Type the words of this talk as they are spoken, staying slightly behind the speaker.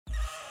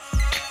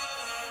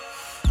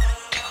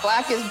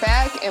Black is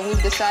back, and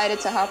we've decided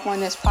to hop on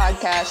this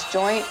podcast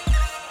joint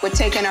with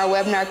taking our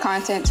webinar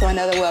content to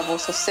another level.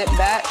 So sit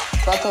back,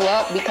 buckle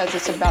up, because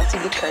it's about to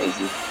get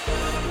crazy.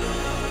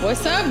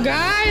 What's up,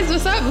 guys?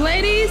 What's up,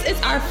 ladies?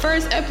 It's our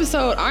first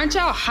episode. Aren't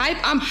y'all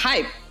hype? I'm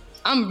hype.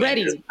 I'm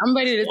ready. I'm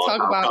ready to talk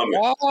about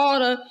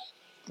all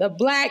the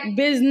Black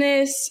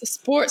business,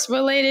 sports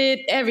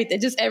related, everything,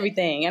 just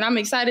everything. And I'm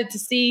excited to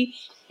see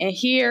and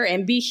hear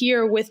and be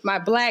here with my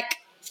Black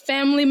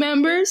family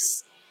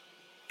members.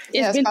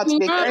 It's been too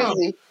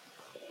long.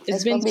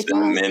 It's been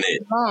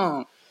too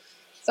long.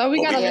 So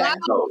we got a lot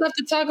of stuff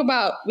to talk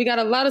about. We got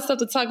a lot of stuff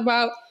to talk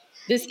about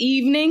this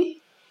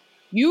evening.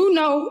 You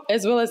know,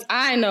 as well as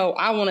I know,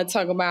 I want to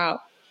talk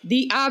about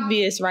the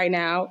obvious right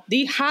now,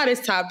 the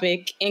hottest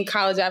topic in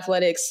college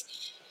athletics,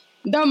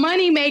 the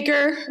money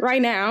maker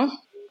right now.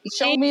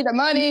 Show me the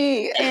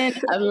money.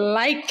 And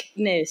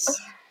likeness.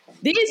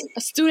 These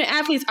student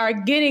athletes are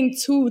getting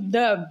to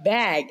the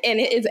bag,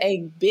 and it is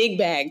a big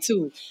bag,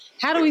 too.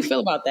 How do we feel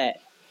about that?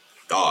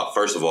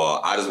 First of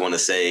all, I just want to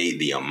say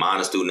the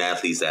amount of student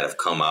athletes that have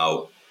come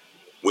out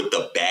with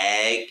the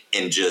bag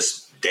and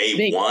just day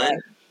big one, bag.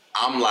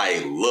 I'm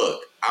like,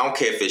 look, I don't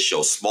care if it's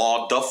your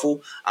small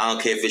duffel. I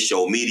don't care if it's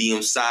your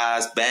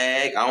medium-sized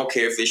bag. I don't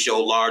care if it's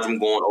your large, I'm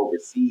going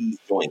overseas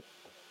joint.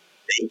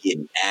 They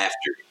getting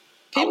after it.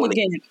 People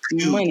getting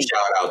money.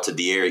 Shout out to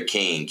De'Aaron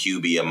King,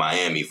 QB of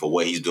Miami, for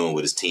what he's doing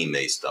with his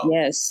teammates, though.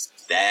 Yes.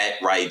 That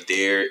right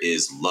there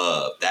is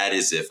love. That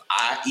is, if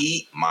I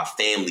eat, my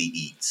family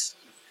eats.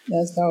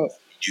 That's dope.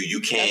 You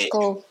can't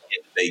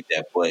debate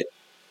that. But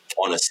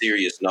on a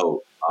serious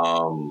note,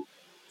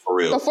 for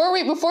real.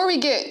 Before we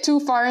get too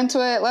far into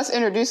it, let's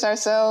introduce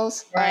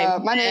ourselves. Right.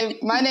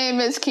 My name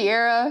is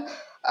Kiera.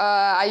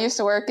 I used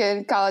to work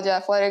in college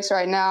athletics.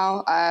 Right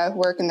now, I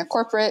work in the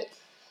corporate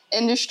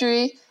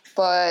industry,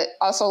 but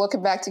also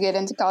looking back to get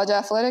into college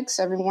athletics.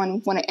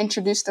 Everyone want to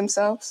introduce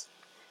themselves?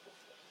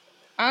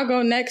 I'll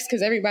go next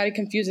because everybody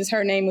confuses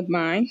her name with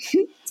mine.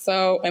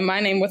 And my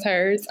name with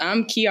hers.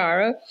 I'm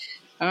Kiara.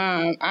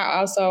 I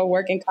also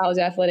work in college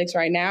athletics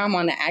right now. I'm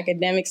on the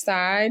academic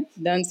side,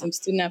 done some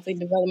student athlete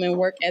development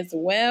work as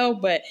well.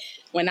 But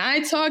when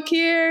I talk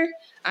here,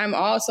 I'm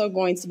also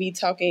going to be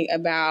talking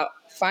about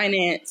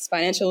finance,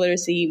 financial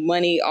literacy,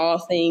 money, all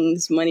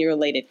things money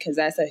related, because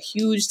that's a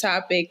huge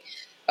topic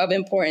of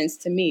importance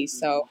to me.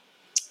 So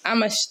I'm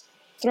going to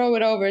throw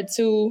it over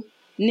to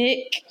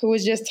Nick, who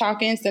was just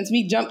talking. Since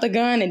we jumped the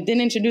gun and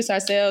didn't introduce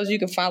ourselves, you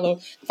can follow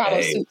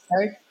suit,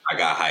 sir. I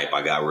got hype.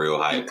 I got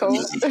real hype.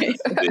 Cool.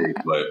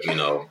 But,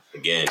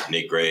 again,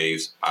 Nick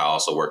Graves. I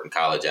also work in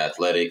college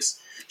athletics.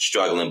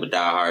 Struggling but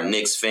diehard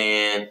Knicks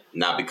fan.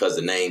 Not because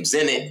the name's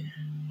in it.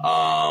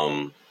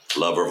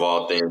 Lover of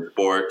all things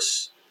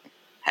sports.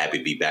 Happy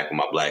to be back with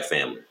my Black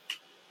family.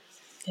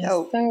 Yes,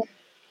 sir.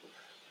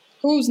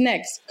 Who's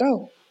next?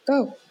 Go.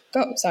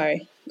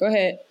 Sorry. Go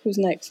ahead. Who's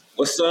next?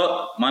 What's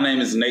up? My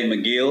name is Nate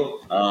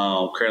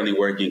McGill. Currently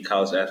working in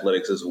college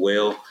athletics as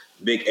well.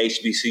 Big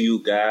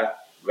HBCU guy.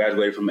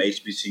 Graduated from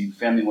HBCU.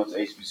 Family went to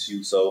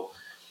HBCU. So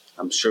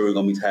I'm sure we're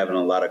going to be having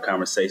a lot of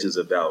conversations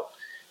about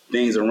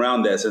things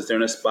around that since they're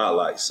in the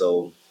spotlight.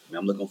 So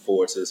I'm looking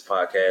forward to this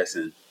podcast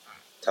and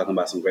talking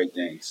about some great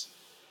things.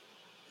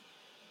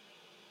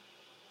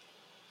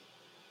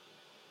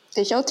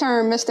 It's your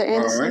turn, Mr.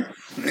 Anderson.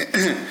 All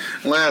right.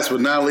 Last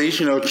but not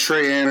least,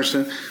 Trey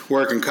Anderson,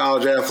 working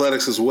college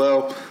athletics as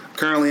well.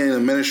 Currently in the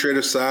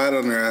administrative side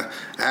under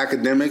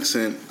academics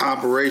and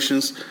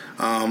operations.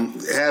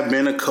 Have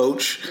been a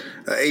coach,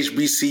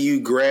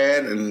 HBCU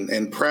grad,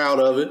 and proud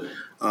of it.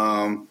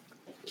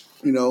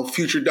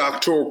 Future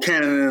doctoral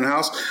candidate in the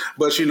house.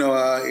 But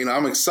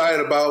I'm excited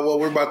about what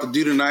we're about to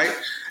do tonight.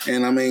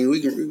 And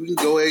we can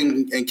go ahead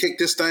and kick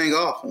this thing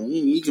off. And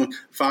you can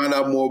find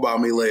out more about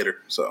me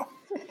later. So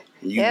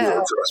you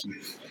will trust me.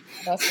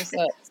 That's what's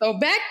up. So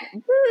back,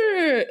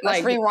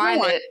 let's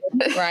rewind it,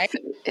 right?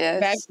 Yes.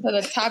 Back to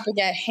the topic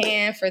at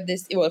hand for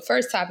this. Well,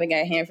 first topic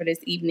at hand for this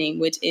evening,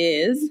 which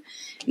is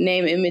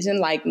name, image, and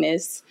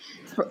likeness.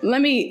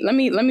 Let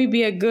me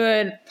be a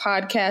good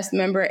podcast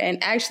member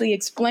and actually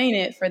explain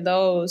it for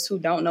those who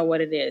don't know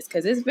what it is,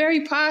 because it's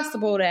very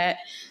possible that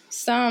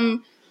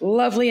some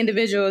lovely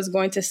individual is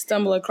going to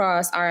stumble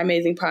across our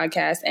amazing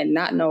podcast and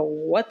not know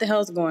what the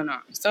hell's going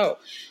on. So,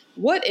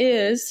 what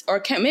is,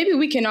 or maybe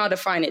we can all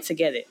define it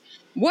together.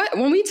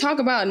 When we talk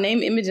about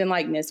name, image, and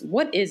likeness,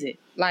 what is it?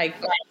 Like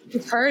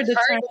we've heard the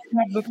term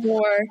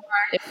before.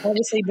 There's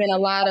obviously been a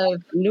lot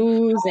of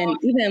news and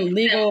even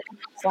legal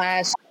 /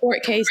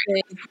 court cases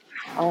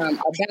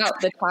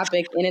about the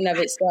topic in and of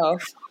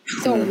itself.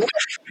 So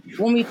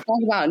when we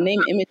talk about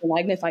name, image, and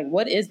likeness, like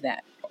what is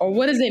that? Or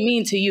what does it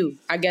mean to you?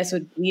 I guess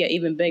would be an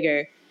even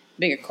bigger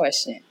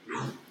question.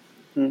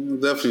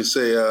 Definitely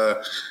say,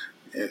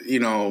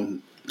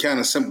 kind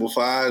of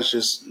simplifies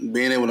just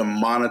being able to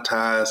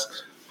monetize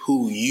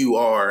who you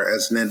are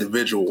as an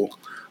individual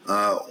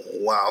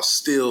while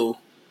still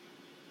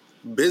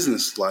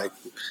business-like,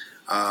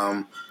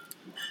 abiding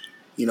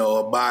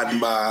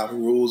by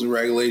rules and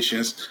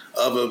regulations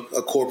of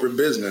a corporate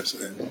business.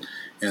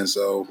 And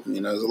so,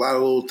 there's a lot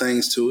of little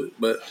things to it.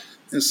 But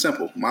It's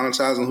simple.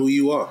 Monetizing who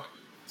you are.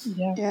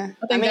 Yeah.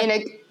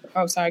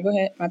 Sorry. Go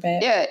ahead. My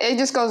bad. Yeah, it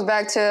just goes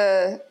back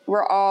to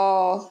we're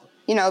all,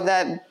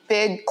 that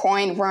big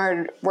coined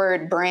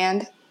word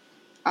brand.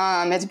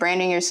 It's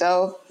branding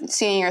yourself,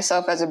 seeing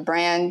yourself as a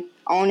brand,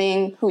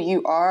 owning who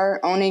you are,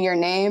 owning your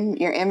name,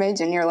 your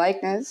image, and your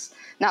likeness,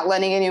 not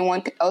letting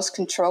anyone else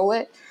control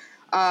it.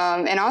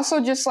 And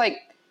also just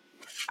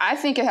I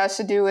think it has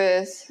to do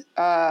with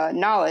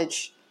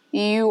knowledge.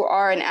 You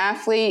are an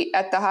athlete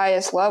at the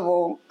highest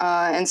level,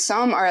 and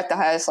some are at the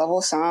highest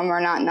level. Some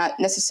are not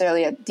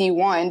necessarily at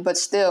D1, but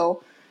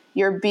still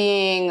you're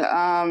being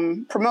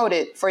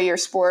promoted for your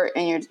sport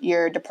and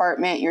your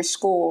department, your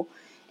school.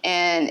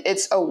 And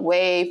it's a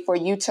way for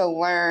you to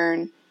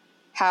learn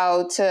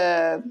how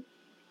to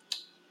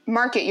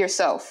market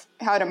yourself,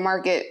 how to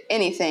market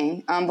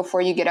anything before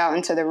you get out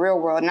into the real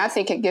world. And I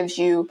think it gives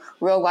you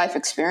real life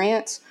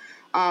experience.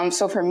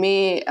 So for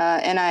me,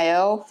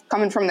 NIL,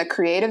 coming from the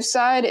creative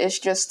side, is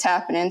just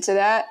tapping into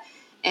that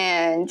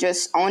and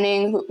just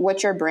owning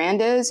what your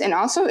brand is, and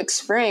also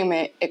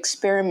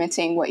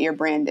experimenting what your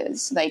brand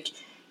is.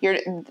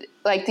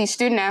 These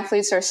student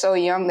athletes are so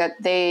young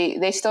that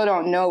they still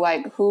don't know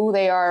who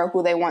they are, or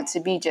who they want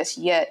to be just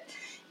yet.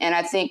 And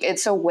I think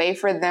it's a way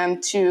for them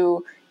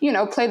to,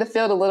 play the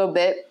field a little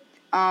bit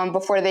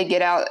before they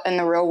get out in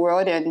the real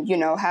world and,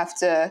 have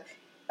to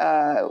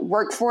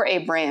work for a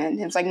brand.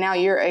 It's now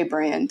you're a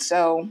brand.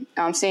 So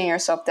seeing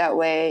yourself that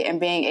way and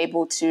being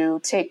able to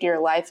take your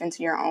life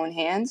into your own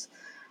hands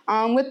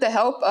with the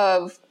help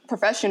of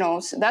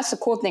professionals. That's the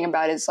cool thing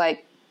about it. It's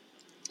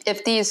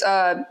if these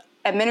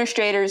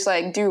administrators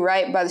do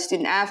right by the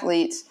student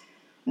athletes,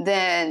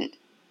 then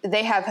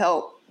they have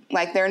help.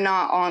 They're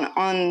not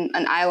on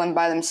an island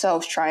by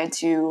themselves trying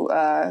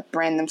to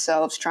brand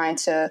themselves, trying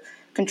to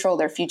control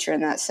their future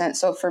in that sense.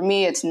 So for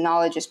me, it's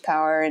knowledge is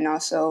power, and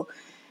also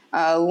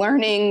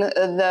learning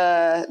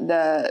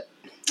the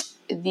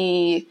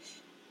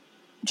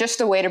just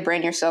the way to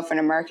brand yourself and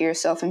to market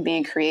yourself, and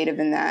being creative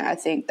in that. I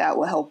think that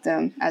will help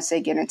them as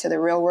they get into the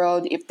real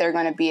world. If they're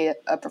going to be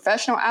a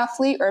professional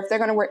athlete, or if they're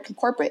going to work in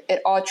corporate,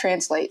 it all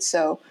translates.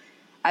 So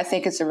I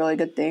think it's a really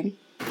good thing.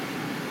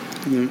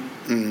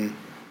 Mm-hmm.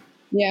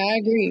 Yeah, I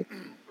agree.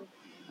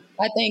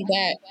 I think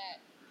that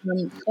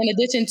in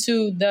addition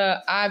to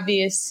the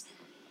obvious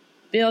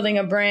building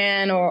a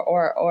brand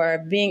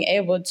or being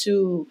able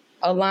to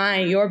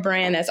align your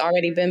brand that's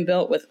already been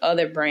built with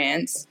other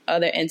brands,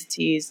 other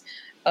entities,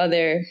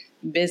 other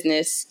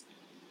business,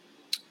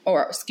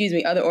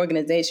 other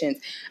organizations,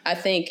 I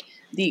think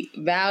the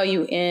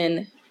value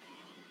in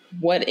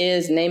what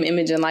is name,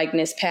 image, and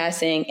likeness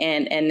passing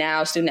and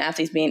now student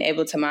athletes being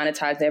able to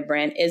monetize their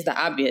brand is the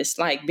obvious,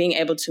 being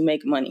able to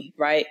make money,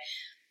 right?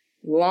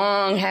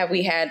 Long have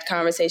we had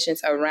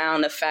conversations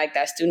around the fact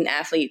that student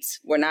athletes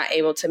were not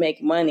able to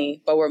make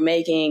money, but were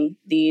making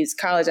these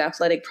college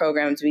athletic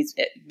programs, these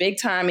big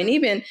time and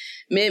even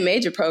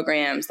mid-major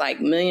programs,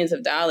 millions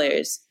of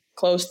dollars,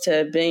 close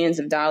to billions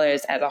of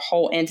dollars as a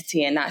whole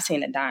entity, and not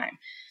seeing a dime,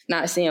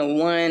 not seeing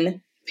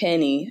one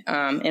penny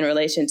in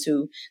relation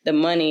to the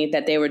money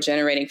that they were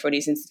generating for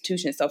these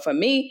institutions. So for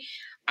me,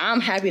 I'm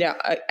happy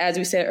that, as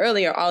we said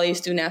earlier, all these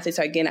student athletes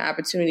are getting an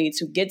opportunity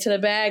to get to the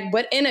bag,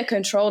 but in a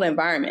controlled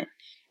environment.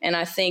 And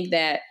I think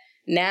that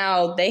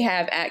now they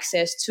have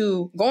access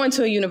to going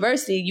to a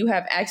university. You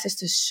have access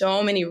to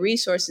so many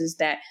resources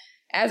that,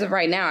 as of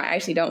right now, I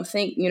actually don't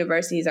think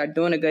universities are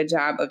doing a good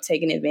job of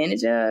taking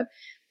advantage of.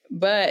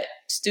 But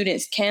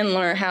students can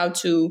learn how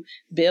to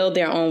build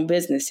their own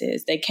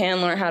businesses. They can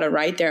learn how to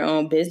write their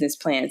own business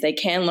plans. They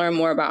can learn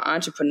more about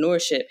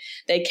entrepreneurship.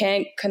 They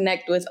can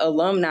connect with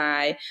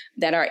alumni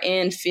that are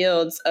in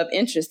fields of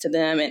interest to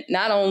them, and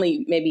not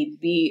only maybe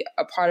be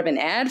a part of an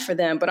ad for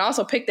them, but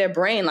also pick their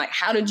brain.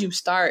 How did you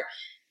start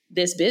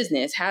this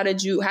business? How do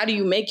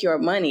you make your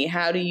money?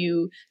 How do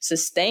you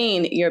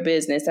sustain your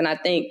business? And I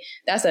think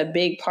that's a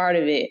big part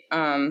of it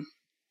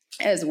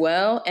as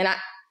well. And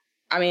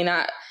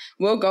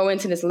we'll go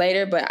into this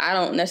later, but I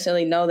don't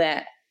necessarily know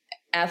that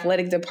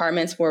athletic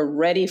departments were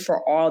ready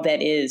for all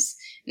that is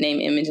name,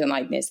 image, and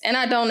likeness. And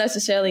I don't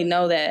necessarily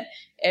know that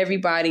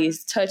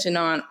everybody's touching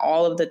on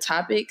all of the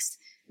topics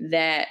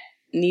that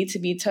need to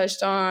be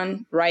touched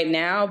on right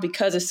now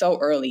because it's so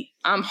early.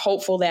 I'm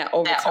hopeful that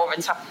over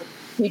time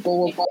people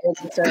will go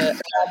into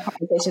have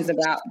conversations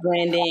about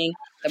branding,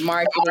 the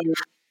marketing,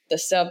 the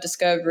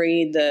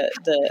self-discovery, the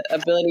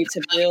ability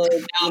to build,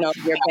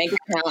 your bank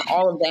account,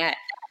 all of that.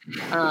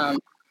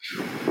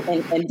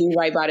 And do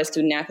right by the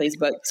student athletes.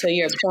 But to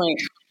your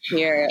point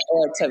here,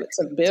 or to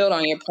build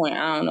on your point,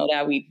 I don't know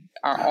that we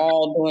are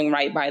all doing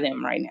right by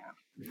them right now.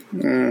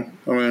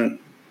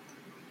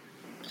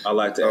 I'd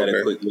like to add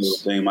a quick little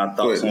thing, my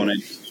thoughts on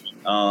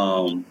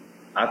it.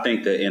 I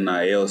think the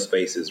NIL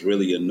space is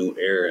really a new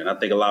era. And I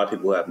think a lot of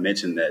people have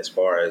mentioned that as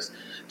far as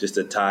just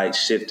the tide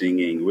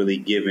shifting and really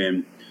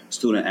giving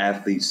student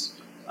athletes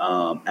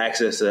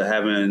access to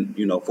having,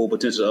 full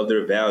potential of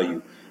their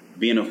value.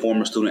 Being a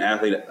former student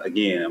athlete,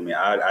 again,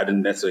 I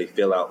didn't necessarily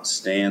fill out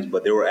stands,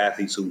 but there were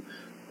athletes who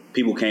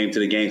people came to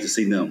the games to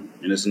see them.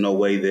 And there's no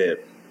way that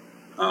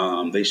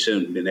they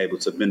shouldn't have been able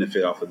to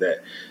benefit off of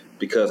that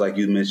because, like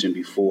you mentioned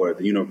before,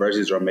 the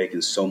universities are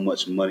making so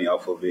much money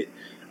off of it.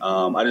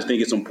 I just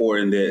think it's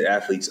important that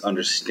athletes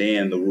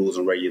understand the rules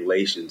and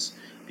regulations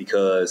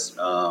because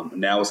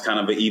now it's kind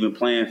of an even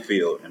playing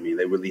field. I mean,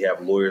 they really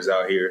have lawyers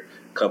out here.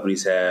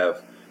 Companies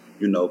have,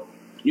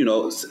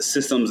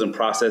 systems and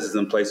processes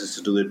in places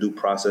to do their due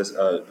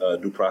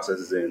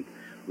processes and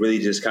really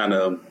just kind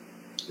of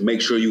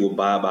make sure you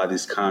abide by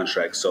this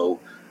contract. So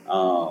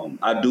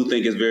I do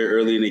think it's very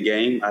early in the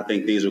game. I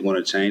think things are going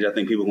to change. I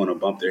think people are going to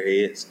bump their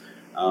heads.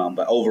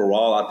 But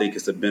overall, I think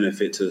it's a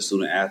benefit to the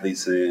student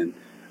athletes, and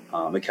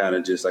it kind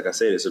of just, like I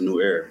said, it's a new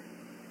era.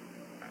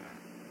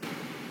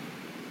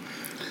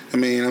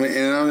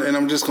 And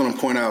I'm just going to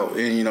point out,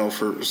 and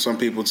for some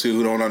people too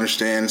who don't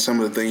understand some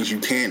of the things you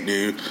can't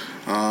do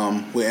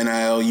with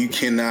NIL, you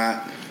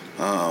cannot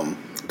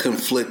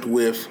conflict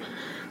with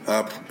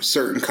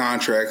certain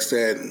contracts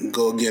that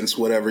go against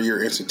whatever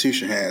your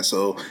institution has.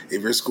 So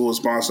if your school is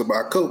sponsored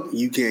by Coke,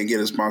 you can't get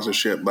a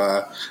sponsorship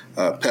by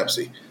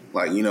Pepsi.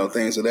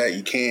 Things of that.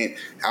 You can't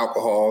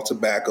alcohol,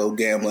 tobacco,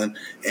 gambling,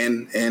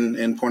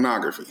 and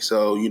pornography.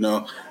 So,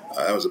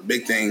 that was a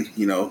big thing,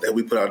 that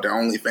we put out there.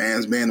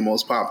 OnlyFans being the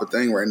most popular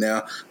thing right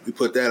now. We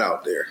put that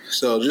out there.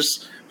 So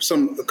just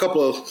a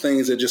couple of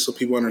things that just so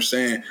people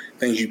understand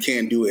things you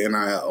can't do with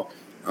NIL.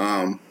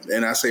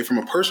 And I say from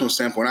a personal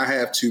standpoint, I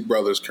have two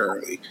brothers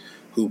currently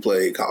who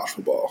play college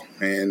football,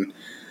 and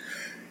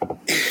I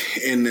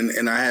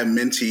have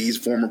mentees,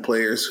 former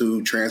players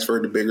who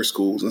transferred to bigger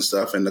schools and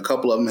stuff. And a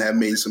couple of them have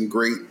made some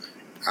great,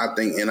 I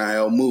think,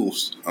 NIL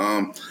moves,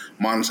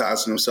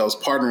 monetizing themselves,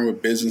 partnering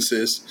with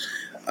businesses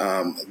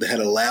that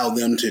allow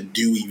them to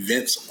do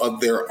events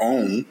of their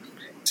own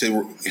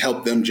to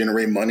help them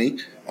generate money.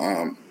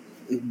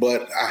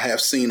 But I have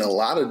seen a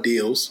lot of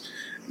deals.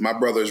 My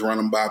brother's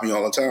running by me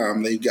all the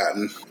time. They've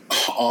gotten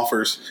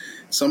offers.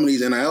 Some of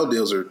these NIL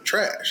deals are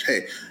trash.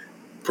 Hey,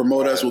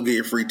 promote us, we'll get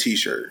you a free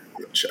T-shirt,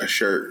 a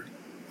shirt.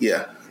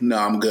 Yeah, no,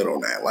 I'm good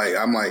on that.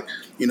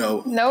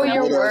 Know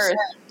your worth.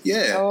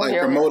 Yeah,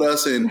 promote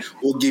us and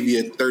we'll give you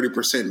a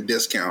 30%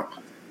 discount.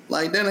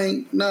 That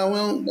ain't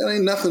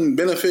nothing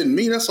benefiting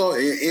me. That's all.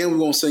 And we're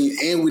gonna send you,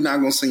 and we're not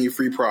gonna send you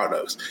free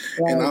products.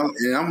 Right.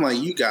 And I'm like,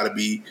 you got to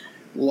be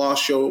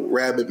lost your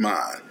rabbit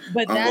mind.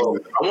 But I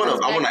want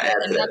to add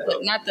to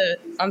that.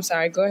 I'm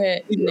sorry. Go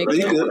ahead, Nick.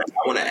 I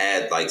want to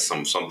add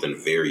something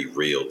very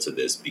real to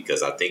this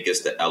because I think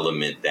it's the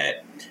element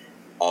that,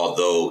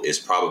 although it's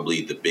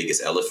probably the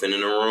biggest elephant in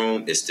the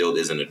room, it still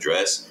isn't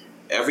addressed.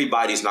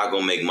 Everybody's not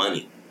going to make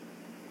money.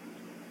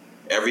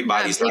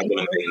 Everybody's not going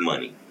to make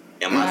money.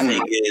 And my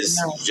thing is,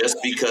 just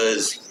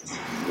because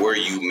where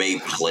you may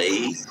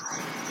play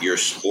your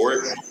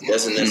sport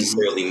doesn't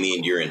necessarily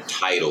mean you're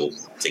entitled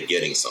to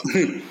getting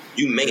something.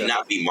 You may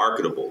not be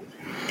marketable.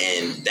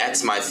 And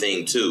that's my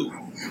thing, too,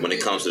 when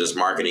it comes to this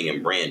marketing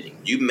and branding.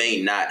 You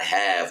may not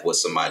have what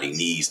somebody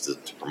needs to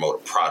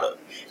promote a product.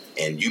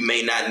 And you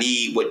may not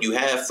need what you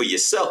have for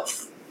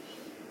yourself.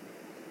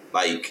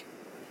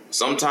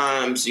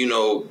 Sometimes,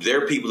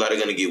 there are people that are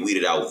going to get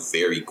weeded out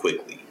very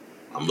quickly.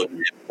 I'm looking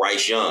at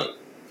Bryce Young,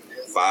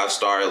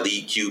 5-star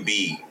elite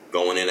QB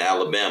going into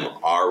Alabama,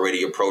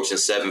 already approaching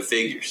 7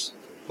 figures.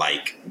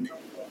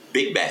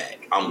 Big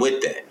bag. I'm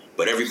with that.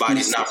 But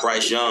everybody's not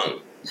Bryce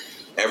Young.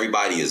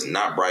 Everybody is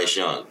not Bryce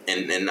Young.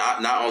 And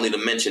not only to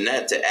mention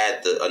that, to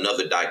add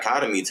another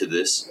dichotomy to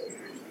this,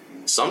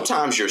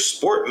 sometimes your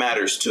sport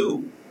matters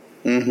too.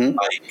 Mm-hmm.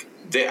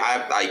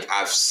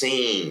 I've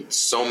seen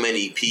so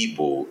many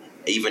people,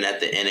 even at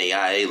the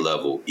NAIA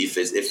level, if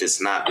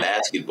it's not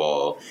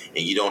basketball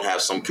and you don't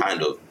have some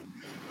kind of,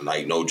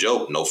 no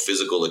joke, no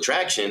physical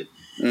attraction,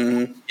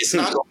 it's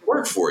not going to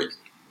work for you.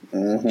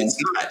 Mm-hmm. It's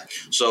not.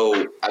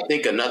 So I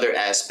think another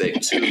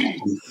aspect too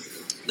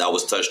that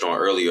was touched on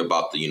earlier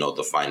about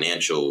the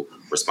financial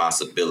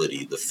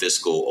responsibility, the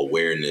fiscal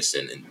awareness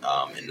and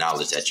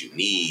knowledge that you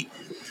need.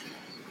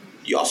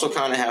 You also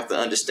kind of have to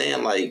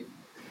understand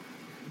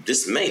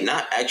this may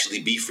not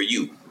actually be for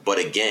you. But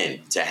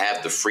again, to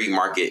have the free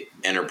market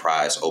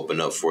enterprise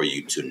open up for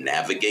you to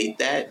navigate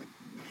that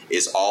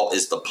is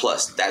the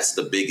plus. That's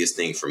the biggest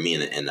thing for me in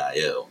the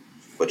NIL.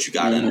 But you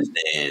got to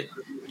understand,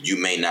 you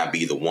may not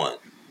be the one.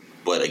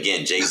 But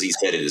again, Jay-Z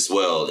said it as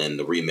well in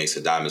the remix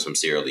of Diamonds from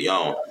Sierra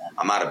Leone.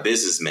 I'm not a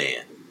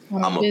businessman.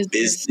 I'm a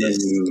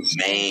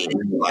businessman.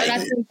 But I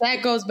think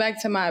that goes back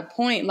to my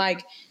point. I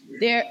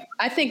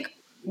think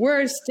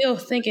we're still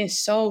thinking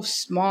so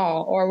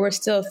small, or we're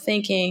still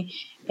thinking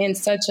in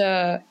such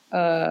a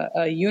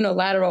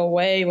unilateral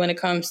way when it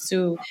comes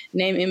to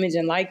name, image,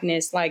 and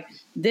likeness.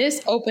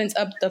 This opens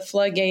up the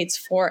floodgates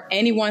for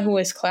anyone who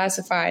is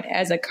classified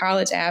as a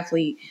college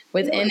athlete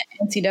within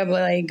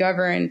NCAA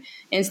governed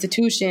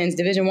institutions,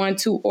 Division I,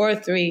 II, or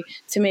III,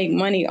 to make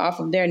money off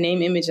of their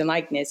name, image, and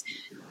likeness.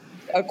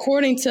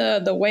 According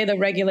to the way the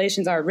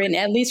regulations are written,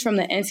 at least from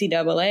the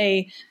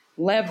NCAA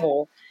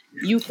level,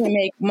 you can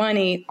make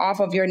money off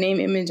of your name,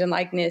 image, and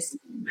likeness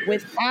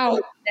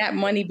without that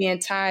money being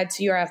tied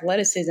to your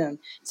athleticism.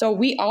 So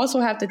we also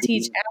have to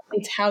teach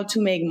athletes how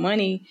to make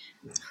money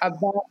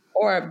about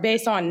or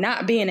based on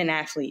not being an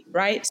athlete,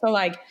 right? So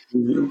like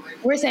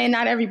we're saying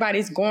not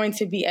everybody's going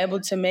to be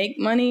able to make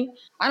money.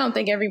 I don't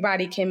think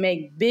everybody can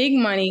make big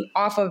money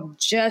off of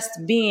just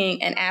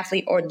being an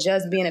athlete or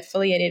just being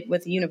affiliated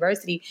with a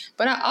university.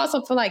 But I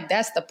also feel like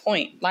that's the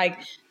point.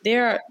 Like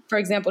for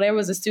example, there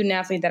was a student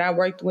athlete that I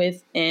worked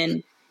with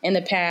in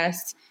the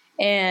past,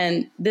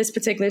 and this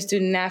particular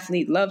student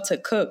athlete loved to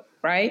cook,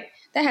 right?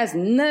 That has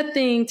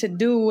nothing to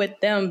do with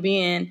them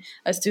being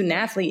a student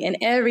athlete and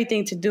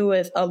everything to do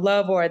with a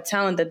love or a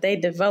talent that they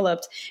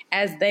developed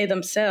as they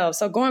themselves.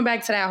 So going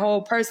back to that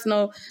whole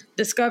personal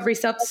discovery,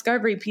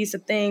 self-discovery piece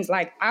of things,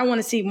 like I want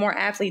to see more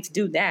athletes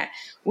do that.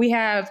 We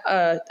have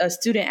a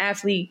student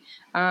athlete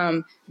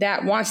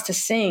that wants to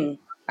sing.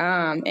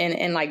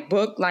 And like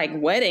book like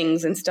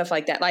weddings and stuff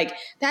like that. Like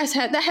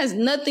that has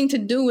nothing to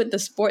do with the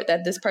sport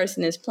that this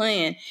person is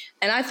playing.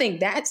 And I think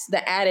that's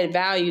the added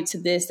value to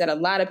this that a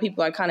lot of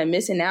people are kind of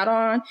missing out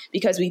on,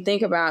 because we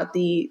think about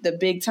the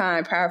big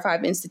time Power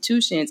 5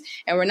 institutions,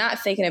 and we're not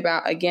thinking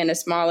about, again, a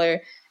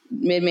smaller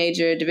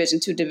mid-major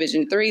Division II,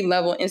 Division III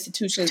level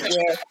institutions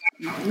where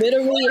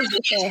literally it's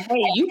just saying,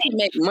 hey, you can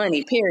make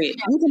money, period.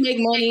 You can make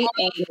money,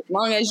 and as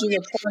long as you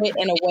report it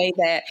in a way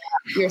that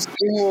your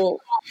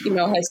school,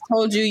 has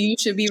told you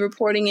should be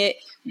reporting it,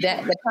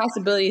 that the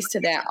possibilities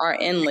to that are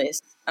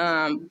endless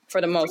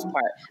for the most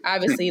part.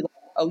 Obviously,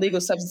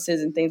 illegal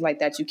substances and things like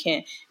that you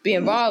can't be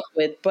involved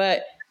with,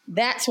 but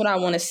that's what I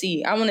want to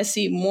see. I want to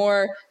see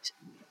more,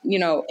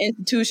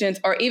 institutions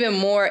or even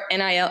more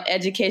NIL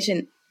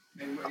education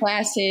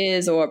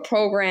classes or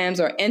programs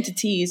or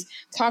entities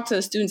talk to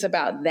the students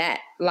about that.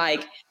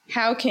 Like,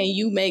 how can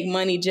you make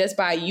money just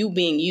by you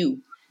being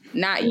you,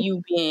 not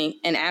you being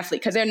an athlete?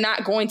 Because they're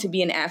not going to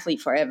be an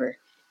athlete forever.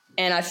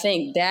 And I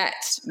think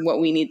that's what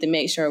we need to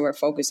make sure we're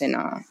focusing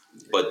on.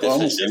 But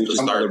this is just the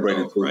start,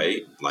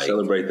 right? Like,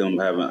 celebrate them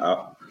having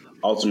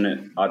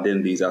alternate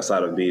identities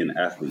outside of being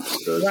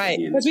athletes. Right.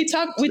 Because we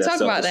talk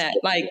about that.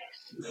 Like,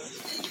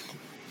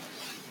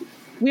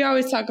 we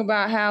always talk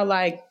about how,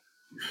 like,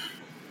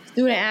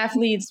 student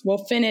athletes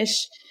will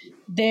finish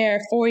their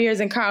 4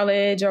 years in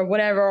college or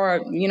whatever, or,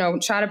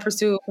 try to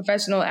pursue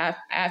professional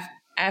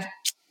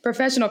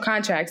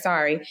contract,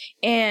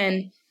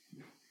 and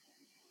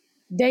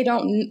they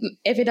don't,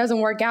 if it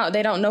doesn't work out,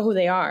 they don't know who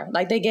they are.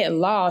 Like, they get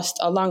lost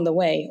along the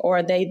way,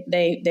 or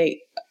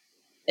they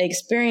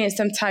experience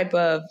some type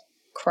of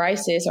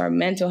crisis or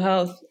mental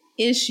health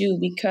issue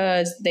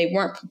because they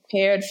weren't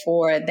prepared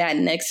for that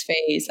next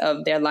phase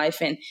of their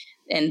life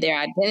and their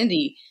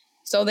identity.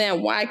 So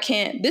then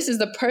this is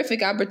the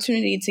perfect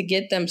opportunity to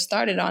get them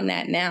started on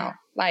that now.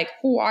 Like,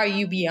 who are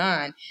you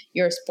beyond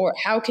your sport?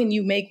 How can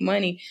you make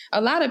money?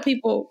 A lot of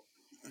people,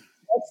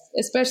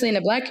 especially in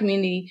the Black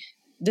community,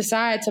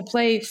 decide to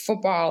play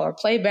football or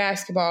play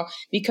basketball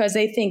because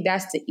they think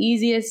that's the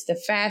easiest, the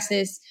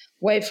fastest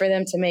way for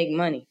them to make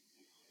money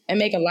and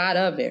make a lot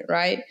of it,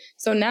 right?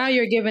 So now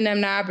you're giving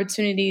them the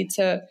opportunity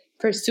to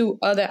pursue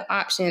other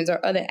options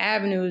or other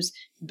avenues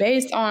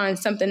based on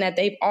something that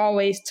they've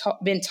always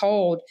been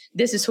told,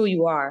 this is who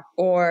you are,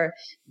 or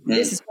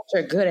this is what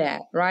you're good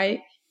at,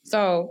 right?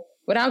 So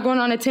without going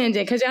on a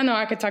tangent, because y'all know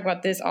I could talk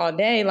about this all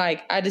day,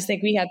 like, I just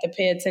think we have to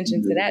pay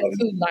attention to that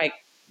too. Like,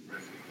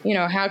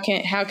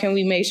 how can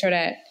we make sure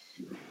that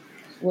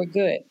we're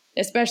good,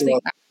 especially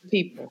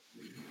people?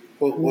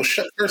 Well,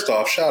 first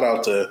off, shout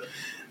out to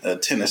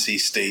Tennessee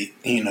State,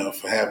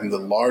 for having the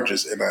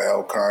largest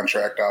NIL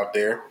contract out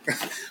there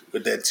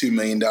with that $2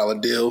 million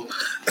deal.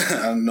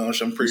 I'm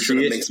pretty sure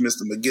that makes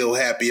Mr. McGill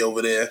happy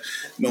over there,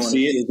 knowing that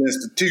his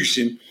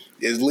institution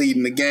is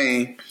leading the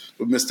game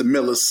with Mr.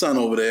 Miller's son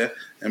over there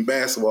in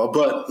basketball.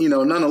 But,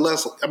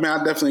 nonetheless, I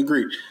definitely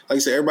agree. Like I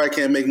said, everybody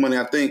can't make money.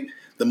 I think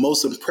the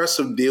most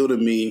impressive deal to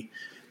me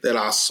that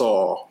I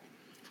saw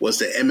was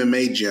the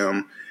MMA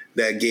gym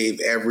that gave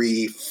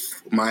every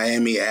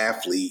Miami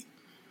athlete,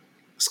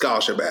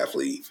 scholarship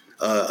athlete,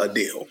 a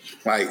deal,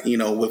 like, with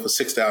a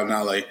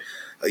 $6,000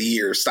 a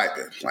year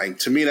stipend. Like,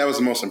 to me, that was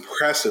the most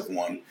impressive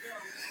one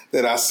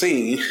that I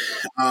seen,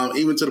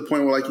 even to the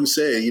point where, like you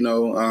said,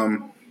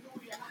 them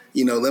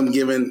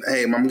giving,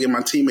 hey, I'm gonna give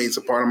my teammates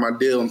a part of my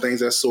deal and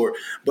things of that sort.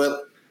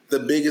 But the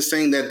biggest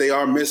thing that they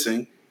are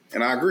missing,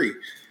 and I agree,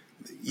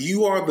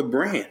 you are the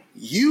brand.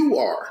 You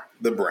are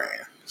the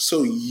brand.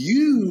 So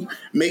you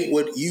make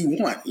what you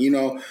want.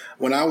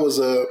 When I was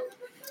a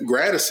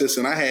grad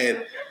assistant, I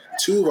had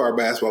two of our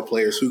basketball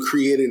players who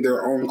created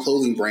their own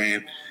clothing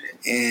brand,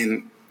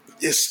 and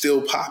it's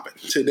still popping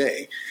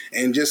today.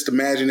 And just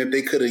imagine if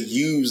they could have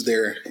used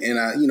their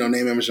name,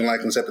 image, and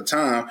likeness at the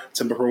time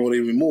to promote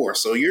even more.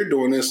 So you're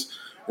doing this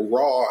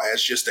raw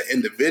as just an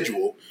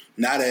individual,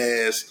 not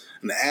as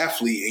an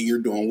athlete, and you're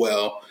doing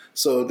well.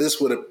 So this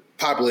would have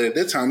populated at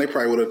that time. They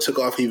probably would have took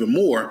off even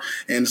more.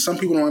 And some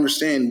people don't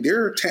understand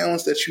there are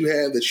talents that you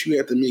have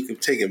to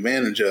take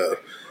advantage of.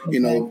 Okay.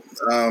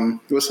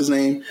 What's his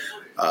name?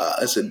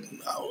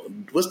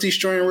 what's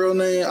Destroying real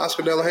name?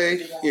 Oscar De La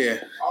Haye? Yeah.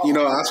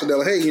 Oscar De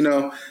La Haye,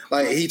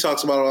 like he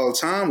talks about it all the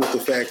time with the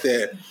fact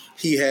that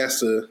he has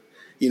to,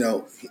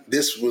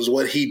 this was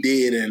what he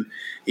did and,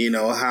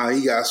 how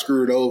he got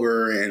screwed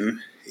over and,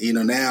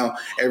 now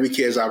every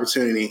kid has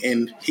opportunity.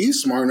 And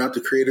he's smart enough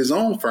to create his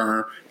own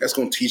firm that's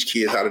going to teach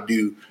kids how to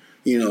do,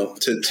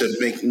 to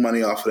make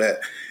money off of that.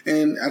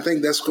 And I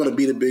think that's going to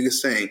be the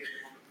biggest thing.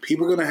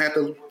 People are going to have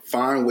to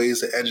find ways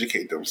to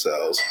educate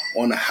themselves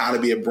on how to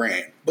be a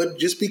brand. But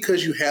just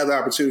because you have the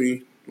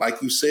opportunity,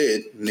 like you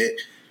said, Nick,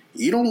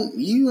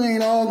 you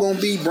ain't all going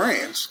to be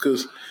brands.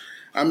 Because,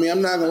 I'm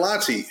not going to lie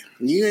to you.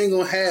 You ain't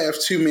going to have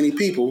too many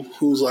people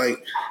who's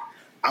like,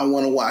 I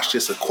want to watch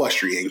this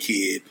equestrian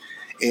kid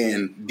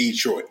in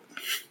Detroit.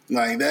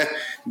 Like that,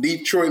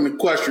 Detroit and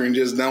equestrian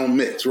just don't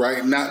mix,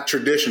 right? Not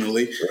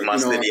traditionally. We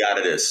must be out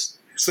of this.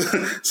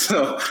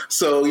 So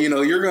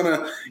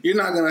you're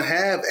not gonna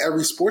have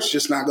every sport's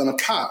just not gonna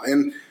pop,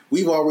 and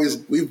we've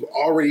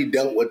already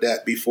dealt with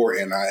that before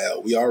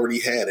NIL. We already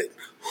had it.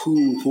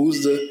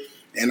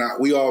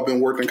 We all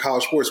been working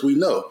college sports. We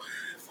know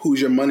who's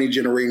your money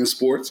generating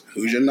sports,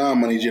 who's your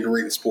non-money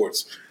generating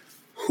sports,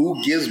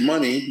 who gives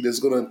money that's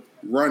gonna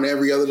run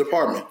every other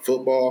department,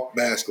 football,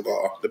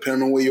 basketball,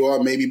 depending on where you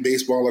are, maybe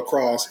baseball,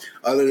 lacrosse.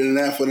 Other than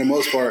that, for the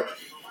most part,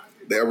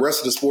 the rest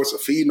of the sports are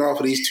feeding off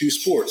of these two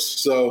sports.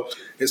 So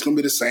it's going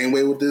to be the same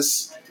way with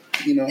this,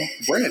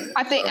 branding.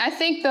 I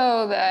think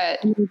though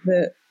that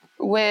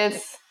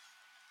with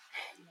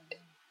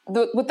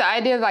the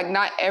idea of like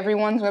not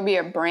everyone's going to be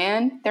a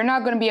brand, they're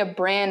not going to be a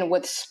brand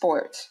with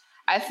sports.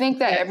 I think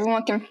that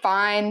everyone can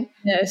find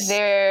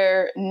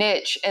their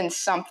niche in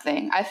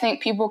something. I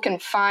think people can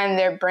find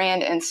their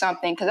brand in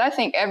something because I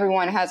think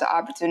everyone has an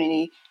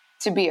opportunity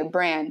to be a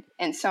brand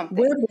in something.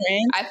 We're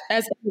brands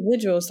as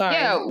individuals. Sorry,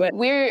 yeah, but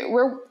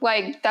we're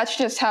like that's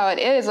just how it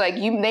is. Like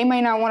they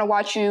may not want to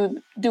watch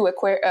you do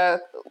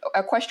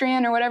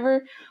equestrian or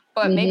whatever,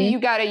 but maybe you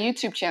got a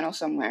YouTube channel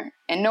somewhere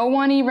and no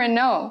one even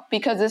know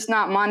because it's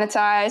not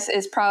monetized.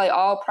 It's probably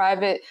all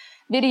private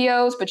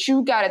videos, but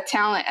you got a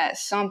talent at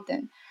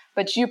something.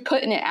 But you're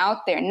putting it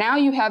out there. Now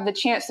you have the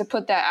chance to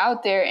put that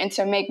out there and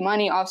to make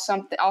money off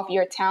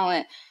your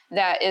talent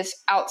that is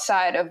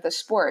outside of the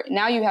sport.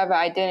 Now you have an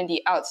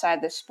identity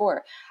outside the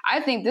sport. I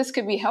think this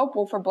could be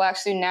helpful for Black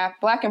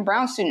and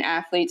brown student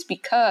athletes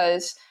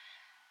because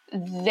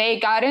they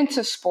got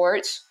into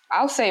sports.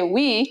 I'll say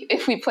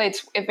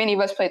if any of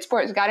us played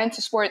sports, got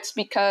into sports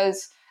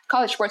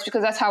college sports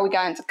because that's how we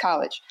got into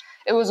college.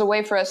 It was a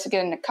way for us to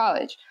get into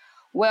college.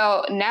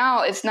 Well,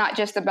 now it's not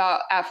just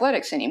about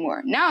athletics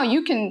anymore. Now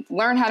you can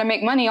learn how to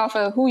make money off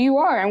of who you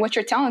are and what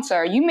your talents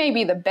are. You may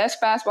be the best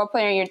basketball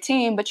player on your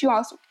team, but you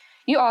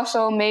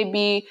also may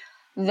be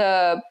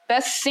the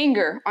best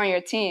singer on your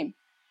team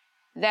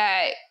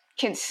that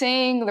can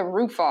sing the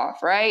roof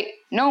off, right?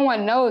 No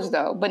one knows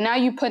though, but now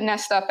you putting that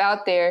stuff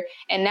out there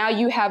and now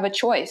you have a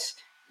choice.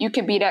 You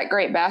can be that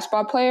great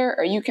basketball player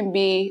or you can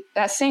be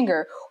that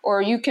singer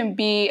or you can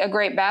be a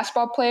great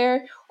basketball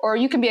player or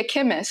you can be a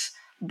chemist.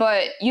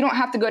 But you don't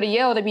have to go to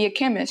Yale to be a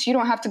chemist. You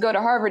don't have to go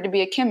to Harvard to be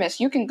a chemist.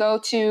 You can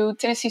go to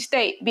Tennessee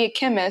State, be a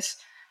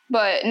chemist,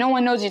 but no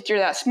one knows that you're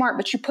that smart,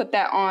 but you put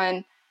that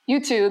on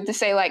YouTube to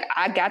say, like,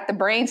 I got the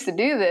brains to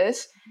do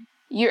this.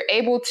 You're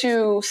able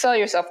to sell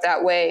yourself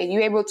that way.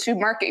 You're able to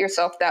market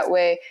yourself that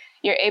way.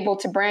 You're able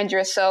to brand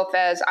yourself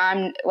as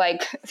I'm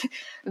like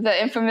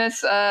the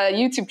infamous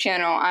YouTube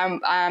channel.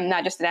 I'm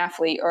not just an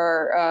athlete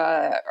or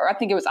I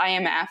think it was I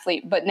am an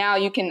athlete, but now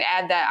you can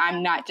add that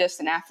I'm not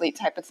just an athlete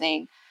type of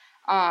thing.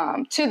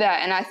 To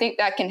that. And I think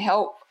that can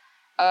help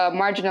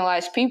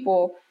marginalized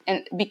people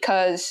and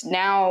because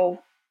now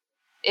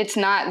it's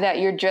not that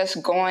you're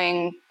just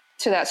going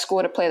to that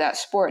school to play that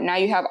sport. Now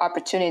you have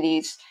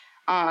opportunities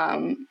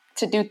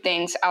to do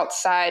things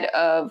outside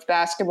of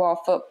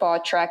basketball,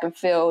 football, track and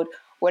field,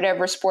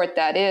 whatever sport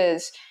that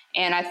is.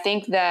 And I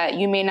think that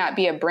you may not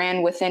be a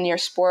brand within your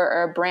sport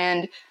or a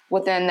brand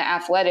within the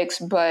athletics,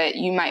 but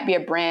you might be a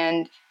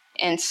brand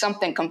in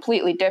something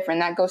completely different.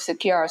 That goes to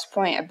Kiara's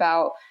point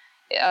about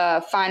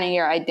finding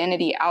your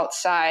identity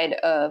outside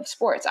of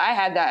sports. I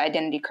had that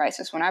identity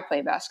crisis when I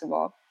played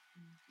basketball.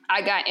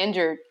 I got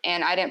injured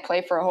and I didn't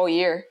play for a whole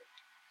year.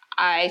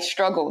 I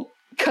struggled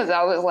because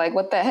I was like,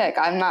 what the heck?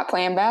 I'm not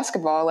playing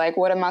basketball. Like,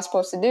 what am I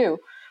supposed to do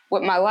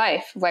with my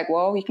life? Like,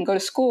 well, you can go to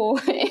school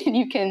and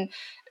you can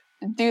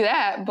do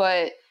that.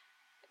 But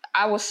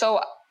I was so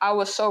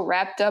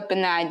wrapped up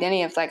in the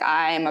identity of like,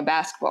 I am a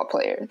basketball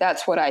player.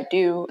 That's what I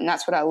do. And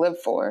that's what I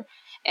live for.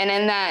 And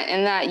in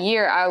that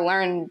year, I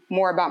learned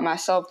more about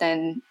myself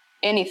than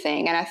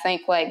anything. And I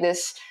think like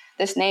this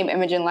name,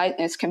 image, and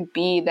likeness can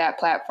be that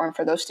platform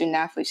for those student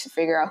athletes to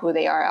figure out who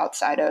they are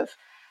outside of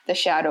the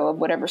shadow of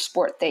whatever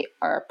sport they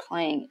are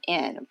playing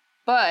in.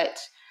 But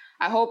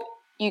I hope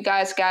you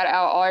guys got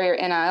out all your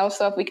NIL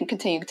stuff. We can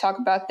continue to talk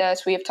about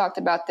this. We have talked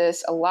about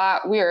this a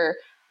lot.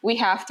 We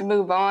have to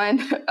move on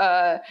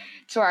to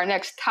our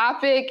next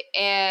topic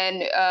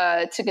and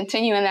to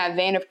continue in that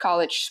vein of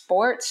college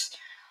sports.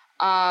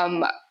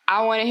 I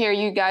I want to hear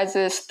you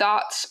guys'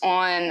 thoughts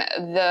on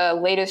the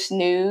latest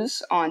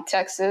news on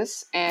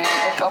Texas and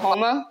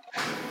Oklahoma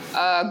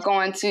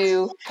going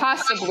to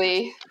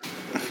possibly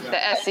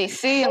the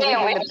SEC and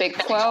leaving the Big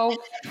 12.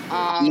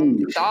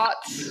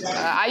 Thoughts?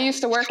 I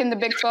used to work in the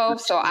Big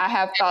 12, so I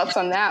have thoughts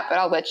on that, but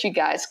I'll let you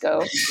guys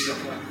go.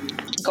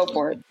 Go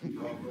for it.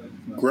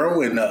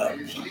 Growing up,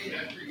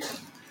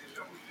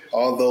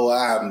 although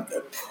I'm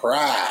a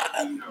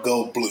pride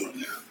Go Blue,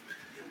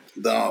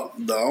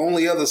 the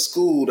only other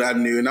school that I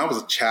knew, and I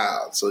was a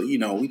child, so,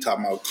 we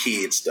talking about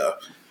kid stuff.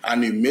 I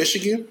knew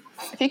Michigan.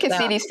 If you can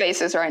see these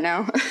faces right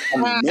now.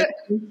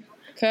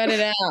 Cut it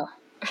out.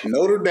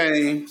 Notre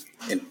Dame,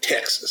 and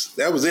Texas.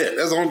 That was it.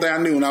 That's the only thing I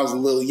knew when I was a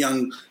little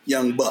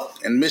young buck.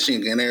 And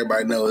Michigan,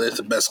 everybody knows that's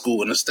the best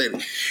school in the state.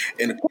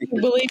 And I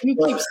believe you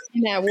keep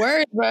saying that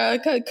word, bro.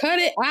 Cut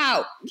it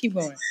out. Keep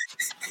going.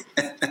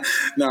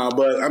 No,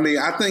 but I mean,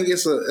 I think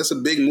it's a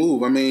big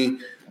move. I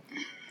mean,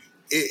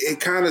 it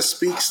kind of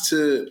speaks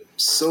to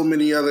so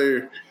many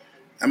other.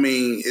 I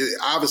mean,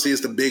 obviously it's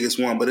the biggest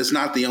one, but it's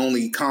not the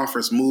only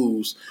conference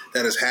moves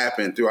that has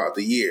happened throughout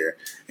the year.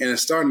 And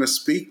it's starting to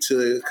speak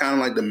to kind of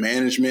like the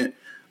management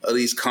of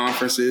these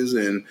conferences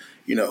and,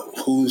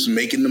 who's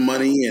making the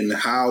money and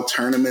how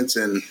tournaments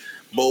and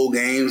bowl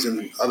games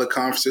and other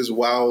conferences,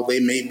 while they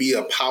may be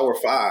a Power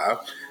 5,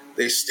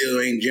 they still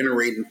ain't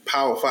generating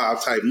Power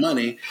 5 type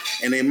money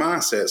in their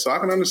mindset. So I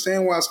can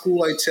understand why a school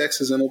like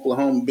Texas and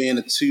Oklahoma, being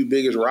the two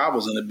biggest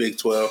rivals in the Big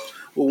 12,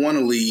 will want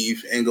to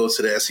leave and go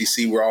to the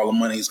SEC where all the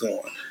money's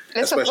going.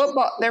 It's a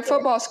football. They're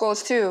football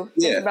schools too.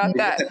 Think about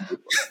that.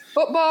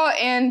 Football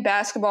and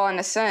basketball in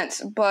a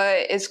sense,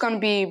 but it's going to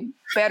be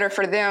better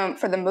for them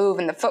for the move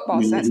in the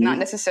football sense, not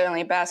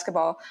necessarily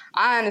basketball.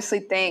 I honestly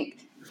think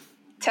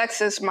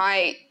Texas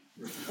might,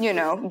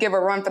 give a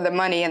run for the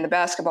money in the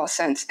basketball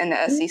sense in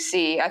the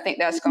SEC. I think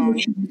that's going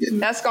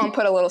to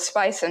put a little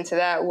spice into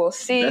that. We'll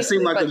see. That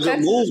seemed like a good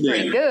Texas move. is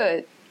pretty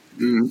good.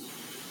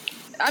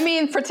 I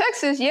mean, for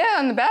Texas,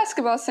 in the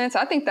basketball sense,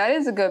 I think that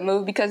is a good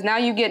move because now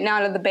you're getting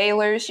out of the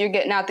Baylors, you're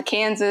getting out the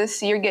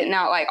Kansas, you're getting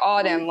out like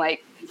all them,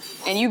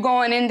 and you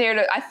going in there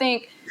to. I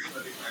think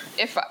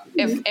if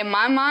in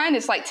my mind,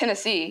 it's like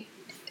Tennessee,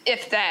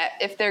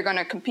 if they're going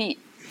to compete.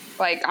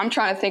 Like I'm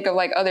trying to think of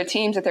like other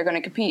teams that they're going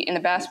to compete in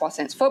the basketball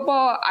sense.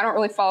 Football, I don't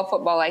really follow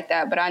football like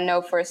that, but I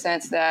know for a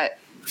sense that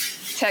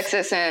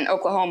Texas and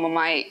Oklahoma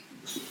might.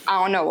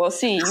 I don't know. We'll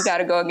see. You got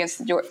to go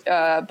against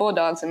the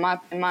Bulldogs in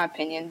my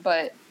opinion,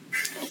 but.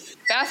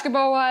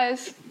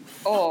 Basketball-wise,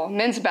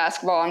 men's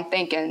basketball, I'm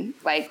thinking,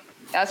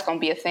 that's going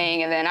to be a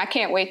thing. And then I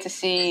can't wait to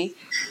see,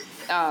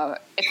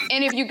 if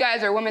any of you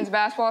guys are women's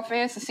basketball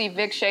fans, to see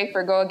Vic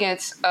Schaefer go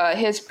against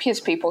his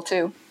people,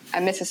 too,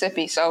 at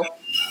Mississippi. So,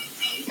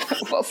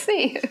 we'll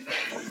see.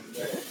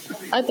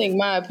 I think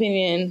my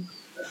opinion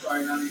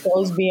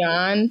goes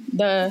beyond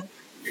the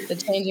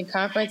changing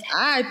conference.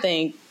 I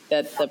think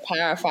that the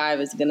Power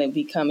 5 is going to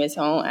become its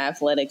own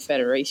athletic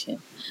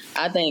federation.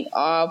 I think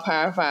all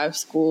Power 5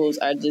 schools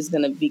are just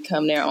going to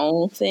become their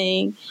own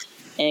thing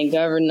and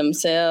govern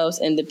themselves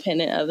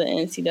independent of the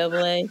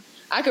NCAA.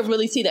 I could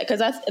really see that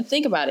because I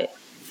think about it.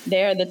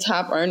 They're the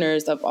top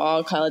earners of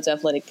all college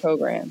athletic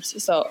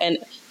programs. So, and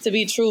to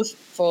be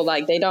truthful,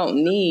 they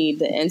don't need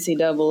the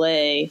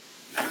NCAA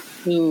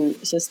to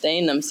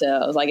sustain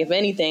themselves. If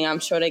anything, I'm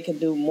sure they could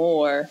do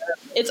more.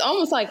 It's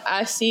almost like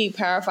I see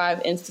Power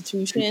 5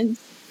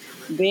 institutions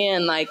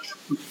being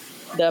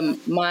the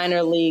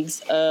minor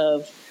leagues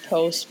of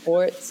pro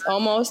sports,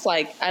 almost.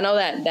 I know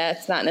that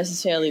that's not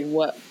necessarily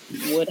what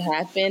would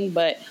happen,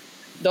 but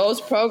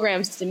those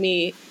programs to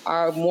me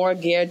are more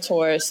geared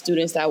towards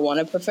students that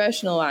want to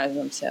professionalize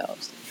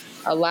themselves.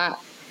 A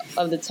lot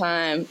of the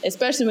time,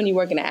 especially when you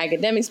work in an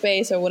academic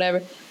space or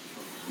whatever,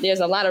 there's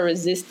a lot of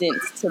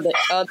resistance to the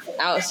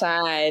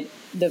outside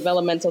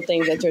developmental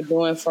things that you're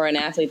doing for an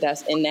athlete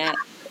that's in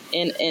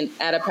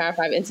at a Power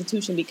 5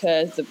 institution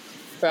because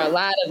for a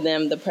lot of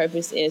them, the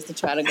purpose is to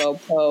try to go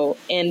pro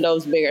in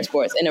those bigger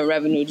sports, in the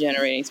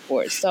revenue-generating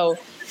sports. So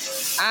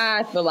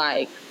I feel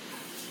like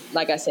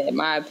I said,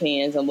 my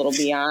opinion is a little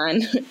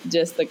beyond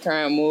just the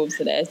current moves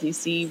to the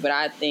SEC, but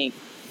I think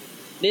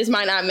this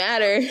might not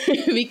matter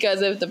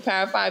because if the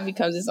Power 5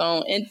 becomes its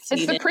own entity.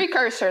 It's the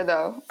precursor,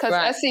 though,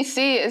 because SEC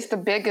is the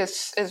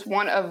biggest,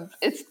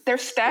 they're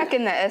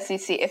stacking the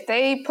SEC. If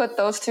they put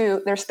those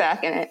two, they're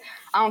stacking it.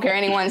 I don't care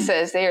anyone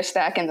says they are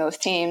stacking those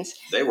teams.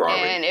 They were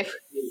already. And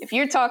if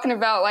you're talking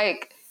about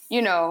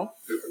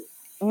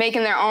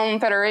making their own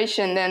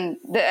federation, then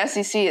the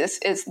SEC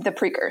is the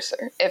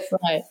precursor.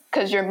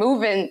 Because you're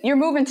moving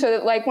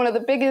to one of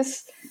the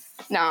biggest.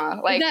 Is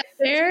that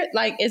fair?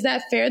 Is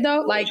that fair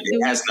though?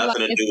 It has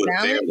nothing to do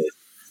with fairness.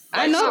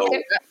 I know.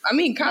 So, I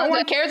mean, no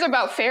one cares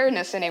about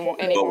fairness anymore.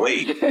 But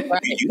wait,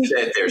 you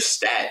said they're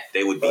stacked.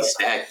 They would be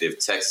stacked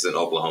if Texas and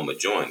Oklahoma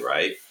joined,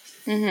 right?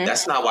 Mm-hmm.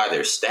 That's not why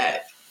they're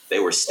stacked. They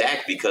were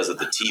stacked because of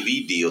the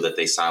TV deal that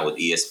they signed with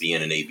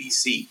ESPN and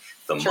ABC.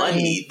 The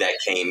money that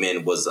came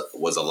in was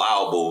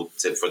allowable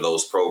for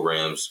those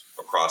programs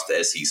across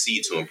the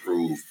SEC to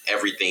improve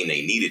everything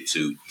they needed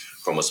to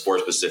from a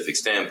sports-specific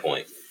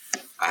standpoint.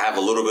 I have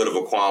a little bit of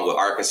a qualm with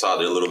Arkansas.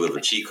 They're a little bit of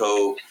a cheat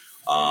code.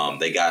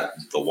 They got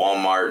the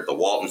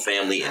Walton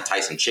family, and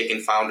Tyson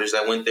Chicken founders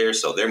that went there,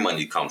 so their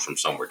money comes from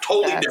somewhere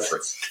totally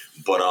different.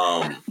 But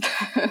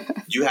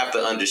you have to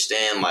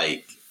understand,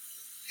 like,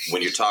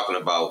 when you're talking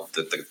about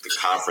the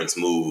conference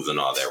moves and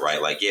all that,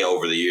 right? Like, yeah,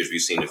 over the years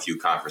we've seen a few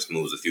conference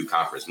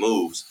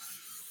moves,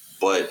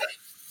 but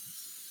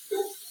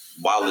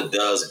while it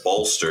does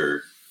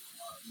bolster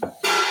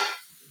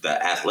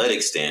the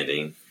athletic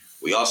standing,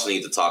 we also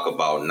need to talk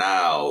about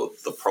now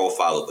the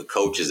profile of the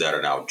coaches that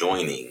are now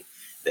joining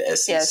the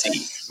SEC.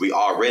 Yes. We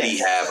already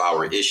have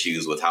our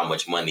issues with how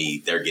much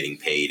money they're getting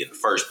paid in the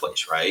first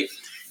place, right?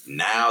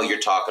 Now you're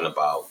talking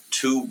about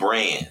two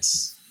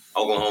brands,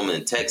 Oklahoma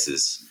and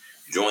Texas,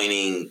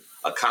 joining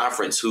a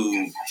conference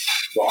who,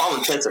 for all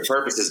intents and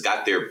purposes,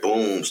 got their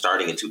boom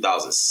starting in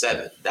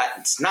 2007.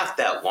 That's not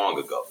that long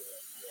ago.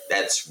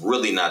 That's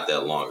really not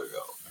that long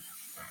ago.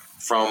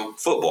 From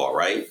football,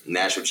 right?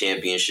 National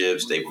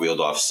championships. They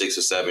reeled off 6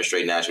 or 7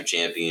 straight national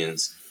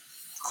champions.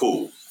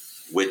 Cool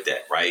with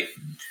that, right?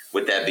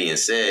 With that being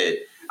said,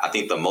 I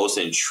think the most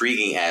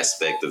intriguing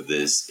aspect of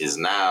this is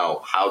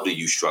now, how do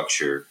you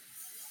structure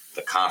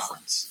the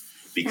conference?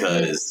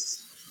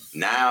 Because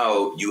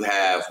now you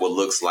have what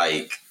looks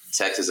like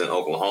Texas and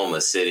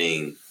Oklahoma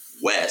sitting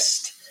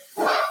west.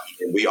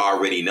 And we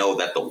already know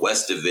that the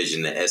West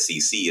Division, the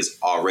SEC, has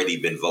already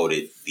been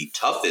voted the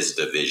toughest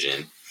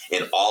division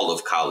in all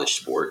of college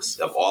sports,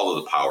 of all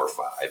of the Power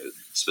Five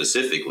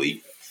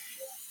specifically.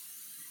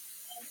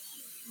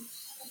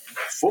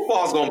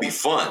 Football is going to be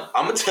fun.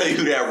 I'm going to tell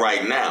you that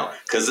right now,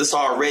 because it's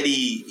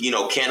already,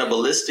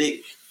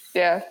 cannibalistic.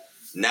 Yeah.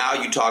 Now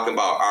you're talking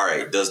about, all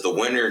right, does the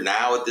winner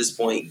now at this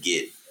point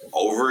get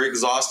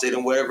overexhausted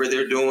in whatever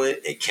they're doing?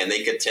 And can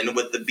they contend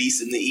with the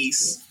beast in the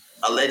East,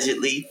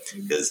 allegedly?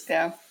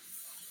 Yeah.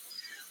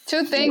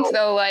 Two things,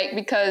 though,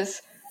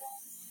 because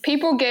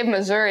people gave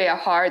Missouri a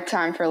hard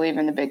time for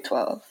leaving the Big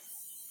 12.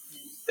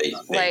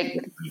 They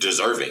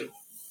deserving.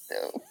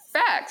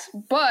 Facts.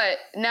 But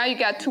now you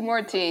got 2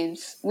 more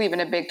teams leaving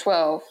the Big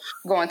 12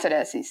 going to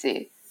the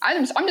SEC.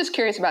 I'm just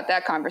curious about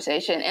that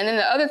conversation. And then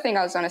the other thing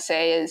I was going to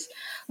say is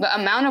the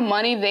amount of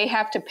money they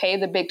have to pay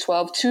the Big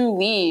 12 to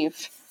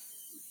leave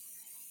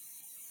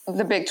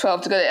the Big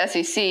 12 to go to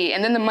the SEC,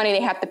 and then the money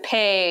they have to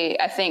pay,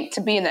 I think,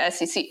 to be in the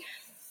SEC.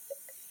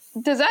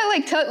 Does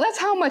that that's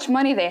how much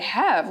money they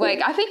have?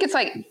 I think it's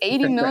like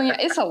 80 million.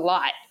 It's a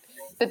lot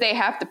that they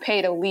have to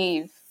pay to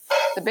leave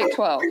the Big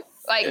 12.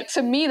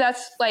 To me,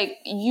 that's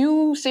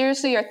you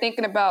seriously are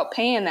thinking about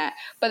paying that.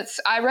 But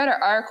I read an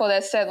article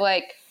that said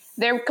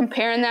they're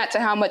comparing that to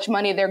how much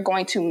money they're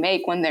going to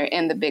make when they're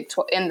in the Big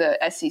 12, in the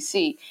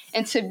SEC.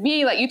 And to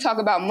me, you talk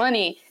about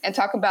money and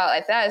talk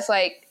about that, it's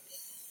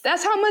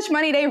that's how much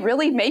money they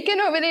really making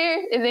over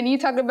there. And then you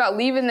talk about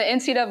leaving the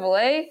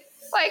NCAA.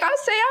 I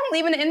say I'm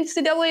leaving the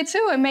NCAA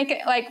too and make it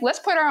let's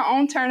put our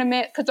own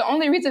tournament, because the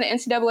only reason the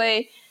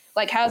NCAA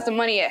has the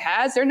money it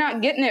has, they're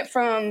not getting it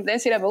from the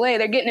NCAA,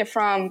 they're getting it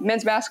from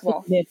men's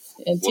basketball.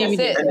 And TV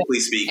deals. Technically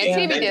speaking.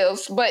 And TV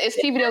deals, but it's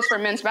TV deals for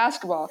men's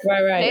basketball.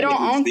 Right. They don't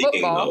own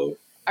football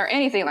or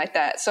anything like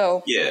that.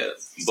 So yeah,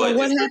 but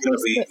what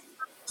happens?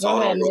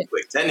 Hold on real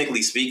quick.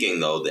 Technically speaking,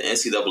 though, the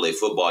NCAA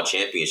football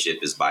championship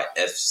is by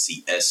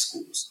FCS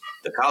schools.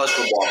 The college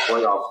football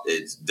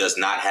playoff does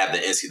not have the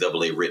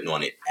NCAA written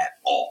on it at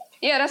all.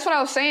 Yeah, that's what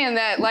I was saying,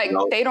 that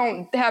they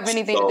don't have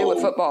anything to do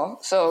with football.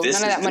 So none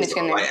of that money's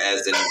getting there.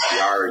 As in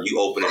NPR, you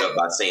open it up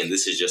by saying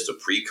this is just a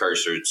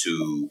precursor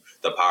to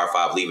the Power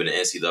 5 leaving the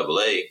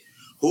NCAA.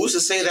 Who's to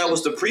say that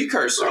was the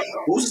precursor?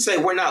 Who's to say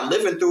we're not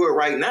living through it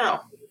right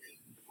now?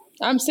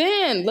 I'm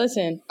saying,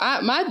 listen,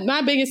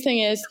 my biggest thing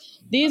is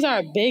these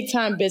are big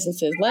time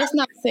businesses. Let's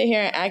not sit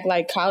here and act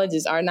like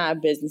colleges are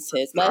not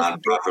businesses.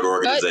 Non-profit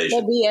organizations.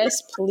 Cut the BS,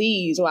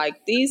 please.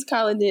 These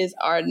colleges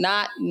are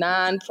not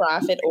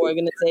non-profit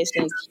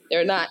organizations.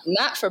 They're not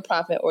for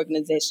profit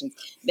organizations.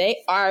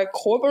 They are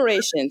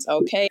corporations.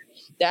 Okay,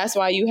 that's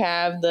why you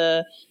have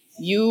the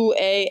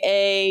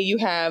UAA, you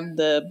have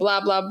the blah,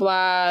 blah,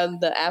 blah,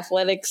 the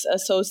Athletics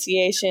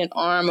Association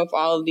arm of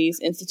all of these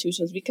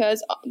institutions,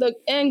 because the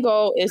end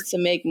goal is to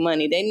make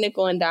money. They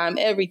nickel and dime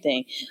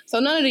everything. So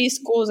none of these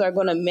schools are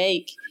going to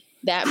make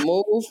that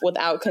move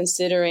without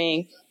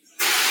considering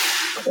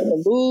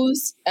the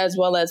lose as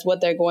well as what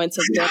they're going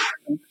to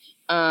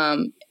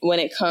do when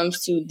it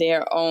comes to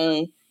their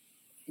own,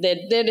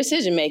 their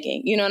decision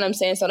making. You know what I'm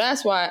saying? So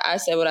that's why I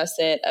said what I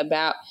said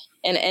about,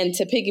 and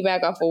to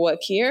piggyback off of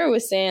what Kiera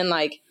was saying,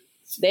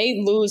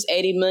 they lose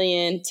 $80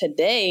 million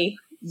today,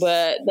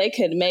 but they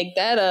could make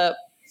that up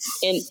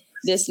in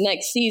this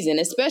next season,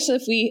 especially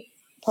if we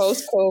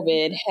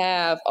post-COVID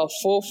have a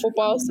full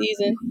football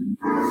season.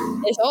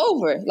 It's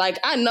over.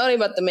 I know they're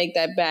about to make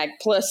that back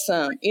plus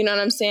some. You know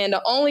what I'm saying?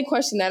 The only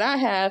question that I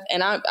have,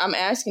 and I'm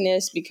asking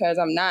this because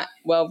I'm not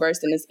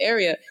well-versed in this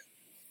area,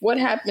 what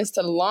happens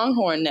to the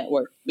Longhorn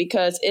Network?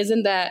 Because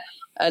isn't that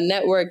a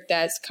network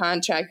that's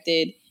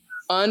contracted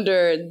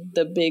under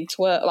the Big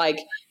 12?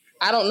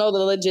 I don't know the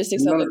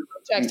logistics of the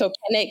contract. So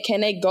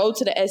can they go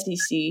to the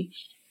SEC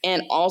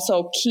and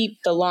also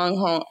keep the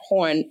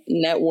Longhorn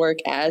Network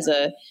as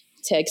a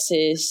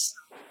Texas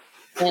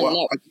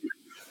network.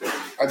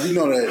 I do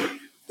know that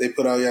they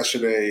put out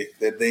yesterday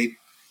that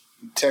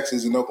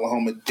Texas and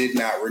Oklahoma did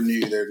not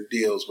renew their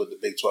deals with the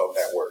Big 12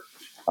 network.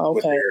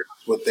 Okay.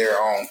 With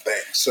their own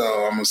thing. So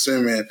I'm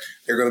assuming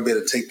they're going to be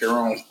able to take their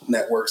own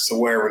networks to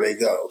wherever they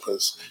go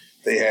because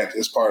they had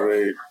this part of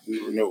their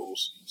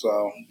renewals.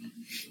 So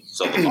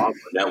the Longhorn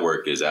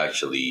Network is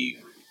actually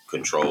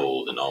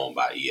controlled and owned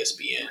by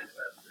ESPN.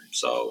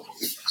 So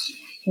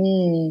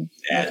it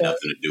had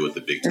nothing to do with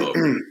the Big 12,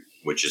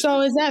 which is...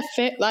 So is that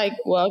fair? Like,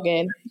 well,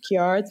 again,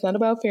 Kiara, it's not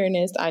about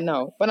fairness, I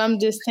know. But I'm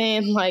just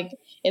saying, like,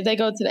 if they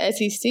go to the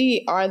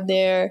SEC,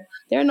 there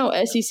are no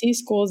SEC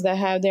schools that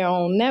have their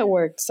own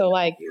network. So,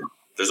 like...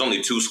 There's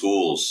only 2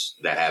 schools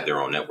that have their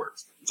own network.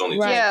 There's only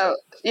 2.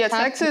 Yeah,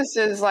 Texas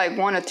is like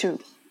 1 or 2.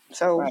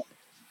 So... Right.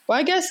 Well,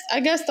 I guess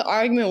the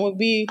argument would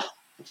be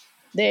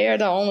they are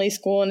the only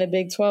school in the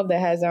Big 12 that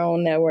has their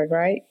own network,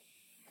 right?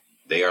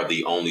 They are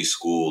the only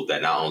school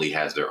that not only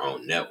has their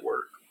own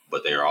network,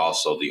 but they are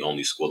also the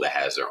only school that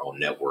has their own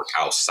network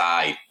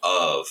outside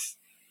of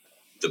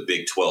the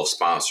Big 12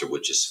 sponsor,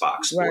 which is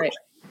Fox Sports. Right.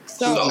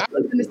 So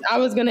I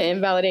was going to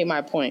invalidate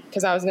my point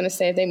because I was going to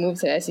say if they move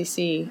to the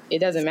SEC, it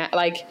doesn't matter.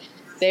 Like,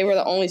 they were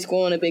the only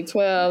school in the Big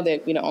 12.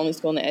 They'd be the only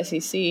school in the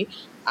SEC.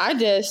 I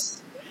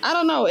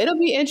don't know. It'll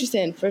be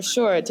interesting for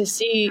sure to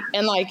see.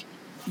 And, like,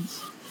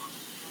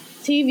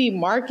 TV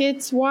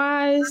markets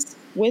wise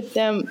with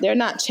them, they're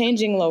not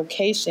changing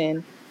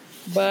location.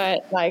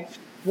 But, like,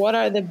 what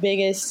are the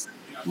biggest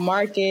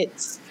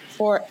markets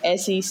for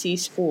SEC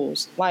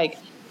schools? Like,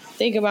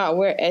 think about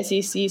where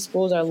SEC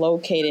schools are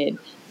located.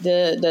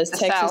 Does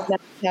Texas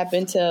tap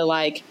into,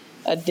 like,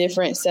 a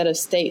different set of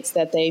states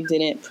that they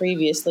didn't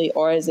previously,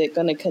 or is it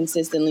going to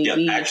consistently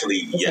be?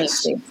 Actually,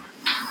 yes.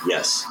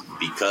 Yes,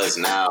 because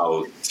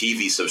now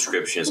TV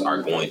subscriptions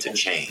are going to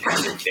change.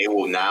 They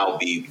will now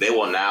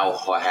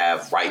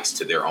have rights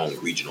to their own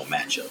regional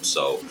matchups.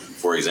 So,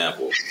 for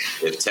example,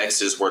 if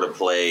Texas were to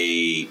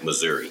play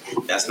Missouri,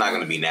 that's not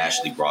going to be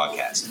nationally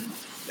broadcasted.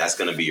 That's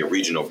going to be a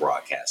regional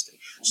broadcasting.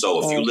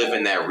 So if you live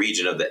in that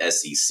region of the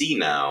SEC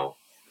now,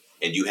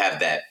 and you have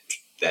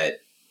that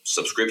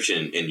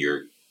subscription in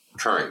your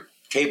current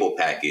cable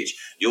package,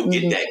 you'll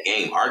get that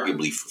game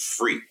arguably for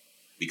free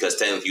because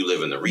technically you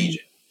live in the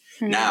region.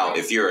 Now,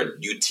 if you're a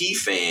UT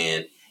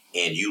fan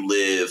and you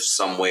live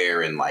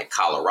somewhere in like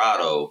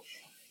Colorado,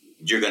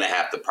 you're going to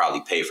have to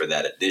probably pay for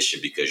that addition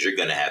because you're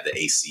going to have the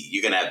AC.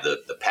 You're going to have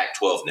the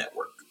Pac-12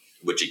 network,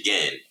 which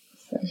again,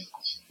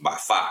 by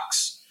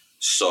Fox.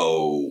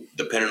 So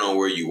depending on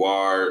where you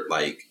are,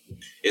 like,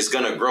 it's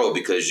going to grow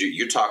because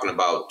you're talking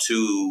about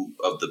 2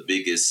 of the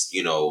biggest,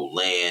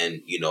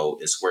 land,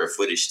 in square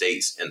footage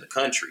states in the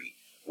country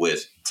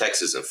with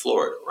Texas and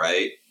Florida,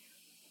 right?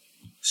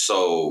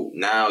 So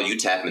now you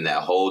tap in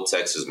that whole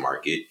Texas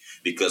market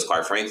because,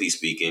 quite frankly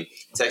speaking,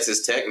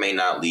 Texas Tech may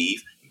not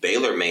leave,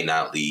 Baylor may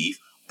not leave,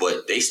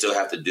 but they still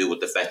have to deal with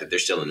the fact that they're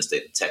still in the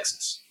state of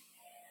Texas.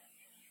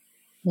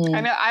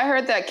 I mean, I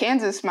heard that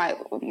Kansas might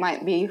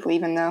be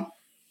leaving though.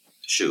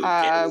 Shoot,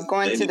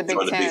 going to the Big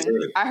Ten.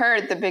 I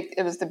heard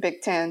it was the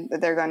Big Ten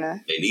that they're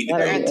gonna. They need to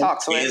go in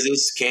talks with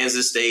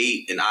Kansas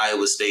State and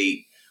Iowa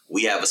State.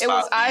 We have a spot. It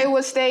was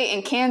Iowa State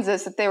and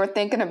Kansas that they were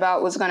thinking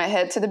about was going to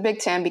head to the Big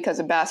Ten because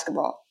of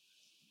basketball.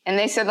 And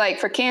they said, like,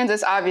 for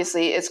Kansas,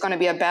 obviously, it's going to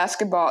be a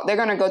basketball. They're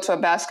going to go to a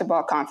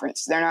basketball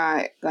conference. They're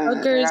not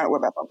going to worry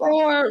about football.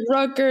 For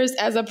Rutgers,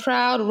 as a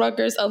proud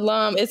Rutgers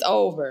alum, it's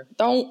over.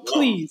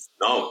 Please.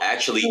 No,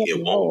 actually,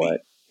 it won't be.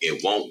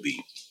 It won't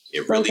be.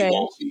 It really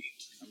won't be.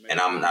 And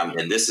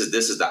and this is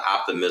the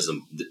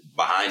optimism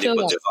behind it,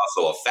 but there's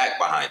also a fact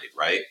behind it,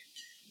 right?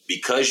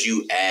 Because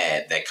you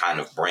add that kind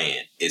of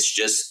brand, it's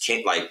just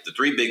like the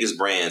 3 biggest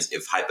brands,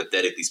 if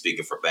hypothetically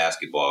speaking, for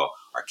basketball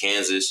are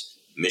Kansas,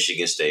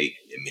 Michigan State,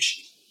 and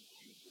Michigan.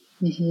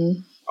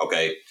 Mm-hmm.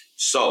 Okay,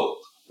 so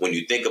when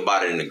you think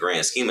about it in the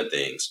grand scheme of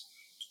things,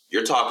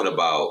 you're talking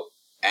about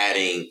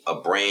adding a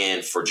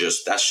brand for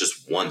that's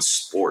just one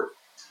sport.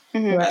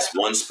 Mm-hmm. That's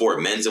one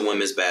sport, men's and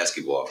women's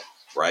basketball,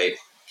 right?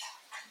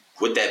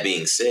 With that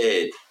being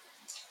said,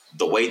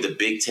 the way the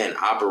Big Ten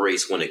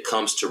operates when it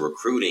comes to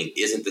recruiting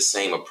isn't the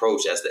same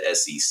approach as the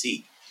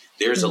SEC.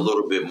 There's a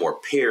little bit more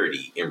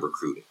parity in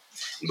recruiting.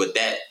 But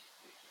that,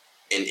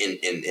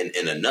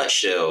 in a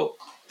nutshell,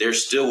 there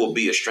still will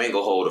be a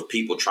stranglehold of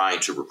people trying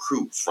to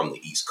recruit from the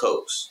East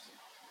Coast.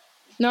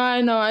 No,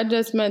 I know. I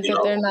just meant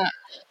that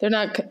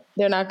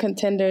they're not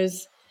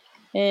contenders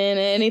in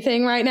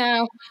anything right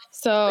now.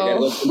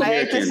 So I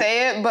hate to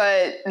say it,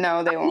 but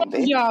no, they won't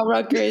be. Y'all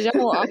Rutgers, y'all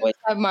will always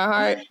have my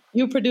heart.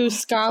 You produce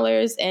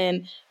scholars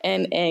and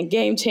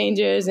game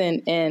changers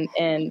and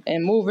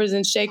movers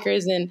and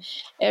shakers in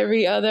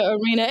every other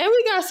arena. And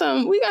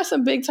we got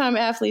some big time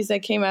athletes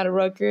that came out of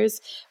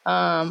Rutgers.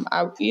 So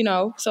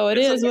it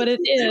is what it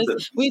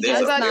is.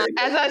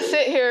 As I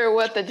sit here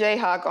with the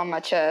Jayhawk on my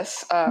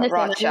chest,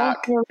 rock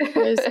chalk. I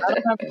don't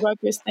have a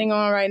Rutgers thing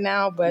on right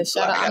now, but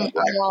I'm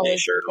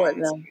always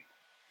supporting them.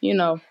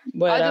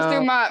 But I just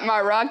do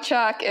my rock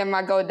chalk and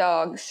my go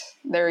dogs.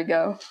 There we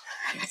go.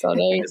 So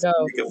there you go.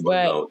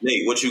 But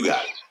Nate, what you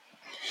got?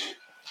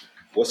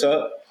 What's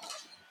up?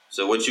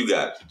 So what you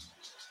got?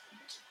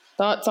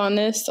 thoughts on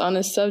this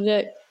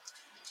subject?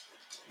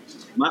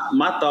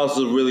 My thoughts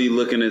are really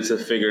looking into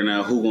figuring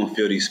out who gonna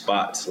fill these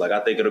spots. Like,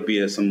 I think it'll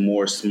be at some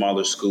more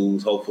smaller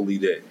schools, hopefully,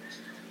 that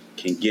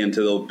can get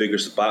into those bigger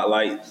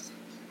spotlights.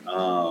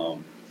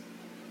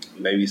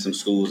 Maybe some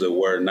schools that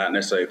were not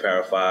necessarily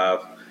Power 5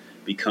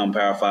 become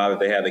Power 5 if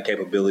they have the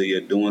capability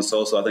of doing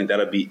so. So I think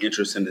that'll be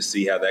interesting to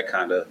see how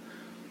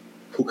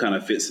who kind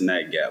of fits in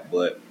that gap.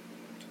 But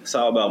it's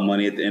all about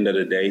money at the end of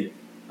the day.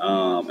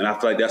 And I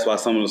feel like that's why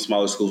some of the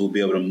smaller schools will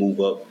be able to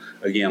move up.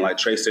 Again, like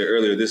Trey said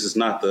earlier, this is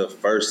not the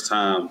first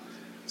time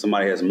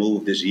somebody has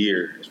moved this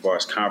year as far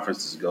as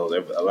conferences go.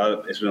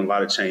 It's been a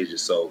lot of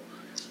changes. So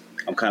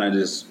I'm kind of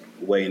just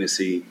waiting to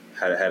see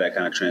how that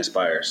kind of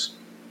transpires.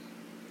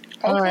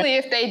 Hopefully,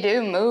 if they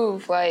do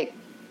move, like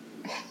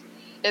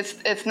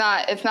it's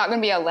not going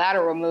to be a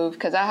lateral move,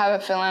 because I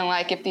have a feeling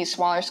like if these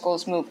smaller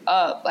schools move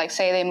up, like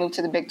say they move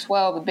to the Big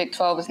 12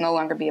 is no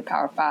longer be a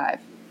Power 5,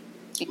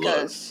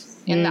 because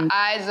in the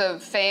eyes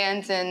of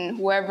fans and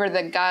whoever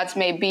the gods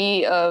may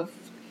be of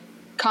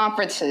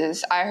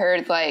conferences, I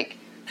heard like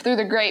through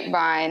the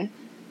grapevine,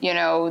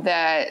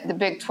 that the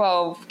Big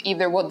 12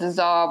 either will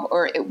dissolve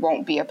or it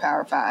won't be a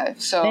Power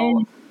 5.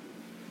 So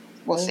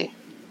we'll see.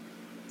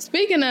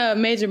 Speaking of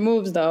major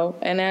moves, though,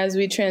 and as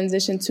we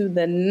transition to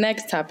the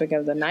next topic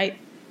of the night,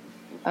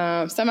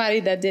 somebody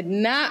that did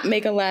not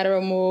make a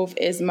lateral move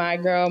is my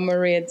girl,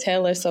 Maria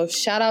Taylor. So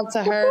shout out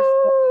to her.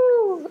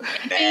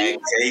 Bad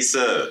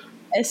Kesa.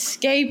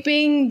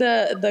 Escaping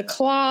the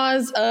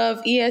claws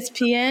of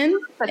ESPN.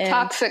 The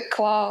toxic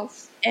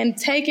claws. And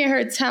taking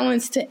her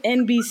talents to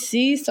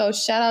NBC. So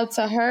shout out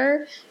to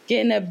her.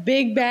 Getting a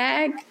big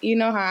bag. You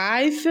know how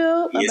I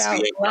feel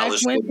about Black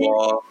women.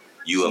 Football.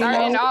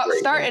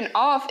 Starting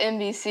off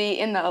NBC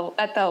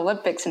at the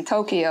Olympics in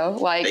Tokyo.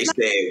 Like they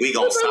said, we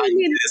gonna sign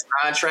you to this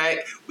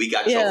contract. We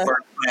got your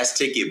first class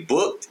ticket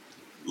booked.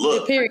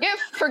 Look,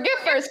 forget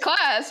first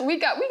class. We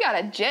got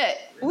a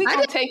jet. We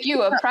gonna take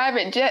you a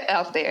private jet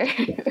out there.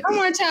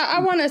 I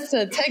want us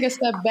to take a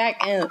step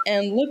back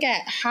and look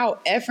at how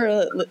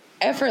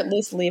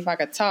effortlessly, if I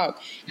could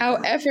talk, how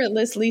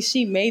effortlessly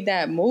she made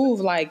that move.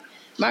 Like,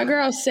 my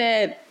girl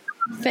said,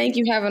 "Thank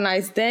you, have a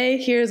nice day.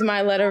 Here's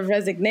my letter of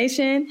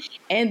resignation."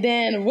 And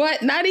then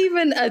not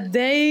even a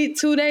day,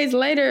 2 days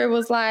later, it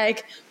was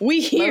like,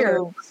 "We here.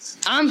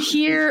 I'm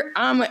here.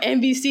 I'm an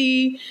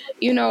NBC,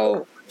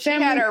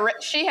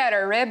 She had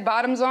her red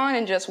bottoms on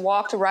and just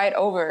walked right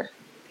over.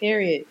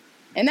 Period.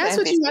 And that's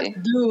what you have to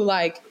do.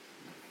 Like,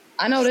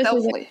 I know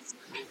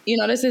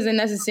this isn't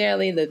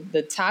necessarily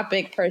the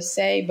topic per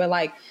se, but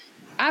like,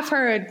 I've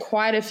heard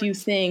quite a few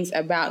things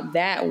about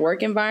that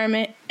work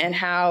environment and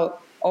how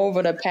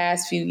over the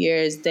past few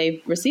years,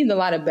 they've received a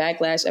lot of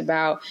backlash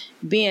about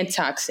being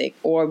toxic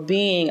or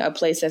being a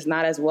place that's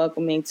not as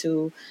welcoming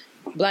to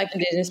Black,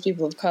 Indigenous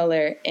people of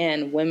color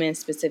and women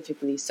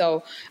specifically.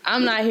 So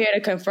I'm not here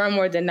to confirm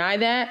or deny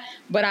that,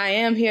 but I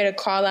am here to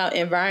call out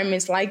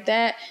environments like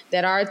that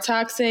are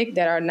toxic,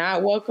 that are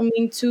not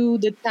welcoming to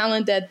the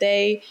talent that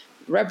they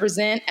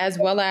represent, as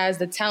well as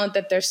the talent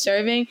that they're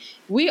serving.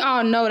 We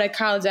all know that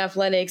college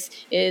athletics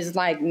is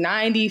like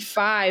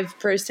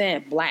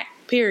 95% Black,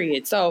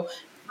 period. So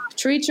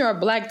treat your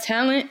Black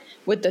talent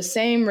with the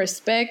same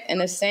respect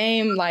and the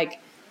same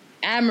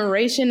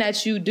admiration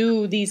that you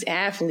do these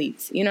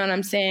athletes. You know what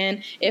I'm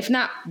saying? If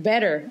not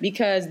better,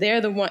 because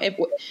they're the one. If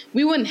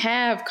we wouldn't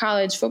have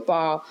college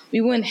football, we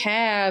wouldn't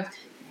have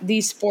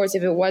these sports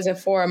if it wasn't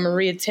for a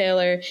Maria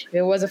Taylor, if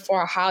it wasn't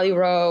for a Holly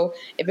Rowe,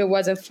 if it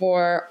wasn't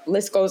for,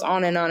 list goes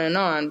on and on and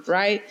on,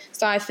 right?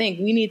 So I think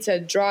we need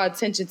to draw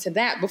attention to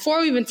that.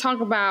 Before we even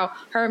talk about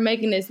her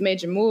making this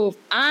major move,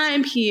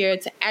 I'm here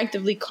to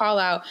actively call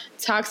out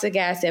toxic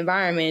ass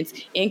environments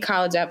in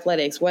college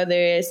athletics, whether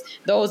it's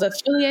those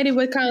affiliated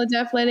with college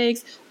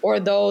athletics or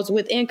those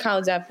within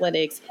college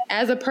athletics.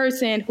 As a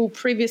person who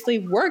previously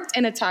worked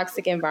in a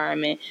toxic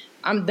environment,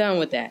 I'm done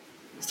with that.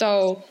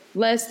 So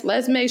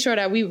let's make sure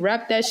that we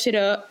wrap that shit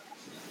up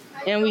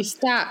and we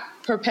stop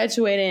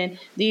perpetuating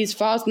these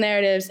false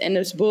narratives and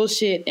this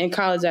bullshit in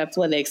college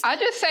athletics. I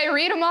just say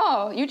read them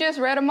all. You just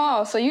read them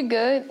all, so you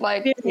good.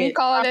 Like, you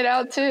calling it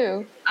out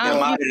too. Get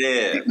them out of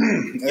there.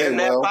 Get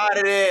them out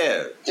of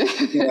there.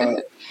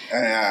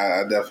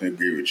 I definitely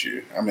agree with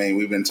you. I mean,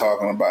 we've been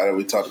talking about it.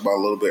 We talked about it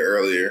a little bit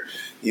earlier.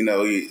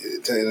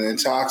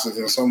 Toxic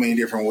in so many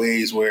different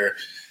ways where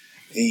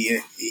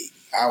the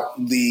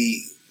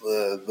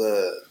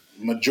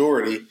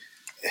majority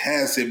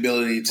has the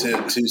ability to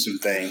do some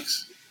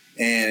things.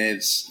 And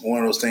it's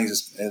one of those things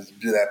is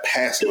that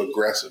passive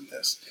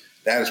aggressiveness.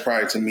 That is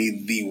probably, to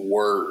me, the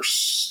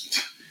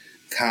worst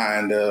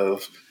kind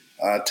of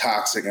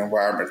toxic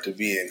environment to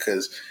be in,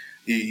 because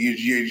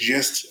you're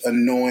just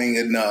annoying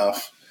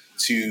enough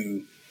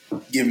to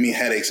giving me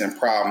headaches and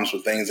problems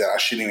with things that I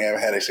shouldn't even have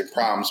headaches and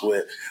problems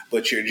with,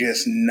 but you're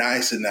just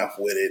nice enough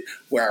with it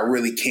where I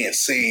really can't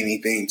say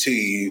anything to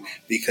you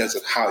because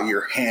of how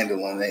you're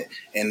handling it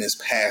in this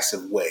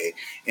passive way.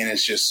 And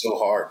it's just so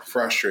hard,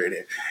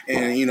 frustrating.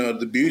 And,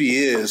 the beauty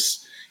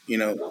is,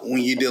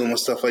 when you're dealing with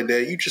stuff like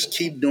that, you just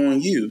keep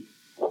doing you.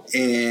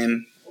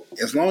 And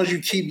as long as you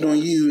keep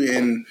doing you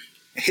and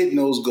hitting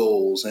those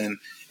goals and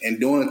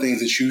doing the things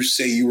that you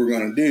say you were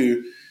going to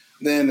do,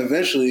 then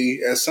eventually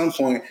at some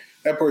point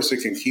that person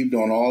can keep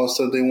doing all the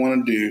stuff they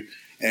want to do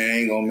and it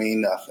ain't going to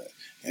mean nothing.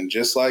 And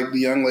just like the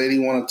young lady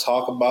want to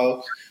talk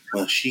about,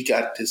 well, she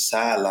got this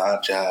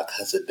sideline job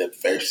because of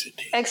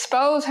diversity.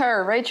 Expose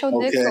her. Rachel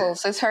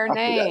Nichols is her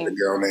name. I forgot the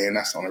girl name.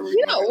 That's the only reason.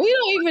 We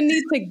don't even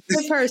need to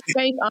give her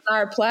space on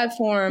our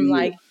platform.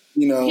 Like,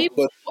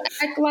 people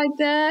act like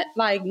that.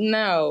 Like,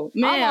 no,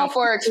 man. I'm all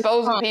for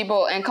exposing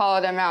people and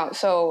calling them out.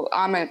 So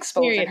I'm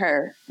exposing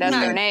her. That's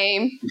her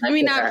name. Let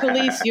me not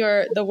police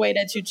the way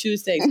that you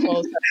choose to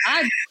expose her.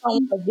 I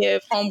don't want to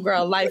give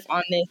homegirl life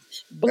on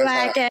this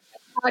black ass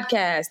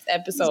podcast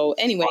episode.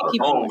 Anyway,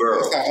 keep going.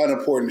 That's how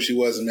unimportant she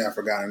was in that. I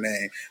forgot her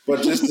name.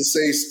 But just to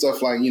say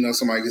stuff like,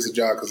 somebody gets a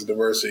job because of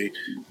diversity.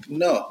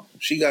 No,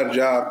 she got a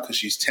job because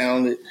she's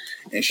talented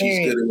and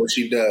she's good at what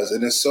she does.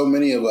 And there's so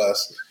many of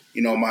us,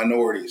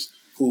 minorities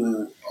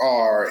who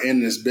are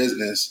in this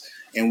business,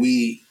 and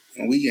we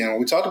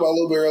talked about a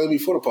little bit earlier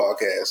before the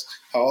podcast,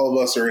 how all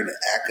of us are in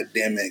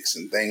academics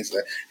and things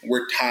like that.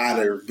 We're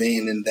tired of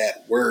being in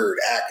that word,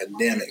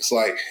 academics.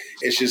 Like,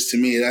 it's just, to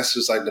me, that's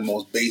just like the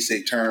most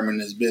basic term in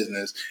this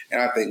business.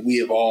 And I think we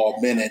have all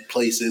been at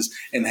places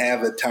and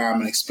have the time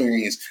and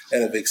experience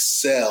that have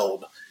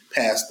excelled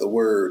past the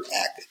word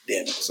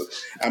academics.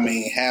 I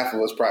mean, half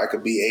of us probably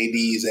could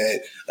be ADs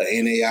at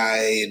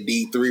NAIA and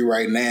D3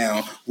 right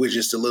now with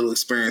just the little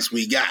experience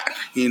we got,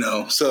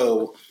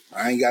 So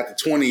I ain't got the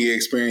 20-year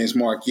experience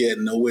mark yet,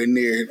 nowhere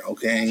near it.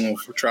 Okay, I ain't going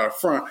to try to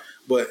front.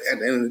 But at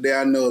the end of the day,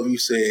 I know if you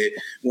said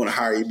you want to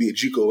hire you to be a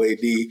JUCO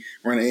AD,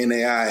 run an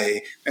NAIA,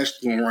 that's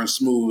going to run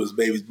smooth as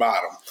baby's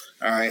bottom.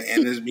 All right,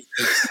 and it's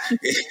because,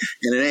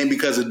 and it ain't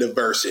because of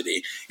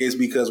diversity. It's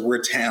because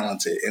we're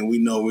talented and we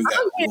know we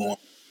got going.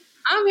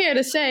 I'm here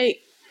to say,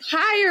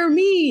 hire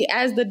me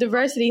as the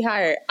diversity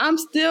hire. I'm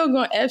still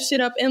going to F shit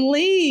up and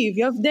leave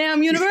your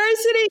damn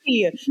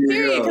university.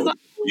 Period.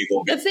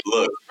 Because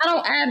I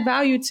don't add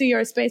value to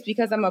your space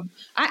because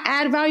I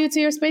add value to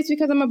your space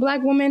because I'm a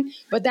black woman,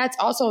 but that's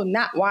also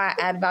not why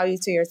I add value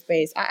to your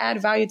space. I add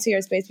value to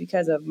your space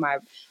because of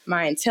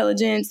my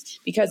intelligence,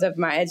 because of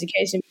my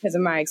education, because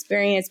of my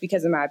experience,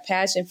 because of my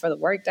passion for the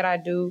work that I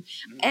do.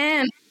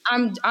 And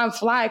I'm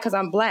fly because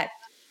I'm black.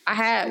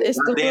 It's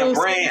the damn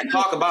brand.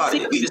 Talk about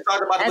it. We just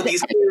talked about it with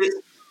these kids.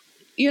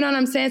 You know what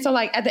I'm saying? So,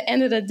 like, at the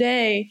end of the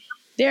day,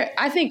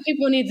 I think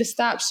people need to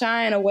stop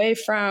shying away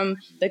from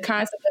the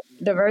concept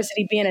of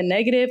diversity being a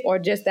negative or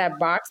just that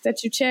box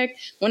that you check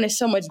when it's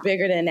so much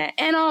bigger than that.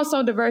 And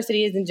also,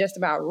 diversity isn't just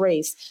about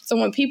race. So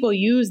when people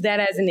use that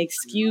as an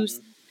excuse,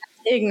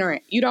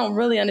 ignorant. You don't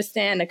really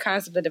understand the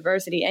concept of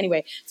diversity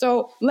anyway.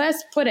 So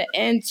let's put an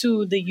end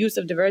to the use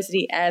of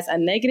diversity as a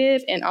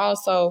negative and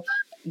also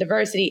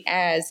diversity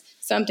as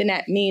something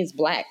that means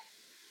black.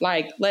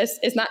 Like,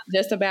 it's not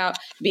just about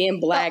being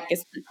black.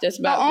 It's just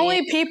about the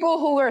only people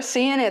who are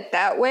seeing it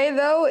that way,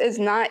 though, is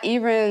not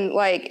even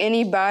like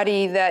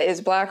anybody that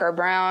is black or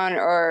brown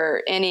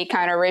or any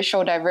kind of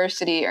racial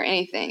diversity or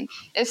anything.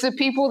 It's the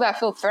people that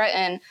feel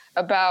threatened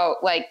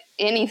about like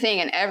anything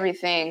and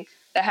everything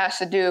that has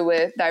to do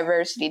with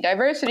diversity.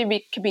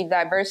 Diversity can be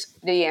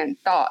diversity in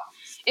thought.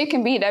 It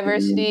can be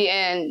diversity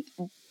in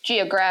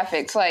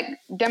geographics, like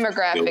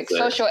demographics,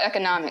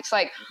 socioeconomics,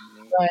 like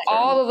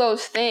all of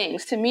those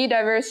things. To me,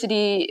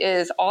 diversity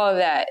is all of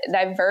that.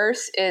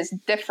 Diverse is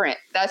different.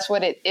 That's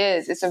what it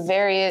is. It's a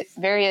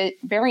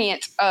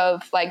variant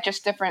of like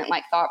just different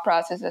like thought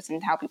processes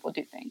and how people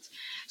do things.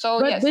 So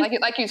but yes,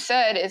 like you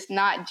said, it's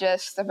not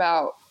just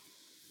about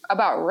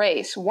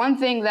race. One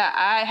thing that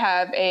I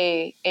have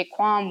a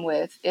qualm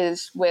with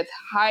is with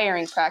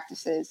hiring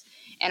practices.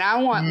 And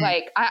I want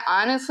I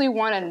honestly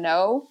want to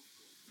know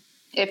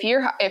if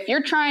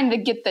you're trying to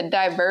get the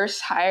diverse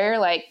hire,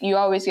 like you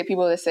always get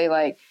people that say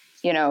like,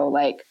 we're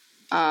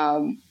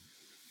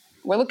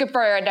looking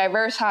for a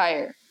diverse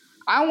hire.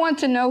 I want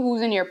to know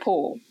who's in your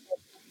pool.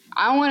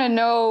 I want to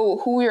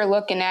know who you're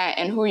looking at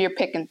and who you're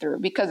picking through.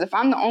 Because if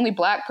I'm the only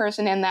black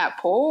person in that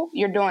pool,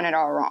 you're doing it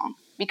all wrong.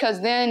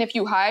 Because then if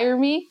you hire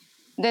me,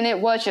 then it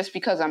was just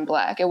because I'm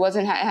black. It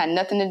had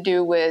nothing to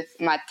do with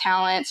my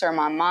talents or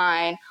my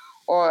mind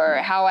or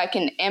how I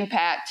can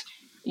impact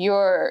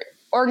your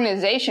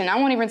organization. I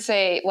won't even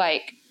say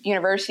like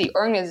university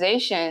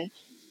organization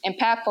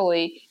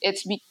impactfully.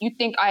 You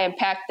think I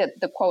impacted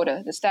the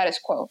quota, the status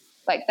quo.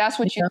 Like that's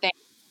what you think.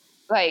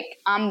 Like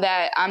I'm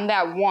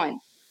that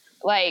one.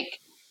 Like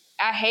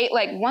I hate,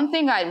 like one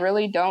thing I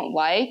really don't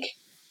like,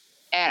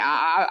 and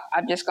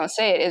I'm just gonna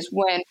say it, is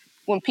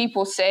when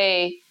people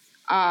say,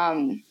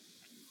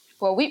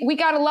 well, we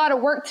got a lot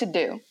of work to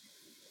do.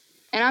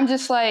 And I'm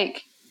just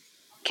like,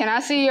 can I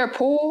see your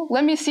pool?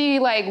 Let me see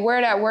like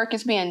where that work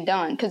is being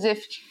done. Because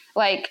if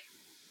like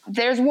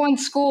there's one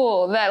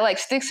school that like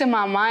sticks in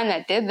my mind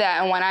that did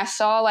that, and when I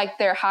saw like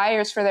their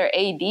hires for their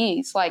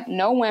ADs, like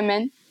no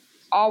women,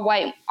 all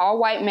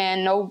white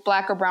men, no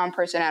black or brown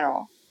person at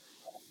all.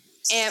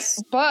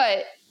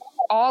 But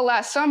all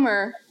last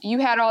summer, you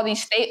had all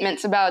these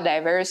statements about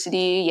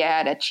diversity. You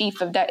had a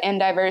chief of in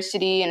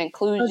diversity and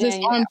inclusion.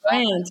 It's on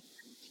brand.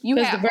 You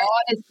had all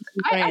this.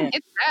 I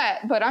get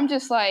that, but I'm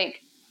just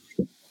like,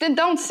 then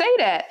don't say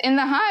that in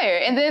the hire.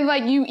 And then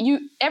like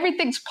you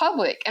everything's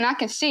public and I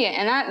can see it.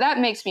 And that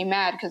makes me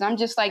mad because I'm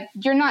just like,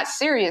 you're not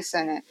serious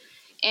in it.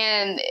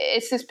 And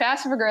it's this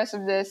passive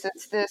aggressiveness.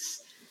 It's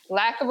this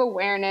lack of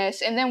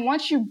awareness. And then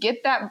once you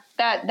get that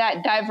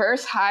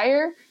diverse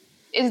hire,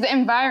 is the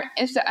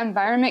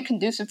environment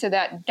conducive to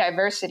that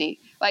diversity?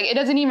 Like, it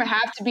doesn't even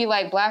have to be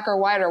like black or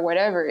white or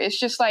whatever. It's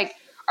just like,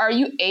 are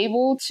you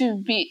able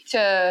to keep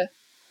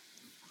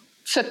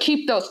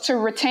to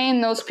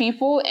retain those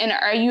people? And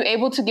are you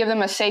able to give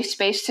them a safe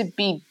space to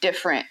be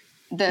different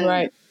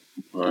than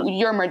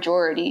your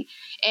majority?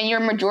 And your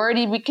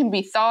majority, we can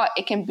be thought,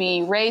 it can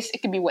be race,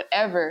 it can be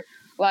whatever.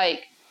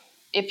 Like,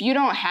 if you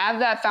don't have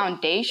that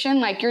foundation,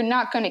 like, you're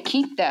not going to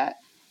keep that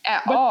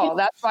at all.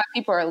 That's why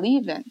people are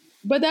leaving.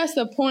 But that's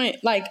the point.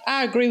 Like,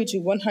 I agree with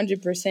you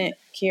 100%,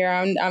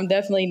 Kiera. I'm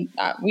definitely,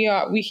 we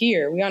on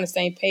the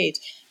same page.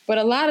 But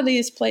a lot of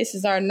these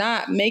places are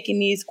not making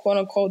these quote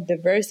unquote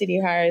diversity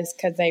hires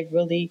because they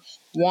really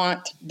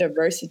want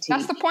diversity.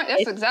 That's the point.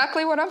 That's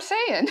exactly what I'm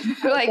saying.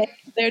 Like,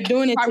 they're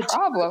doing it to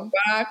problem.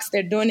 Box.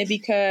 They're doing it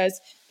because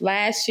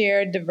last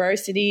year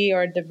diversity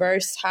or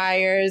diverse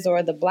hires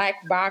or the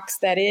black box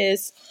that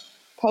is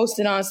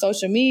posted on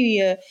social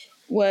media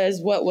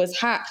was what was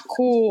hot,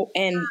 cool,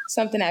 and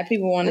something that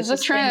people wanted to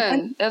There's a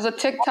trend. There's a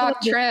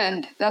TikTok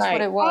trend. That's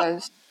what it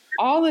was.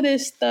 All of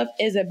this stuff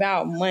is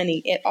about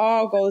money. It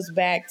all goes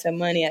back to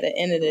money at the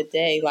end of the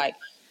day. Like,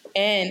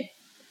 and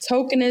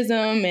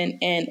tokenism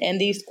and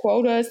these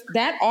quotas,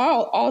 that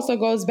all also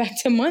goes back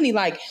to money.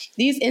 Like,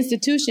 these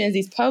institutions,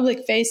 these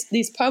public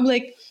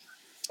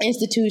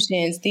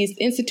institutions, these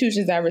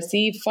institutions that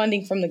receive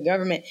funding from the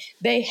government,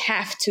 they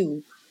have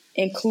to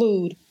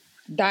include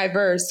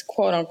diverse,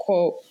 quote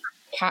unquote,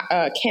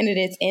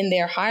 candidates in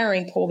their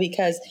hiring pool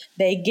because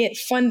they get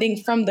funding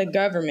from the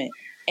government.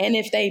 And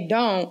if they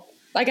don't,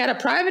 like at a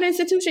private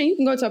institution, you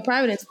can go to a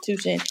private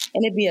institution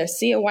and it'd be a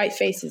sea of white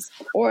faces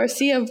or a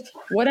sea of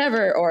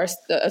whatever, or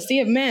a sea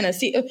of men,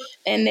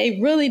 and they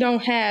really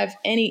don't have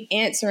any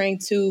answering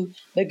to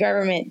the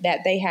government that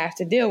they have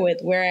to deal with.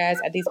 Whereas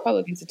at these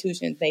public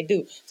institutions, they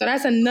do. So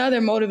that's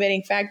another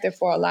motivating factor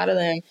for a lot of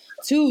them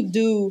to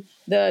do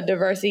the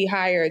diversity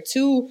hire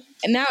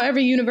and now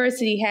every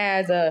university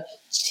has a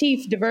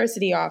chief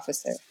diversity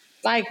officer.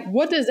 Like,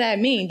 what does that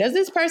mean? Does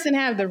this person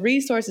have the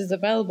resources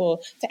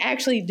available to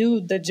actually do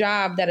the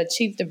job that a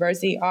chief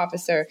diversity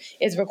officer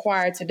is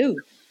required to do?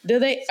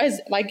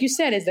 Like you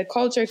said, is the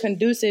culture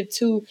conducive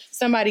to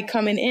somebody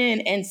coming in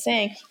and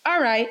saying,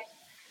 all right,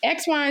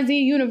 X, Y, and Z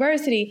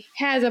university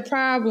has a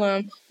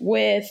problem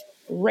with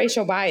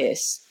racial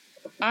bias.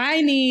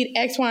 I need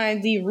X, Y,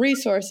 and Z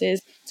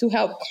resources to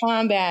help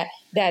combat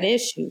that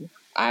issue.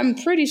 I'm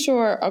pretty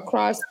sure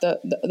across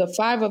the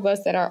five of us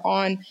that are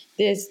on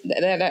this,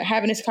 that are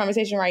having this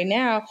conversation right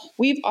now,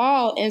 we've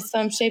all in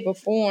some shape or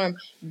form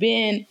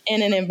been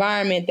in an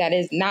environment that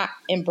has not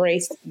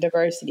embraced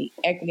diversity,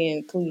 equity,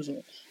 and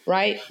inclusion,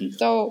 right?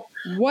 So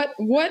what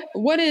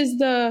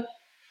is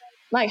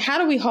how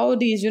do we hold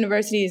these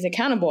universities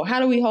accountable? How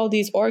do we hold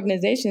these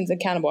organizations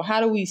accountable?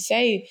 How do we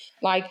say,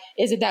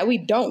 is it that we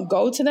don't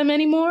go to them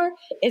anymore?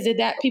 Is it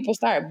that people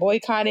start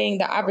boycotting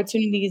the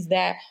opportunities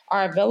that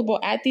are available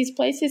at these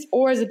places?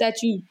 Or is it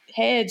that you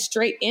head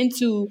straight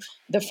into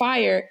the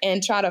fire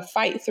and try to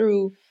fight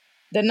through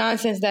the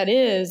nonsense that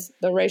is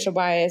the racial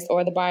bias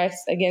or the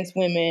bias against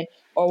women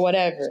or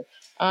whatever?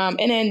 And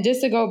then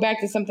just to go back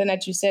to something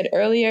that you said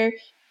earlier,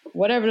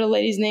 whatever the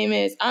lady's name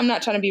is, I'm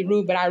not trying to be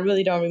rude, but I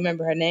really don't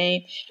remember her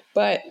name.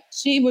 But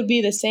she would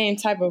be the same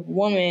type of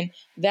woman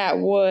that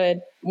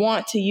would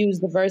want to use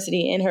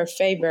diversity in her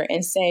favor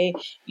and say,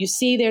 you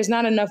see, there's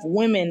not enough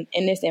women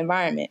in this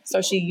environment.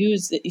 So she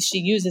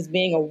uses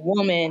being a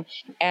woman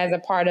as a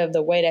part of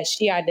the way that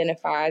she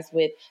identifies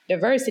with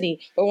diversity.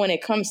 But when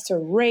it comes to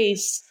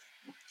race,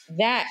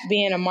 that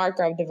being a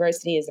marker of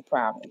diversity is a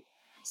problem.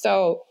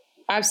 So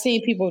I've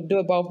seen people do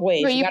it both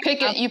ways. But you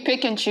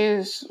pick and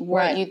choose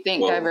what you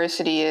think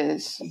diversity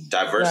is.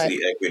 Diversity,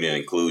 equity, and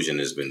inclusion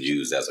has been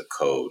used as a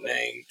code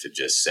name to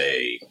just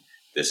say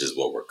this is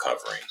what we're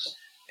covering.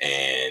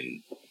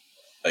 And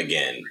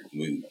again,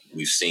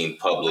 we've seen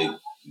publicly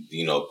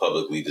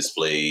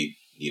displayed,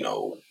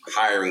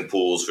 hiring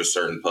pools for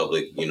certain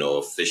public,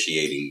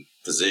 officiating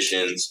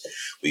positions.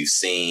 We've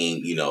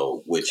seen,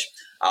 which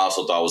I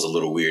also thought was a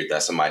little weird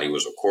that somebody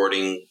was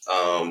recording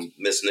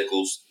Miss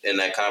Nichols in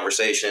that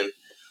conversation.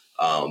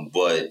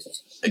 But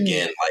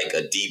again, like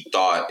a deep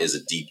thought is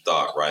a deep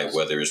thought, right?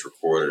 Whether it's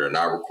recorded or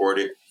not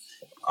recorded,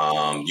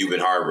 you've been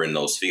harboring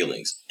those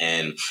feelings.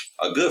 And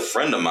a good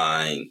friend of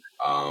mine,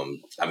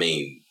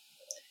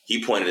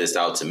 he pointed this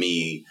out to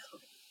me.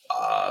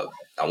 I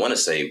want to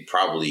say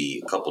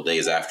probably a couple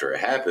days after it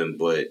happened,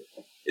 but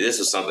this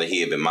was something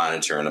he had been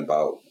monitoring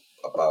about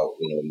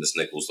Miss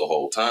Nichols the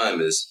whole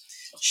time. Is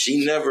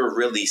she never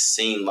really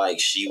seemed like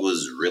she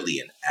was really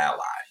an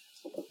ally.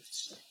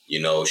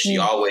 She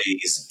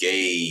always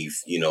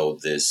gave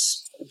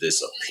this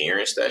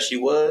appearance that she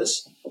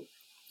was,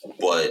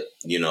 but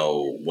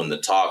when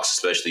the talks,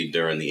 especially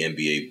during the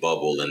NBA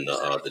bubble and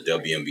the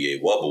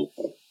WNBA wobble,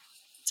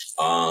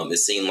 it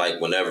seemed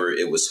like whenever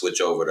it would switch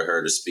over to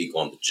her to speak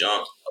on the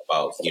jump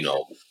about,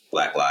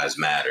 Black Lives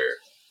Matter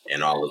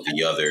and all of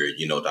the other,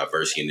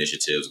 diversity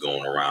initiatives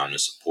going around and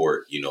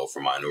support,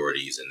 for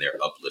minorities and their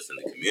uplift in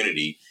the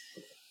community,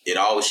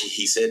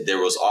 he said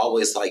there was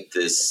always like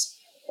this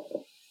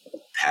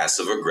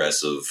passive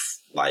aggressive,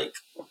 like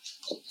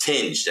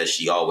tinge that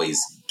she always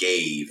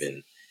gave.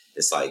 And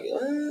it's like,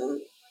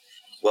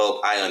 well,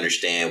 I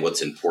understand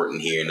what's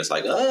important here. And it's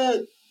like,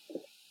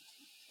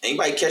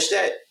 anybody catch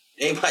that?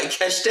 Anybody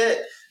catch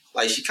that?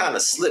 Like, she kind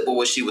of slipped with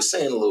what she was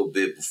saying a little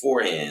bit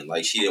beforehand.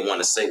 Like, she didn't want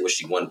to say what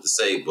she wanted to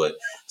say, but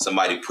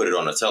somebody put it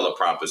on a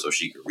teleprompter so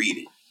she could read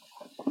it.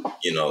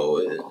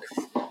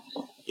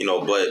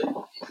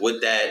 But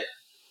with that,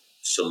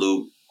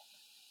 salute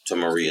to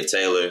Maria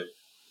Taylor.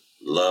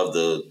 Love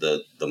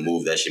the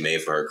move that she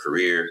made for her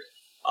career.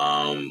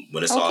 When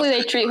it's hopefully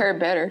they treat her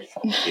better.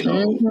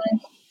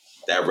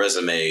 That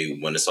resume,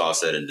 when it's all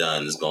said and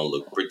done, is going to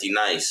look pretty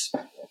nice.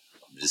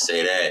 Just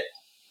say that.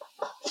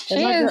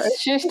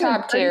 She's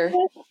top tier.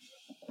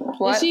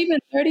 What? Is she even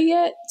 30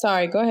 yet?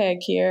 Sorry, go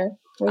ahead, Kier.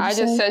 I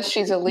just said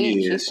she's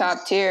elite. She's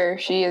top tier.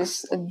 She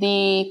is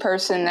the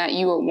person that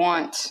you would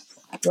want.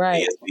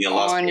 Right.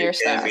 On your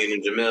side.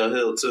 Being Jamel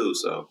Hill too,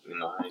 so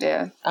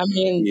Yeah. I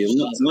mean,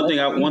 one thing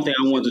I want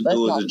to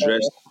do is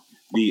address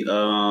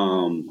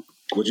the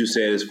what you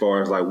said as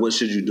far as like what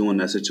should you do in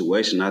that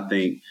situation. I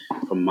think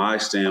from my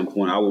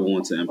standpoint, I would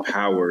want to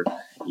empower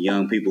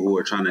young people who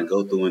are trying to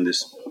go through in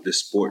this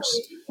sports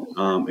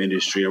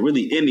industry and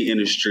really any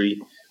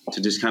industry to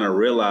just kind of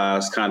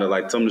realize kind of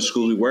like some of the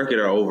schools we work at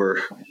are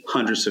over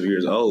hundreds of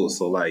years old.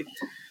 So like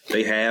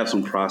they have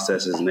some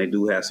processes and they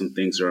do have some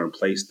things that are in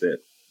place that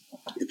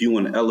if you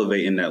want to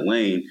elevate in that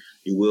lane,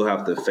 you will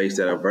have to face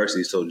that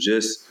adversity. So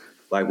just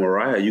like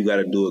Mariah, you got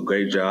to do a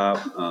great job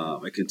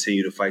and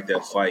continue to fight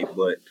that fight.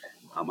 But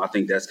I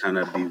think that's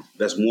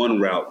that's one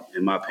route,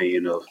 in my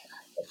opinion, of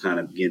kind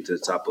of getting to the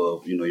top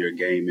of, your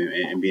game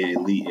and being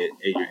elite at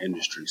your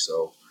industry.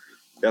 So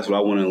that's what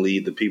I want to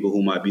lead the people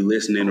who might be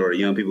listening or the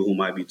young people who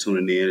might be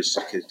tuning in is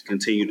to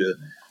continue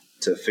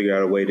to figure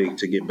out a way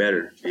to get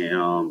better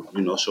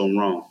and, show them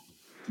wrong.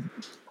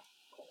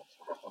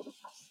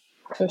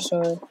 For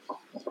sure.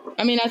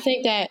 I mean, I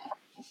think that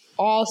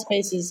all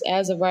spaces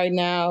as of right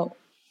now,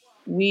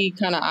 we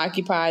kind of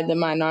occupy the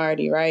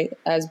minority, right,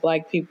 as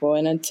Black people.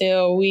 And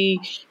until we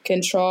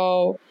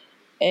control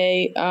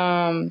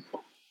an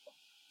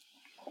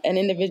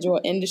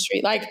individual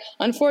industry, like,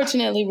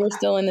 unfortunately, we're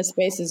still in the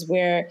spaces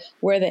where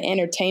the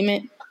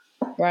entertainment,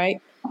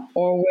 right,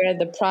 or where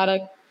the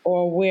product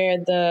or where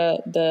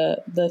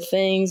the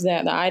things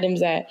that the items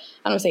that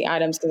I don't say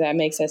items because that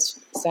makes us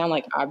sound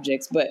like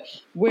objects, but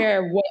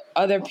where what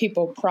other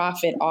people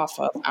profit off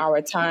of our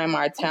time,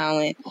 our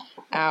talent,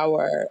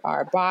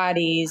 our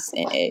bodies,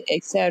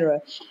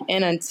 etc.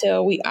 And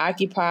until we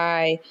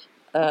occupy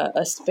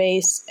a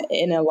space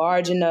in a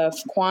large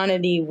enough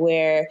quantity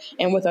where,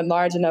 and with a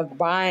large enough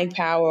buying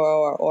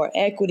power or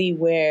equity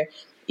where,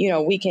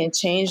 we can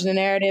change the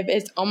narrative,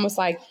 it's almost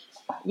like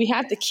we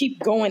have to keep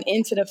going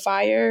into the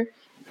fire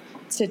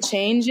to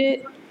change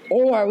it,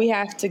 or we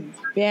have to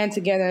band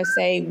together and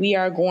say we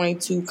are going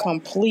to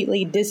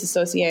completely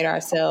disassociate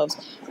ourselves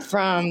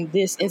from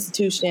this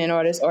institution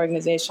or this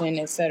organization,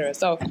 et cetera.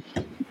 So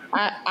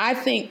I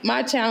think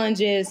my challenge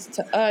is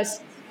to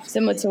us,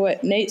 similar to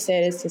what Nate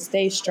said, is to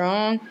stay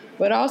strong,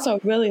 but also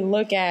really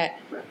look at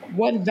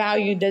what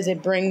value does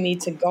it bring me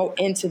to go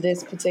into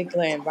this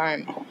particular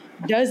environment?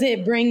 Does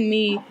it bring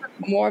me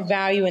more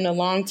value in the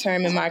long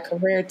term in my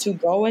career to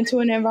go into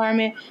an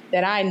environment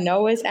that I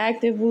know is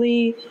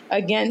actively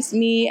against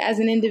me as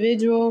an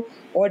individual?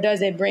 Or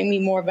does it bring me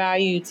more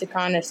value to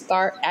kind of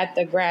start at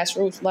the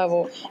grassroots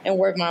level and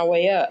work my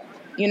way up?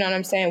 You know what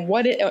I'm saying?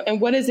 What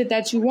is it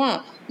that you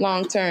want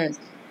long term?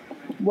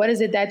 What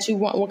is it that you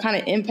want? What kind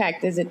of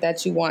impact is it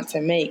that you want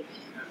to make?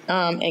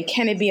 And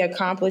can it be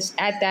accomplished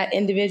at that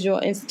individual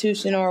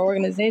institution or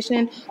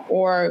organization,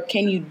 or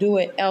can you do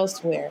it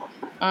elsewhere?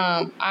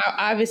 I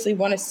obviously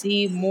want to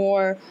see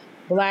more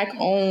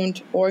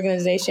Black-owned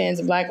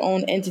organizations,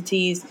 Black-owned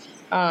entities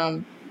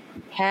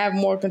have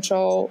more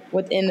control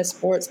within the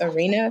sports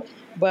arena.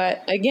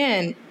 But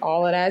again,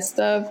 all of that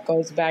stuff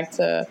goes back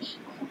to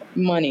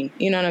money.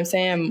 You know what I'm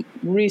saying?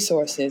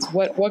 Resources.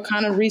 What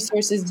kind of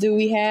resources do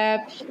we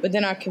have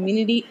within our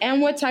community?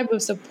 And what type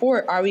of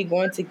support are we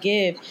going to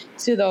give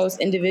to those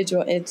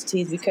individual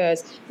entities?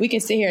 Because we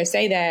can sit here and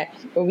say that,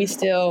 but we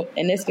still,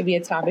 and this could be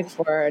a topic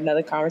for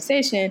another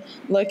conversation,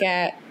 look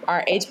at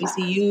our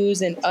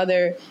HBCUs and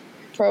other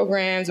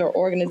programs or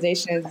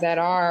organizations that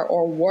are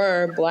or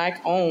were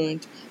Black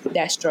owned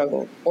that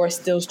struggle or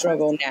still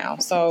struggle now.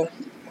 So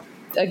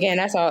again,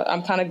 that's all.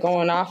 I'm kind of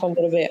going off a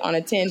little bit on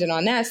a tangent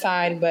on that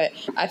side, but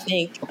I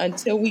think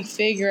until we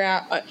figure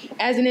out,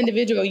 as an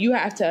individual, you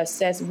have to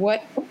assess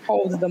what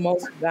holds the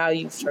most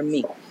value for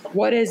me.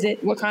 What is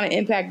it? What kind of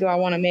impact do I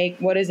want to make?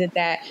 What is it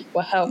that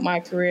will help my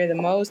career the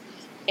most?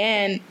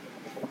 And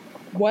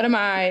what am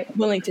I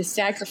willing to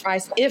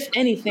sacrifice, if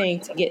anything,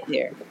 to get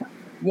there?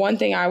 One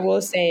thing I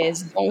will say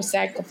is don't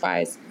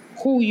sacrifice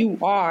who you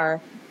are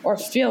or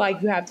feel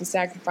like you have to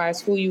sacrifice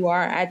who you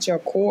are at your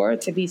core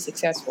to be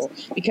successful.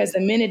 Because the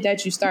minute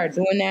that you start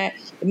doing that,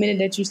 the minute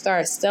that you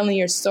start selling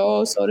your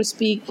soul, so to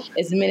speak,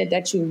 is the minute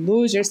that you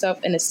lose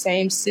yourself in the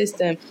same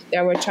system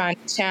that we're trying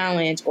to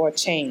challenge or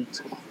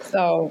change.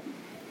 So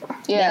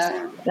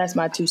yeah, that's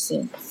my 2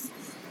 cents.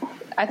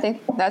 I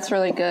think that's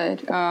really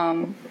good.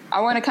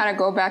 I want to kind of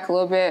go back a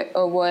little bit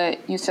of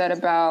what you said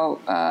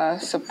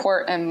about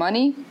support and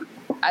money.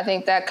 I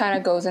think that kind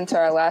of goes into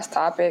our last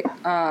topic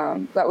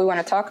that we want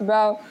to talk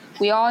about.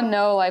 We all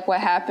know like what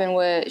happened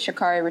with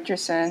Sha'Carri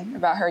Richardson,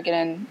 about her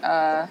getting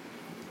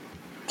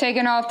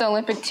taken off the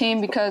Olympic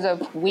team because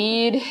of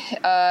weed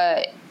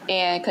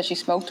and because she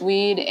smoked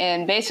weed.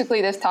 And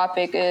basically this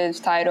topic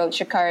is titled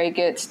Sha'Carri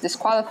Gets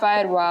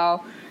Disqualified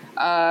While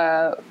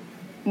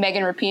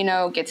Megan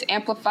Rapinoe Gets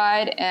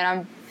Amplified. And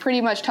I'm pretty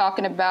much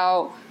talking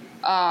about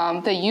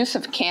the use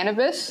of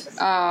cannabis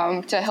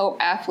to help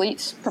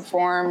athletes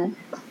perform,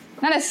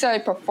 not necessarily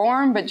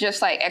perform, but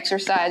just like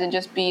exercise and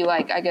just be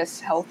like, I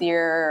guess,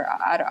 healthier.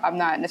 I'm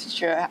not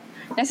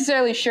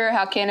necessarily sure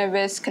how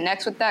cannabis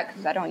connects with that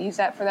because I don't use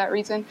that for that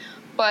reason.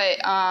 But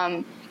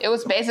it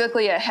was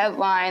basically a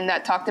headline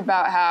that talked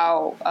about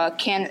how I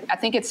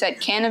think it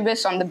said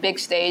cannabis on the big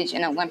stage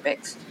in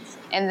Olympics.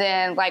 And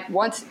then like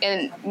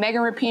and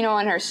Megan Rapinoe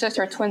and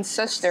her twin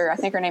sister, I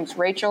think her name's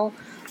Rachel,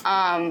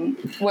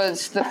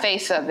 was the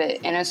face of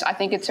it. And I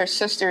think it's her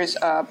sister's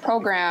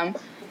program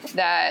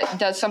that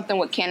does something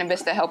with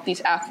cannabis to help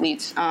these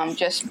athletes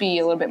just be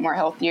a little bit more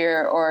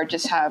healthier, or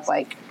just have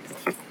like,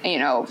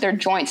 their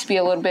joints be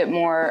a little bit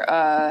more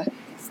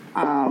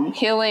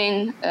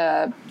healing,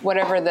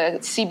 whatever the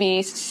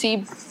CBD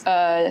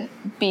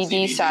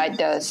side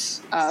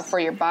does for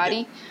your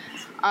body.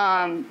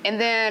 And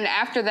then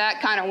after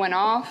that kind of went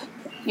off,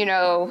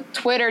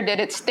 Twitter did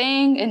its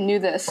thing and knew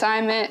the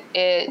assignment.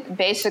 It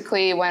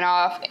basically went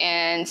off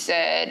and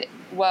said,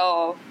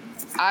 well,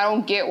 I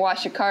don't get why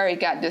Sha'Carri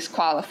got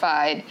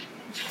disqualified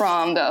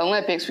from the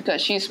Olympics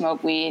because she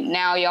smoked weed.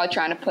 Now y'all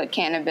trying to put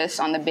cannabis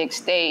on the big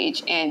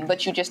stage,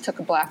 but you just took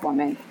a Black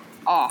woman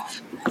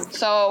off.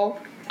 So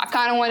I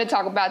kind of want to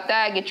talk about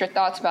that, get your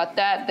thoughts about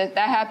that. That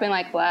happened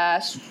like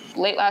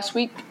late last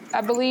week, I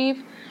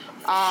believe.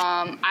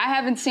 I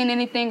haven't seen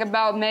anything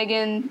about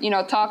Megan,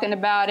 talking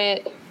about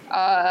it.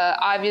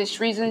 Obvious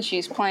reasons,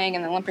 she's playing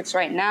in the Olympics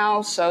right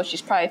now, so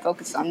she's probably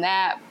focused on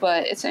that.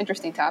 But it's an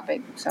interesting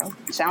topic, so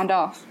sound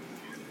off.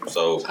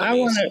 So I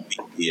want to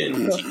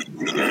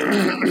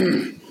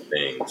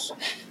things,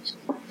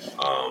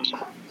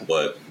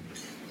 but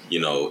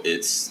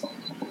it's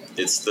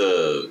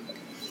the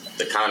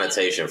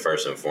connotation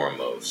first and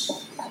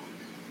foremost.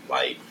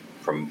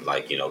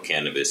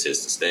 Cannabis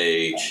hits the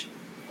stage,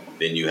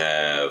 then you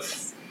have.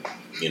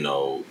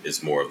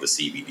 It's more of the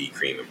CBD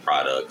cream and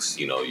products,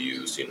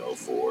 used,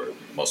 for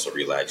muscle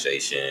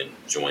relaxation,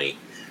 joint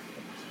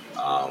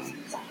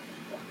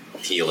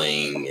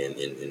healing,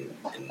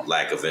 and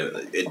lack of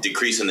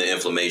decreasing the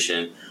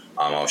inflammation.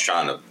 I was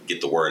trying to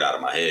get the word out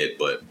of my head,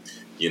 but,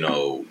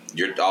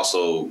 you're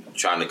also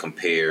trying to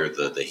compare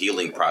the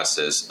healing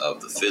process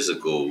of the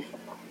physical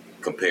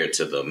compared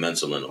to the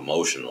mental and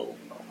emotional.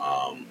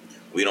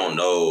 We don't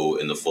know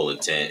in the full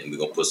intent, and we're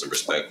going to put some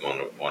respect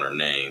on her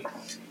name,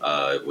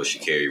 what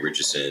Sha'Carri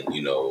Richardson,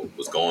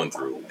 was going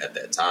through at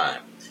that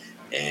time.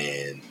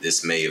 And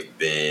this may have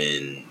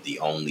been the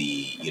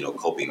only,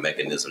 coping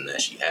mechanism that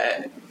she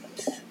had,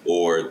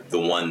 or the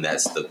one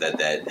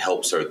that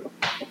helps her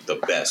the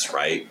best,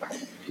 right?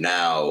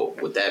 Now,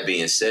 with that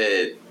being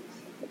said,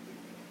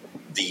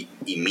 the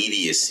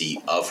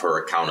immediacy of her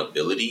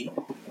accountability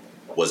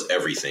was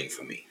everything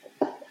for me.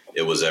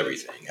 It was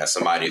everything. As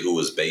somebody who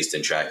was based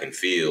in track and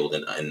field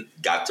and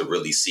got to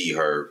really see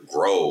her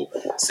grow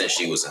since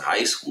she was in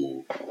high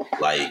school,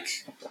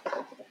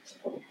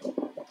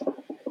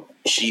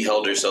 she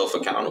held herself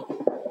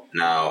accountable.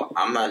 Now,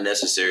 I'm not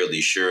necessarily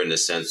sure in the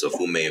sense of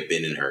who may have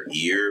been in her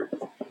ear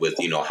with,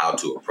 how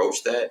to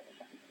approach that.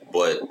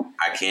 But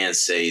I can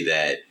say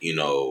that,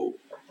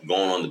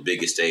 going on the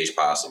biggest stage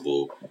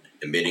possible,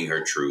 admitting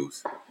her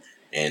truth,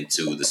 and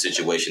to the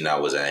situation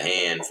that was at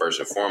hand, first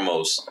and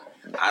foremost,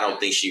 I don't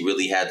think she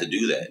really had to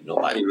do that.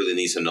 Nobody really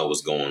needs to know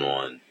what's going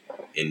on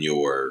in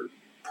your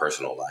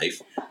personal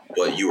life,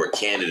 but you were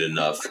candid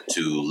enough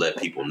to let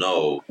people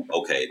know,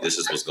 okay, this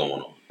is what's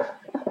going on.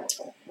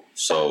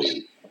 So,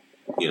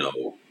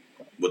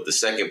 with the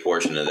second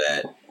portion of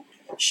that,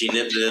 she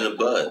nipped it in the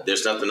bud.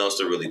 There's nothing else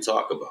to really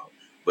talk about.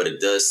 But it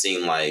does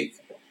seem like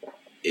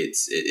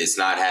it's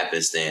not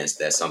happenstance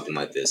that something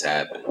like this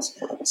happens.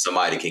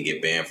 Somebody can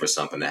get banned for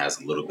something that has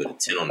a little bit of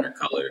tint on their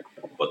color,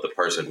 but the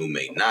person who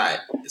may not,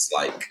 it's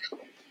like,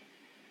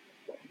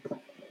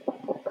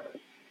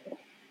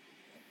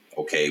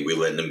 okay, we're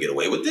letting them get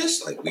away with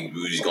this? Like,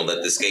 we're just going to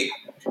let this escape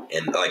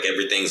and, like,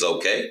 everything's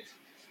okay?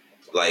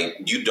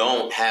 Like, you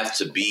don't have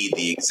to be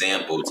the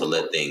example to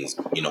let things,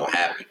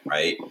 happen,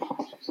 right?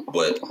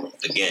 But,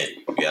 again,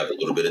 you have a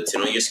little bit of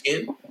tint on your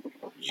skin,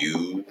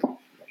 you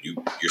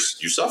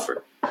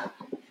suffer.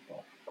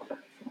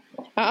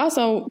 I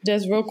also,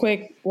 just real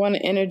quick, want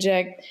to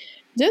interject.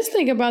 Just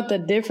think about the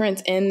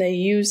difference in the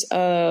use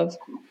of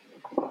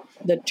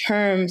the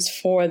terms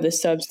for the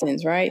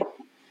substance, right?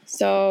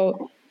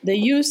 So the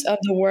use of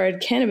the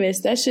word cannabis,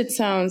 that shit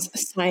sounds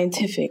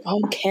scientific.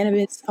 Oh,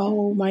 cannabis.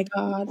 Oh, my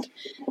God.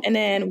 And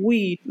then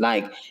weed.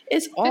 Like,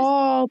 it's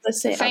all the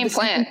same. Same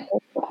plant.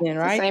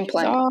 Right? Same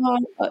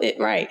plant.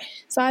 Right.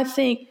 So I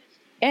think,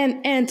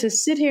 and to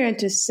sit here and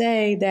to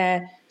say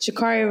that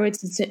Sha'Carri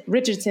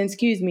Richardson,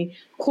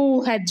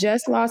 who had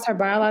just lost her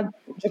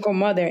biological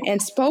mother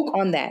and spoke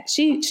on that.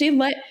 She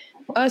let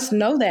us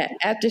know that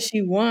after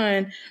she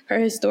won her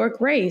historic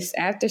race,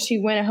 after she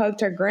went and hugged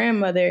her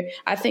grandmother.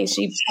 I think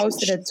she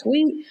posted a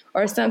tweet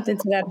or something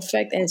to that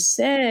effect and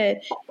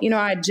said,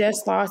 I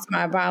just lost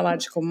my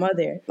biological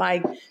mother.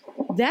 Like,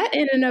 that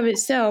in and of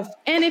itself,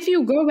 and if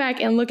you go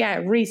back and look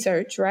at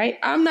research, right?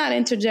 I'm not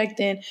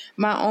interjecting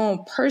my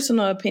own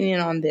personal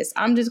opinion on this.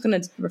 I'm just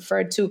going to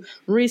refer to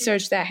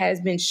research that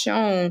has been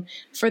shown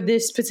for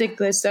this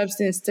particular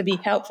substance to be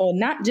helpful,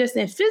 not just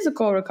in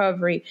physical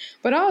recovery,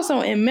 but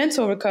also in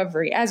mental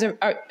recovery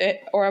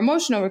or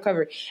emotional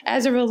recovery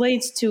as it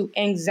relates to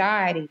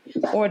anxiety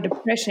or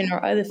depression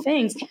or other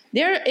things.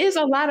 There is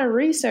a lot of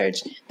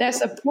research that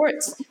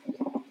supports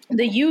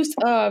the use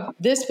of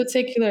this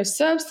particular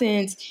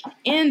substance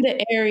in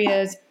the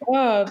areas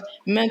of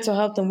mental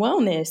health and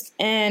wellness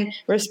and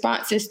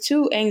responses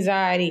to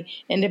anxiety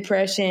and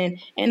depression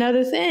and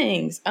other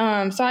things.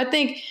 So I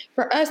think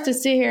for us to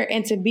sit here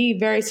and to be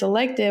very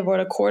selective, or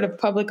the court of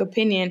public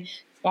opinion,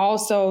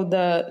 also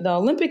the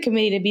Olympic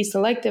Committee, to be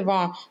selective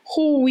on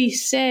who we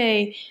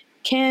say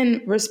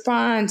can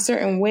respond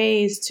certain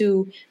ways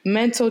to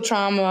mental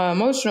trauma,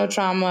 emotional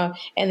trauma,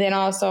 and then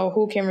also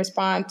who can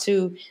respond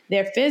to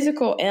their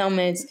physical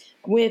ailments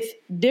with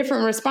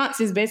different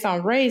responses based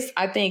on race,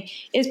 I think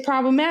is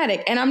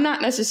problematic. And I'm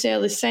not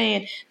necessarily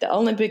saying the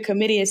Olympic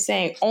Committee is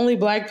saying only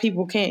Black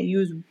people can't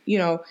use,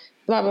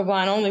 blah, blah,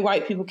 blah, and only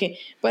white people can.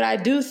 But I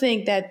do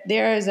think that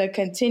there is a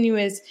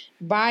continuous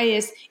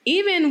bias,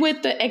 even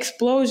with the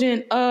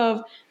explosion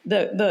of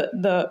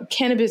the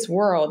cannabis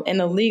world and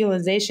the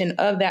legalization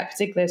of that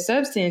particular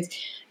substance.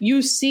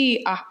 You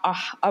see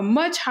a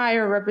much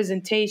higher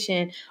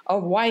representation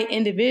of white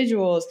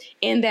individuals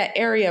in that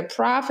area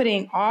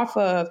profiting off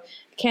of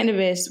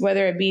cannabis,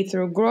 whether it be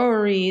through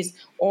groweries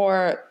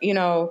or,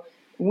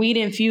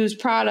 weed-infused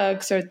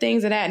products or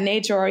things of that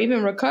nature, or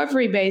even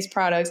recovery-based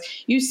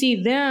products. You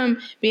see them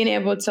being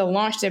able to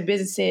launch their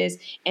businesses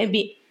and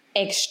be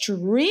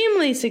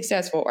extremely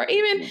successful, or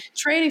even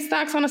trading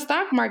stocks on the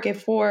stock market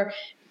for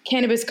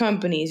cannabis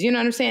companies. You know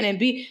what I'm saying? And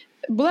be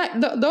Black.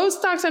 Those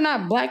stocks are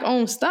not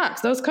Black-owned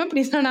stocks. Those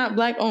companies are not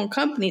Black-owned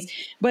companies.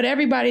 But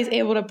everybody's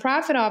able to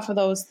profit off of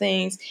those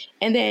things.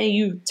 And then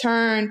you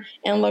turn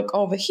and look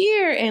over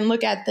here and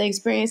look at the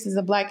experiences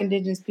of Black,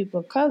 Indigenous people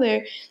of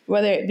color,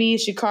 whether it be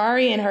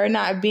Sha'Carri and her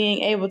not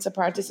being able to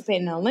participate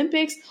in the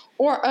Olympics,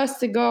 or us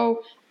to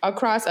go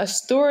across a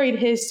storied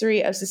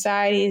history of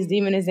society's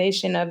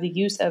demonization of the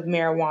use of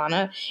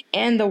marijuana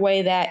and the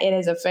way that it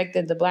has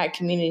affected the Black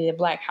community, the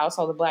Black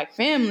household, the Black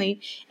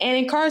family, and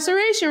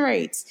incarceration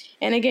rates.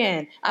 And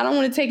again, I don't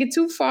want to take it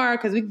too far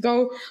because we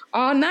go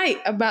all night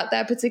about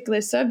that particular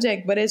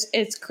subject, but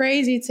it's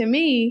crazy to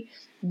me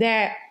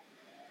that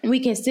we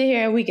can sit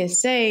here and we can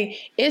say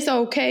it's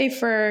okay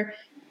for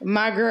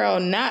my girl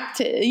not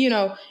to,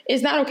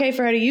 it's not okay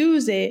for her to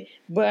use it,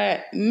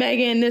 but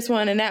Megan, this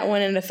one and that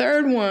one and the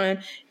third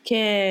one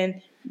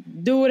can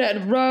do it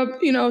at rub,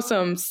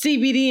 some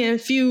CBD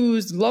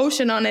infused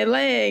lotion on their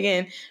leg,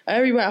 and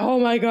everybody, oh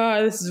my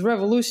God, this is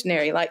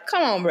revolutionary. Like,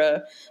 come on,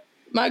 bro.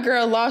 My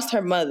girl lost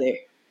her mother.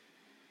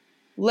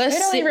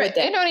 Let's sit with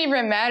that. It don't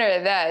even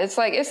matter that. It's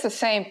like, it's the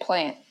same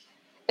plant.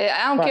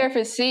 I don't care if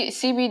it's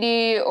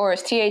CBD or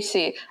it's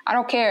THC. I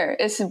don't care.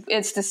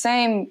 It's the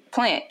same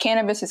plant.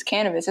 Cannabis is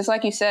cannabis. It's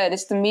like you said,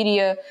 it's the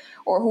media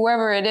or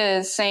whoever it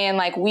is saying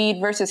like weed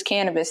versus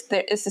cannabis.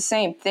 It's the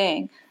same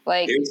thing.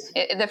 Like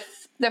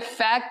the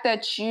fact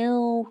that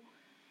you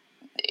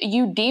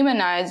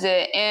demonize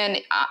it,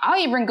 and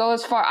I'll even go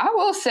as far, I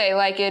will say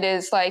like it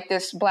is like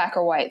this black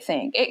or white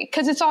thing,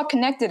 because it's all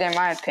connected in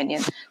my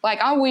opinion. Like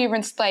I will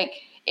even like,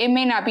 it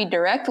may not be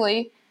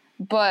directly,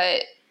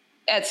 but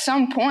at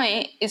some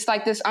point it's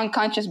like this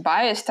unconscious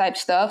bias type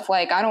stuff.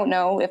 Like, I don't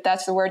know if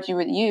that's the word you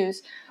would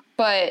use,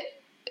 but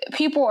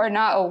people are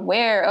not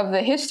aware of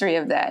the history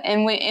of that.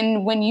 And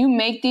when you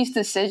make these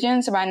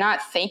decisions by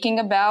not thinking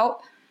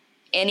about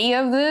any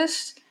of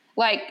this,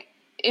 like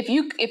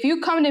if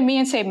you come to me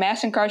and say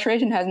mass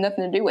incarceration has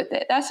nothing to do with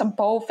it, that's a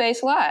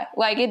bold-faced lie.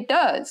 Like, it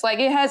does. Like,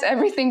 it has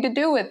everything to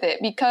do with it,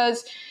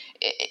 because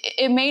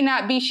it may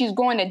not be she's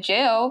going to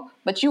jail,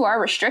 but you are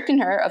restricting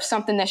her of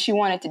something that she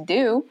wanted to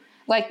do.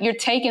 Like, you're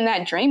taking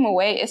that dream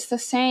away. It's the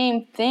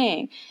same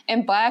thing.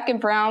 And Black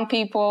and brown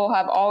people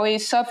have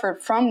always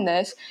suffered from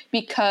this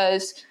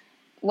because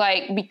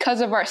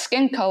of our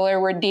skin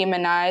color, we're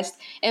demonized.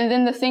 And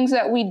then the things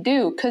that we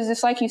do, because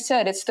it's like you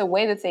said, it's the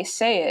way that they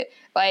say it.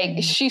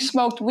 Like, she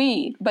smoked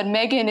weed, but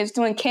Megan is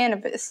doing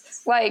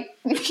cannabis. Like,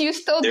 you're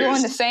still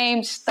doing the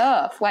same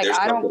stuff. Like,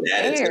 I don't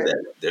care.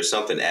 There's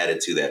something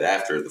added to that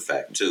after the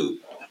fact, too.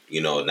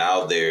 You know,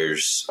 now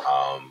there's,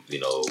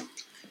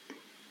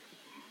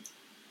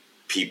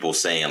 people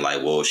saying,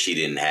 like, well, she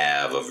didn't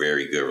have a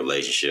very good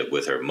relationship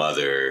with her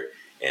mother,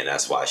 and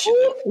that's why she...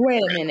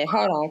 Wait a minute,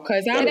 hold on,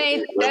 because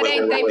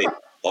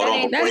Hold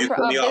on, before you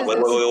cut me off.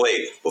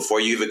 Wait. Before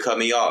you even cut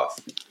me off.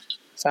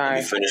 Sorry.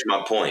 Let me finish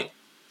my point.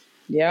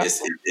 Yeah.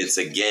 It's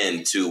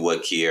again to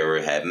what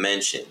Kiera had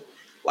mentioned.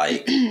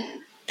 Like,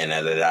 and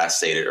that I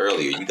stated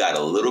earlier, you got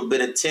a little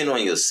bit of tint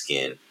on your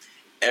skin.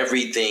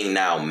 Everything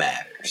now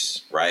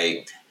matters,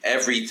 right?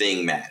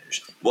 Everything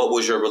matters. What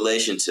was your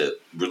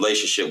relationship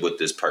with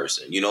this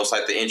person? You know, it's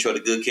like the intro to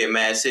Good Kid,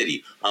 Mad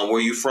City.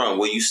 Where you from?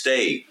 Where you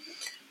stayed?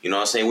 You know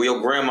what I'm saying? Where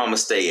your grandmama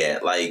stay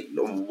at? Like,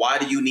 why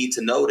do you need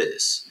to know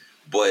this?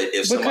 But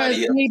if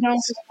somebody we don't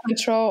have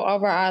control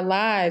over our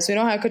lives. We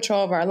don't have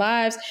control over our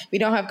lives. We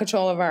don't have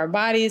control over our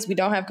bodies. We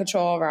don't have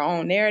control over our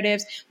own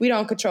narratives. We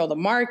don't control the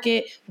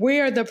market.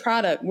 We're the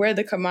product. We're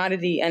the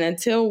commodity. And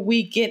until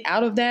we get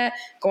out of that,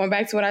 going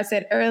back to what I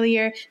said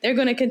earlier, they're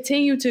going to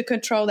continue to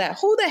control that.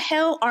 Who the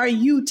hell are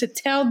you to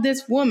tell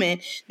this woman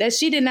that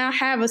she did not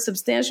have a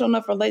substantial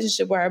enough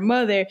relationship with her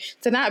mother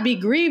to not be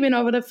grieving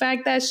over the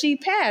fact that she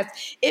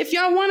passed? If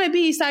y'all want to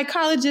be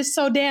psychologists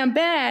so damn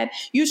bad,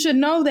 you should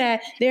know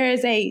that there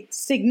is a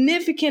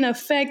significant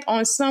effect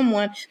on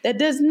someone that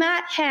does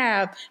not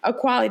have a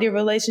quality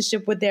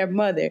relationship with their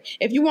mother.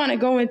 If you want to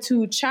go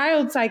into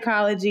child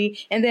psychology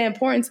and the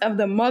importance of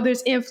the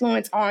mother's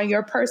influence on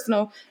your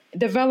personal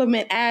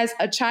development as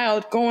a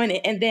child going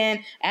and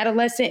then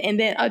adolescent and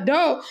then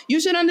adult, you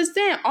should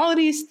understand all of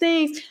these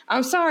things.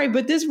 I'm sorry,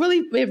 but it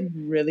really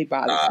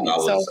bothers me.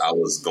 I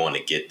was going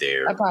to get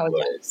there. I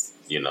apologize.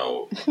 But, you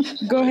know.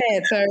 Go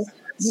ahead, sir.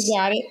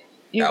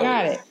 You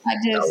got it.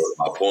 That was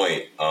my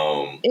point.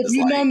 If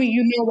you know me,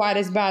 you know why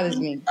this bothers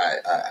me.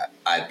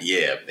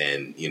 Yeah,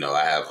 and you know,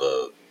 I have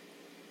a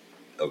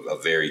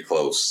very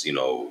close,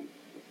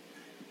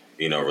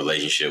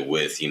 relationship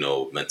with,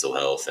 mental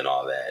health and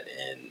all that,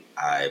 and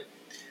I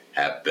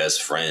have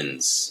best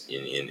friends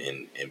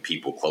and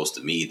people close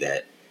to me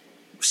that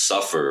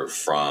suffer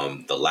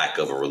from the lack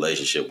of a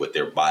relationship with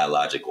their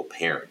biological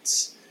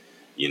parents.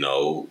 You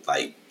know,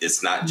 like,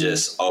 it's not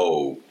just,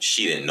 oh,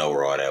 she didn't know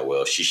her all that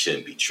well, she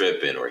shouldn't be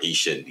tripping, or he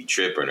shouldn't be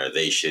tripping, or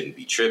they shouldn't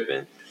be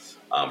tripping,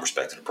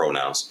 respect to the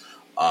pronouns.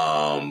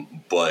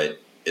 But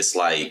it's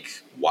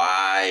like,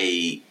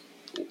 why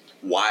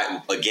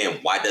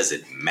does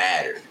it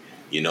matter?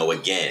 You know,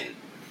 again,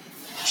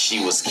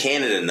 she was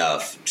candid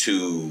enough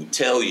to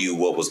tell you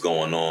what was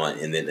going on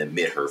and then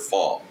admit her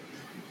fault.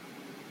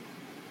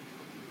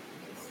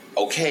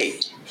 Okay,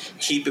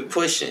 keep it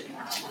pushing.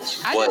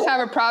 I just have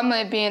a problem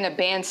with it being a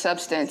banned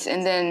substance,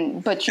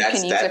 but you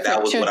can use it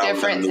for two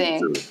different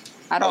things.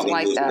 I don't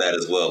like that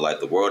as well. Like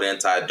the World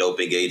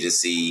Anti-Doping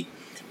Agency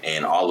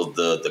and all of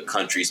the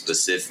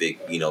country-specific,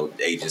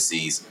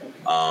 agencies.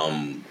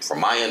 From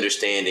my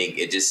understanding,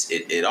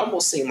 it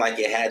almost seemed like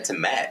it had to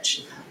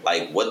match.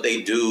 Like what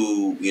they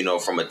do,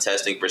 from a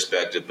testing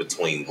perspective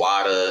between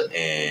WADA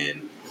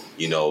and,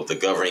 the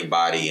governing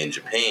body in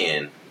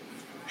Japan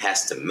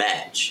has to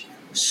match.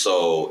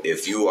 So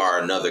if you are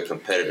another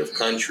competitive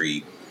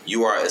country,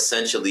 you are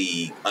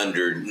essentially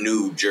under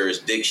new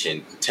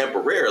jurisdiction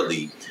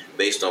temporarily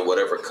based on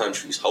whatever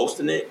country's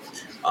hosting it.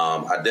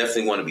 I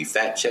definitely want to be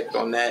fact checked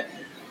on that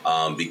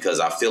because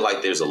I feel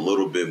like there's a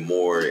little bit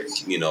more,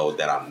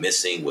 that I'm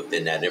missing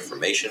within that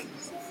information.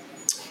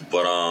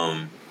 But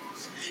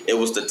it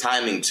was the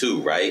timing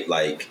too, right?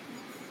 Like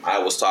I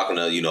was talking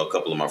to, a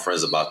couple of my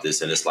friends about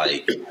this, and it's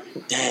like,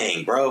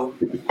 dang, bro.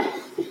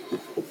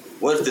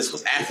 What if this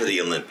was after the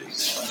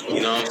Olympics?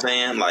 You know what I'm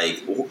saying?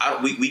 Like,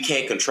 we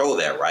can't control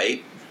that,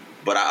 right?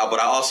 But I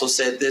also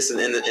said this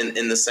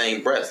in the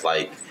same breath.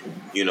 Like,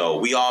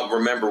 we all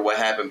remember what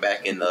happened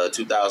back in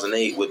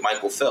 2008 with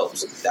Michael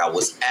Phelps. That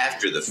was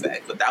after the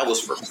fact, but that was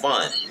for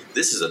fun.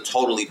 This is a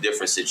totally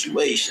different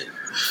situation.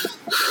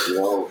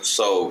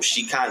 So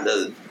she kind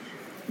of,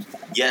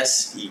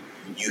 yes,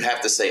 you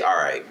have to say, all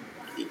right,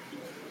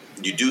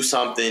 you do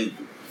something.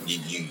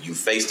 You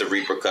face the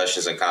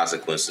repercussions and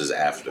consequences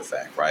after the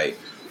fact, right?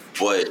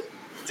 But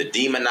the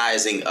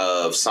demonizing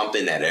of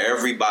something that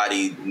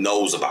everybody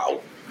knows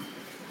about,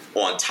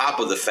 on top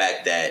of the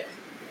fact that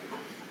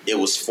it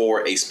was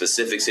for a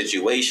specific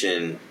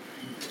situation,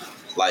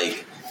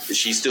 like,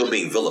 she's still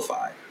being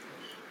vilified.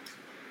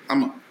 I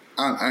want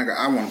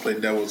to play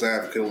devil's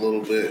advocate a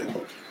little bit.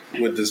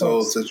 with this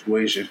whole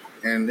situation.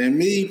 And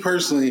me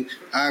personally,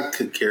 I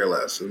could care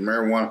less.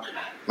 Marijuana,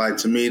 like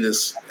to me,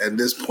 this at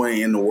this point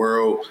in the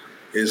world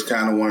is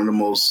kind of one of the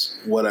most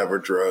whatever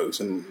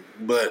drugs.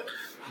 But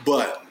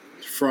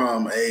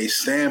from a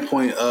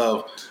standpoint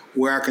of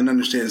where I can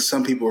understand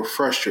some people are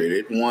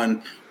frustrated.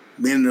 One,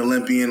 being an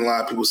Olympian, a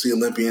lot of people see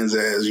Olympians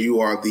as you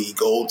are the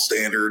gold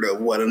standard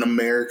of what an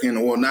American,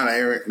 or not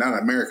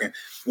American,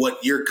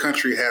 what your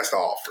country has to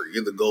offer.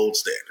 You're the gold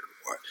standard.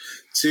 One.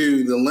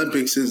 Two, the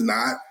Olympics is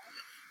not,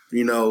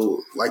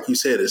 like you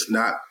said, it's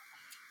not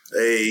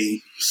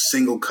a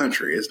single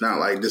country. It's not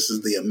like this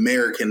is the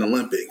American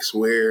Olympics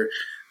where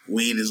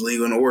weed is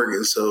legal in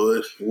Oregon,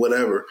 so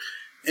whatever.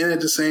 And at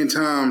the same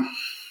time,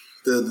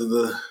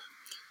 the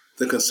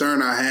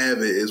concern I have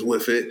is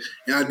with it,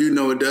 and I do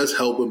know it does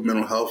help with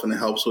mental health and it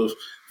helps with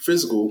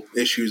physical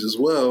issues as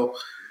well.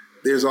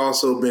 There's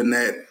also been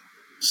that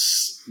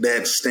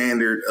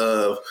standard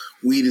of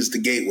weed is the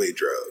gateway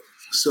drug.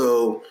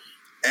 So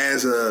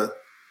as a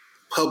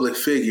public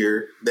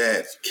figure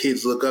that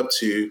kids look up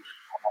to,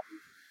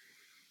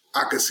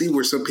 I could see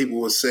where some people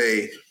would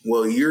say,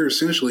 well, you're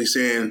essentially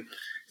saying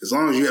as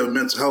long as you have a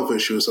mental health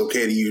issue, it's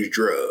okay to use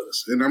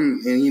drugs.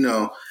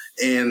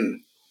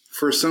 And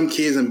for some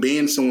kids, and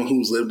being someone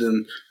who's lived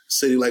in a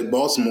city like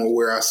Baltimore,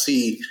 where I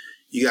see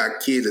you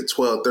got kids at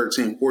 12,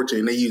 13,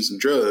 14, they using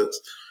drugs,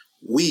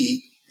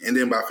 weed, and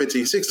then by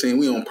 15, 16,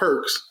 we on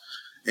perks.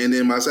 And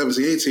then by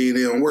 17, 18,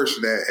 they on worse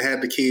than that.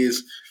 Had the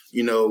kids,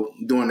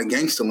 doing the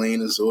gangster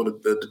lean or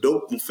the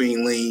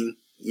dopamine lean,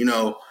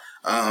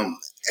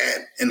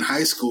 in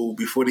high school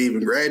before they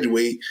even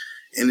graduate.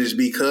 And it's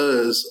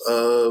because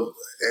of,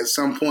 at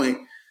some point,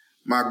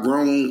 my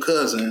grown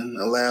cousin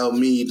allowed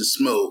me to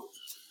smoke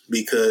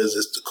because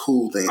it's the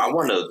cool thing. I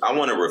want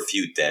to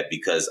refute that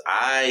because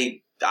I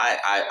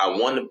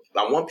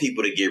want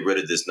people to get rid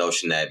of this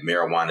notion that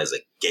marijuana is a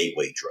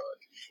gateway drug.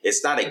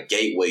 It's not a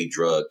gateway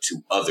drug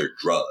to other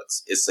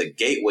drugs. It's a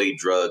gateway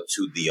drug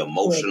to the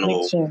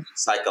emotional,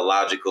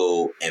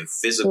 psychological, and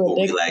physical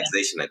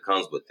relaxation that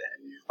comes with that.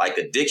 Like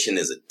addiction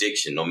is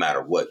addiction no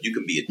matter what. You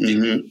can be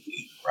addicted to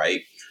weed,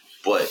 right?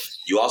 But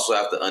you also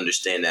have to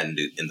understand that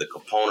in the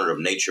component of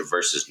nature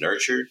versus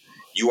nurture,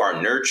 you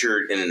are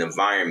nurtured in an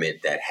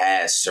environment that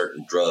has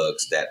certain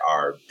drugs that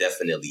are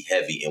definitely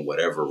heavy in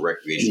whatever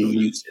recreational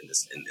use in the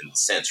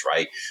sense,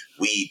 right?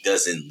 Weed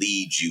doesn't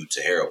lead you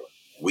to heroin.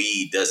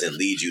 Weed doesn't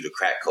lead you to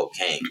crack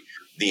cocaine.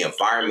 The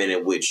environment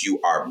in which you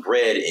are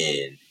bred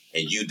in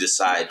and you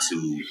decide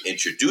to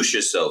introduce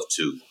yourself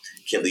to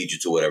can lead you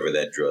to whatever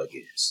that drug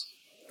is.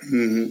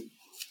 Mm-hmm.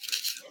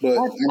 But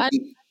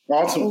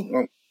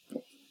also,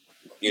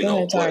 we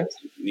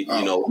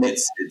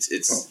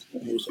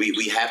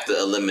have to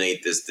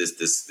eliminate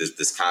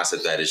this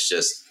concept that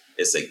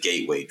it's a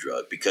gateway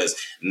drug because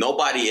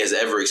nobody has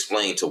ever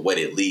explained to what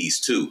it leads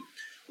to.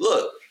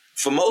 Look,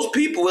 for most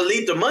people, it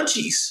leads to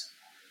munchies.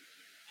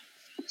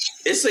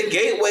 It's a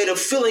gateway to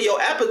filling your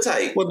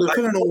appetite. Well,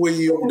 depending on where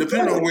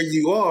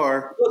you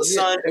are, look,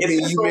 son,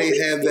 you may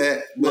have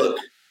that. Look,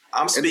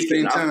 I'm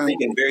speaking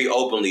very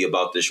openly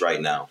about this right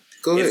now.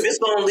 If it's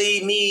going to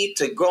lead me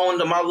to going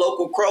to my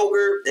local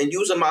Kroger and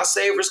using my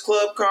Savers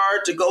Club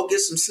card to go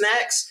get some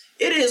snacks,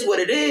 it is what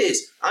it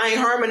is. I ain't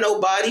harming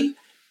nobody.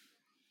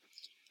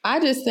 I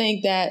just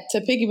think that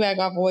to piggyback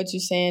off of what you're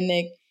saying,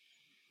 Nick,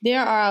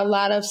 there are a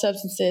lot of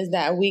substances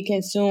that we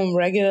consume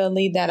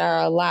regularly that are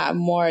a lot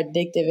more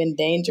addictive and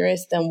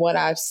dangerous than what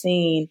I've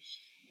seen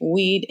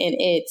weed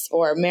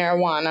or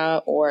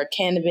marijuana or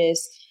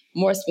cannabis,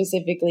 more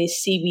specifically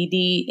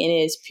CBD in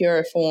its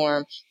pure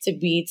form, to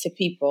be to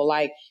people.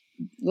 Like,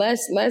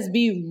 let's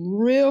be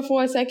real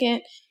for a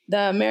second.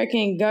 The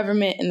American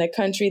government and the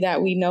country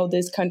that we know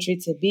this country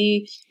to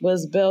be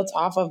was built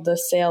off of the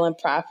sale and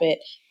profit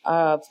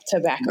of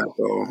tobacco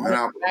and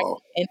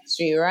alcohol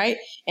industry, right?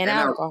 And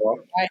alcohol,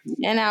 right?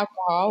 And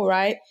alcohol,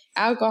 right?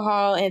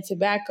 Alcohol and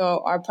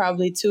tobacco are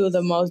probably two of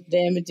the most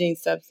damaging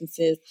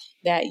substances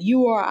that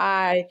you or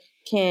I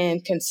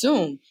can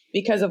consume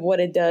because of what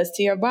it does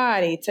to your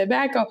body.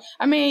 Tobacco,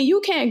 I mean,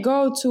 you can't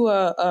go to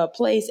a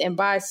place and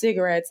buy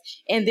cigarettes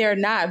and there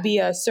not be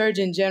a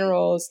Surgeon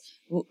General's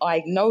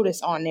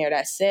notice on there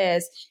that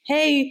says,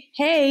 hey,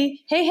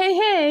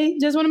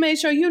 just want to make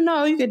sure you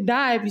could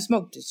die if you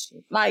smoke this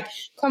shit. Like,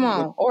 come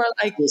on. Or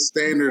there's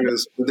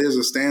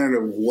a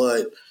standard of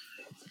what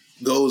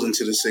goes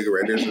into the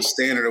cigarette. There's a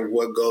standard of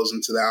what goes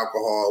into the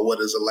alcohol, what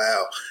is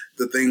allowed.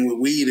 The thing with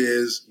weed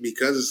is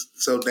because it's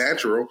so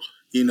natural,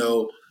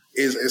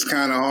 it's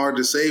kind of hard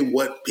to say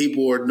what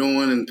people are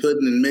doing and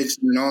putting and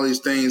mixing and all these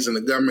things, and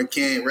the government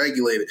can't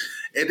regulate it.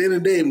 At the end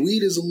of the day,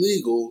 weed is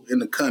illegal in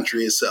the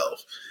country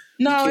itself.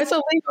 No, it's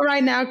illegal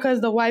right now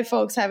because the white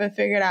folks haven't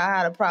figured out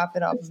how to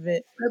profit off of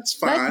it. That's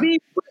fine.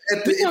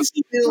 It's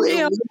still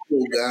illegal,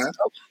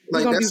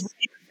 guys.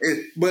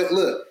 But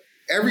look,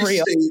 every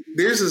state,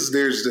 there's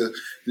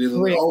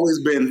always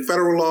been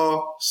federal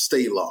law,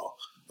 state law.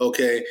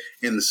 Okay,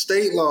 in the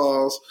state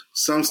laws,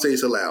 some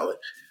states allow it,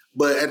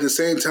 but at the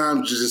same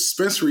time,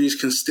 dispensaries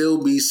can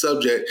still be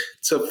subject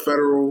to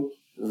federal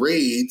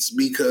raids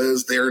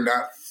because they're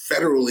not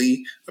federally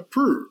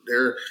approved.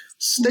 They're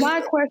state.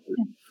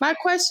 My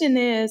question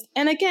is,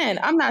 and again,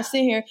 I'm not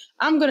sitting here,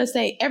 I'm going to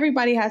say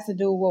everybody has to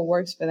do what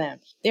works for them.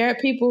 There are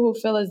people who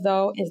feel as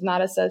though it's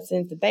not a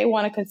substance that they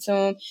want to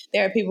consume.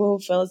 There are people who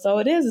feel as though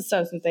it is a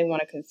substance they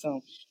want to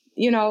consume.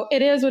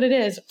 It is what it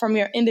is from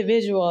your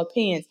individual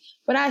opinions.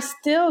 But I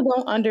still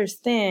don't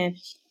understand.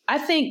 I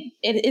think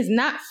it is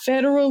not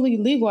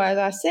federally legal, as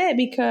I said,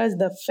 because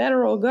the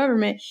federal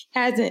government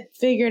hasn't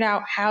figured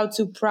out how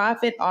to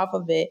profit off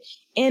of it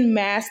en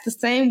masse the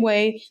same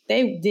way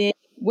they did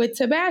with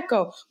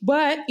tobacco.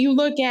 But you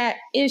look at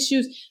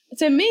issues,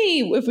 to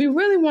me, if we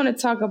really want to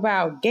talk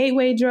about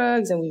gateway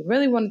drugs and we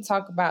really want to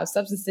talk about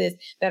substances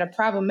that are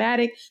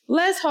problematic,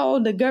 let's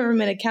hold the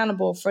government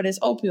accountable for this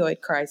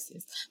opioid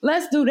crisis.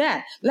 Let's do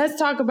that. Let's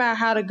talk about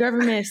how the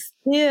government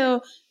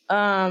still,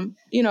 I'm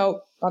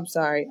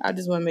sorry. I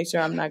just want to make sure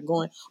I'm not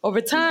going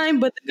over time,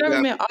 but the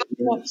government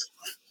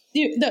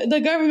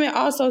the government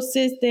also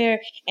sits there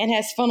and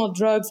has funneled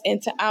drugs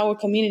into our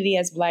community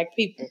as Black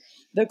people.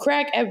 The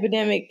crack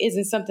epidemic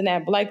isn't something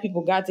that Black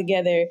people got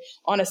together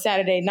on a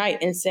Saturday night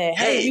and said,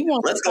 hey, we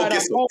want to start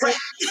a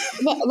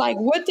whole like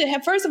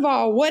first of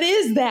all, what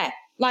is that?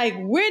 Like,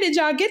 where did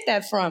y'all get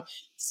that from?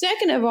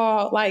 Second of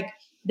all, like,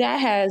 that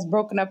has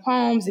broken up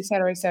homes, et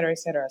cetera, et cetera, et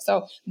cetera.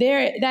 So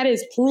that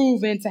is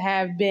proven to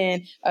have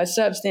been a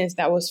substance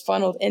that was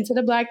funneled into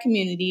the Black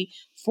community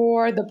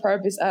for the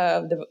purpose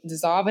of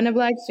dissolving the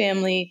Black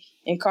family,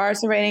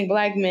 incarcerating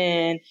Black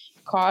men,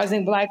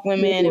 causing Black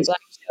women and Black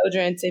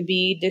children to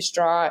be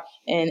distraught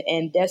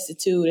and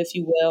destitute, if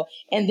you will,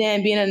 and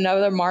then being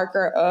another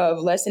marker of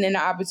lessening the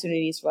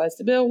opportunities for us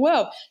to build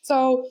wealth.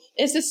 So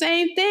it's the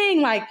same thing.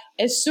 Like,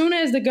 as soon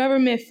as the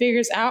government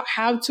figures out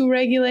how to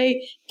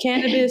regulate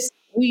cannabis,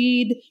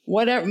 weed,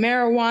 whatever,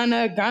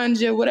 marijuana,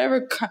 ganja,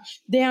 whatever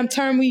damn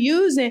term we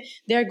using,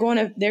 they're going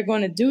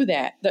to do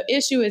that. The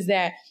issue is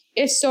that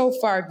it's so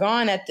far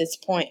gone at this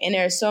point, and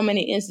there are so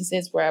many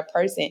instances where a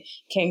person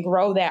can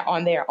grow that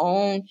on their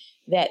own,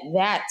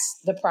 that's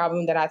the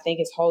problem that I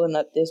think is holding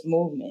up this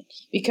movement.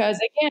 Because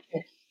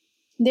again,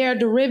 there are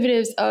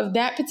derivatives of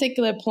that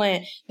particular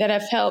plant that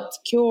have helped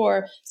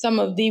cure some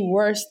of the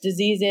worst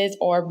diseases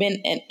or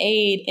been an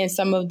aid in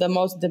some of the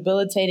most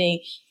debilitating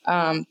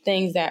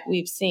things that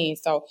we've seen.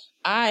 So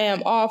I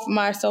am off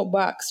my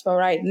soapbox for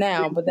right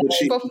now. But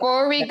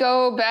before we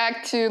go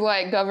back to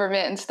like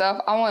government and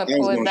stuff, I want to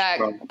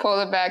pull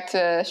it back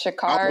to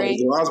Sha'Carri. I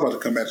was about to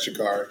come back to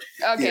Sha'Carri.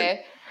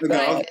 Okay.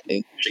 Yeah.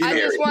 I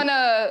just want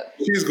to.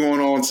 She's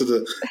going on to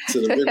the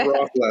Rick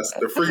Ross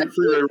lesson, the free Rick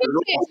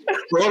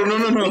Ross.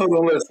 No,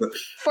 listen.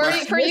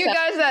 For you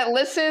guys that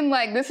listen,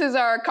 like, this is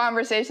our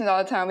conversations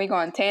all the time. We go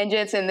on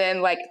tangents, and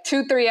then like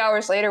 2-3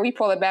 hours later, we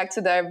pull it back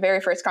to the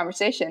very first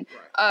conversation.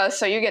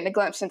 So you're getting a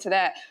glimpse into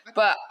that.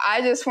 But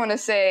I just want to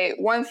say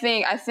one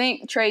thing. I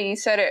think Trey, you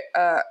said it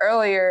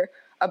earlier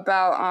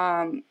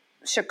about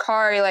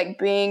Sha'Carri like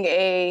being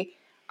a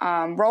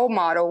role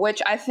model,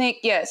 which I think,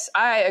 yes,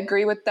 I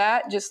agree with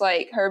that. Just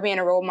like her being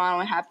a role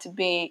model and have to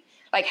be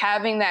like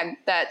having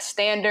that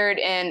standard.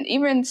 And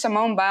even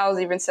Simone Biles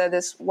even said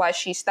this, why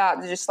she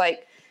stopped. Just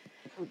like,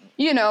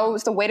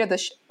 it's the weight of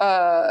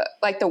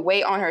the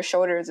weight on her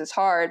shoulders is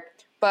hard.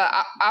 But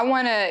I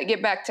want to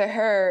get back to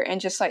her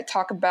and just like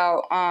talk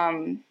about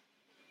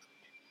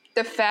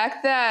the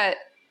fact that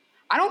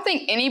I don't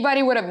think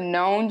anybody would have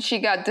known she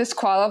got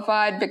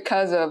disqualified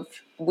because of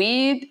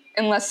weed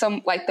unless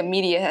the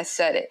media has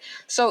said it.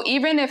 So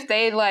even if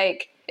they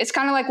it's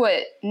kind of like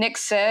what Nick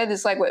said.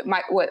 It's like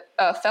what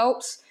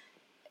Phelps.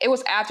 It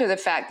was after the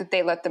fact that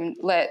they let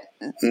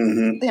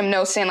him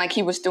know, saying like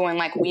he was doing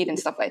like weed and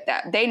stuff like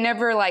that. They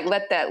never like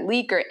let that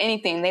leak or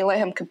anything. They let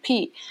him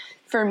compete.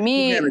 For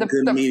me,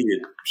 the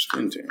media.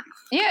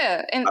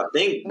 Yeah, and I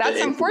think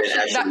that's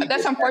unfortunate.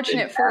 That's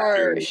unfortunate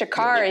for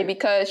Sha'Carri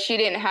because she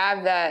didn't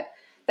have that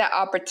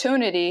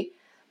opportunity.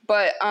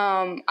 But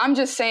I'm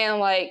just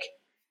saying, like,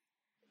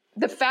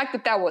 the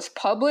fact that was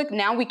public,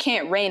 now we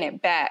can't rein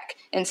it back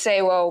and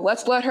say, well,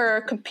 let's let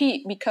her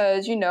compete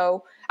because,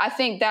 I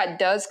think that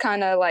does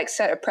kind of like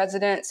set a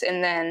precedence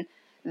and then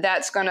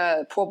that's going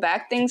to pull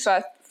back things. So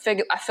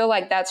I feel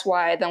like that's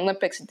why the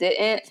Olympics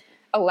didn't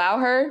allow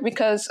her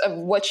because of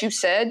what you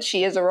said.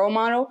 She is a role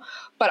model.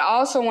 But I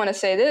also want to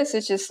say this.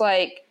 It's just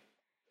like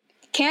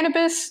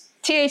cannabis,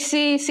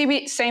 THC,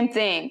 CBD, same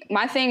thing.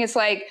 My thing is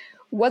like,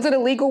 was it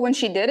illegal when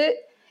she did it?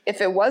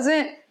 If it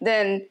wasn't,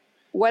 then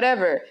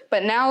whatever.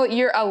 But now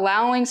you're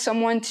allowing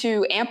someone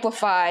to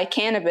amplify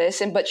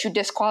cannabis, but you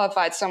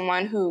disqualified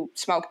someone who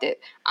smoked it.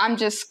 I'm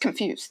just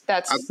confused.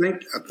 I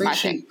think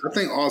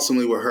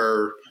ultimately with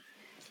her,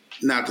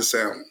 not to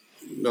sound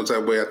no type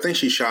of way, I think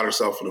she shot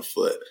herself in the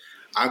foot.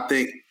 I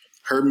think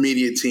her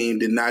media team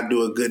did not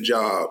do a good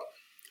job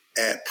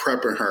at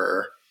prepping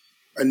her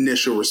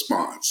initial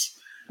response.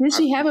 Did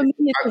she have a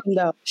media team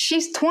though?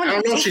 She's 20, I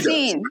don't know if she does.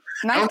 19.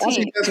 I don't know if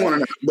she has one or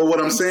not. But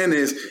what I'm saying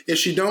is, if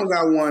she don't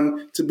got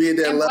one to be at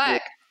that level,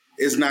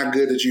 it's not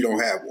good that you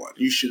don't have one.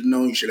 You should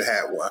know you should have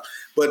had one.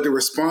 But the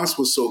response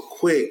was so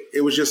quick.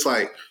 It was just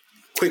like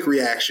quick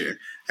reaction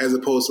as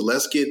opposed to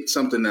let's get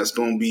something that's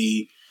going to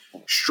be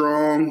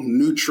strong,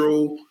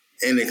 neutral,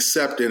 and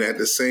accepting at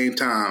the same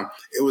time.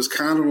 It was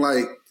kind of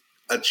like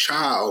a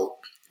child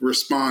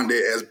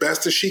responded as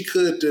best as she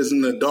could as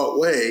an adult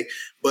way,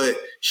 but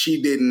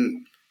she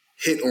didn't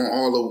hit on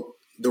all of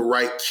the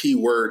right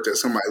keywords that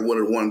somebody would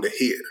have wanted to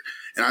hear.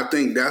 And I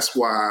think that's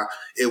why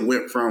it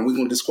went from, we're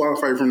going to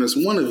disqualify you from this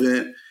one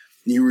event,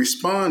 you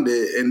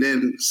responded, and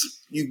then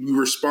you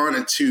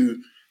responded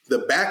to the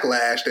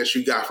backlash that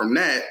you got from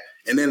that.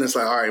 And then it's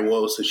like, all right,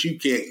 well, since you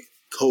can't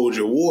hold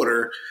your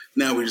water,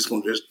 now we're just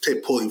going to just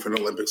pull you from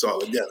the Olympics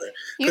altogether.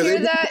 You hear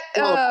that?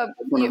 On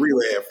the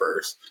relay at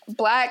first.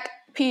 Black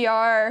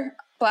PR,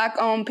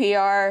 Black-owned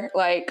PR,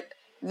 like,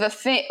 the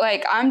thing,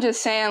 like, I'm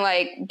just saying,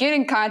 like, get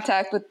in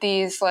contact with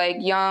these, like,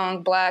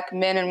 young Black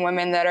men and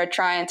women that are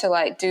trying to,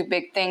 like, do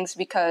big things,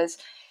 because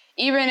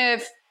even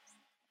if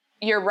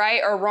you're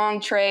right or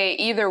wrong, Trey,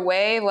 either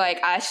way,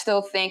 like, I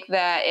still think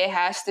that it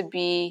has to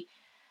be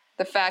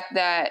the fact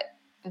that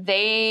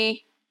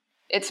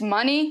it's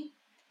money,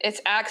 it's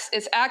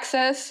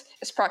access,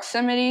 it's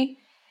proximity,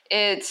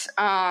 it's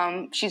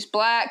she's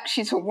Black,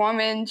 she's a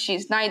woman,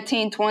 she's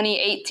 19, 20,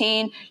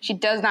 18. She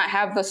does not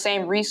have the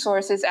same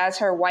resources as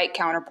her white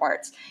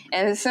counterparts.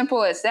 And as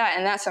simple as that,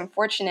 and that's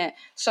unfortunate.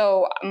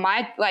 So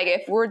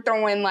if we're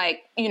throwing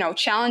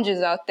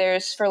challenges out there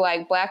for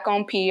like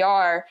Black-owned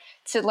PR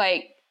to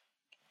like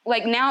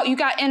now you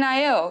got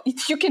NIL.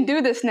 You can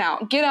do this now.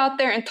 Get out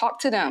there and talk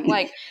to them.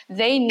 Like,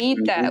 they need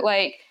that.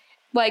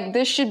 Like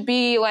this should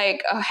be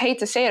like, I hate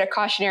to say it, a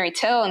cautionary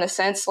tale in a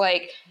sense.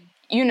 Like,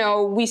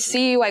 we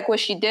see like what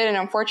she did, and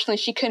unfortunately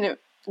she couldn't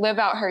live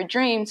out her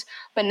dreams.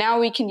 But now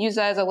we can use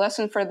that as a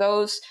lesson for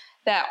those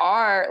that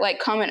are like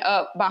coming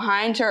up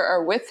behind her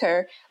or with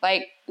her.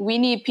 Like, we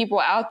need people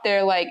out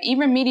there, like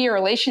even media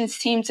relations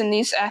teams in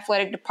these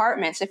athletic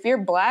departments. If you're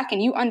Black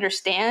and you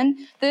understand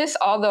this,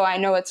 although I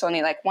know it's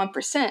only like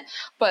 1%,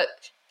 but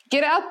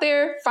get out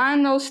there,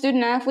 find those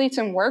student athletes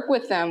and work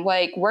with them.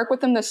 Like, work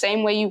with them the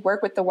same way you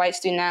work with the white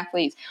student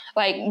athletes.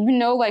 Like,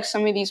 like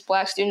some of these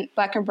Black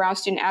and brown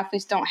student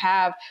athletes don't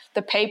have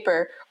the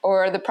paper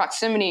or the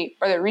proximity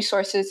or the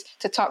resources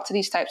to talk to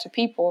these types of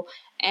people.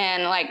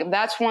 And like,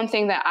 that's one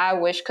thing that I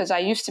wish, because I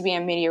used to be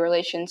in media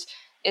relations,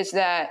 is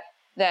that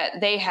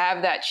they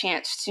have that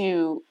chance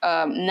to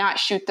not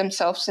shoot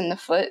themselves in the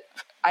foot,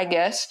 I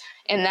guess,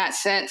 in that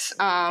sense.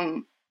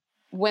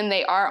 When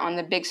they are on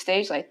the big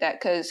stage like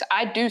that, because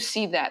I do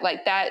see that,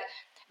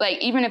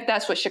 even if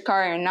that's what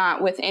Sha'Carri or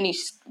not, with any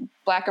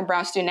Black and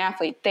brown student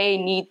athlete, they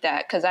need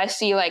that. Because I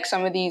see like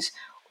some of these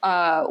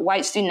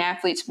white student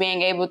athletes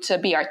being able to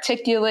be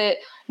articulate,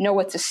 know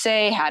what to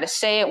say, how to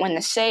say it, when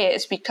to say it.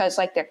 It's because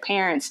like their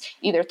parents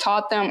either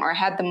taught them or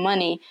had the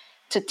money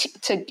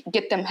to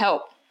get them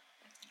help.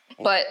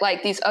 But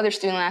like these other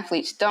student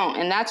athletes don't.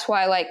 And that's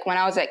why like when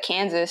I was at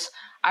Kansas,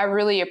 I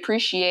really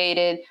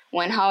appreciated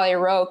when Holly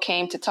Rowe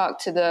came to talk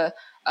to the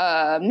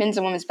men's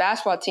and women's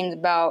basketball teams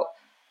about,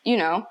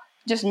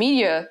 just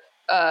media.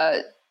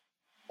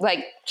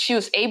 Like, she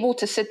was able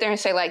to sit there and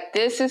say, like,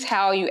 this is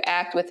how you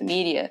act with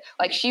media.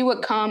 Like, she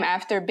would come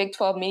after Big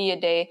 12 Media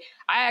Day.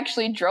 I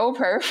actually drove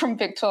her from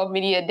Big 12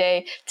 Media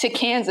Day to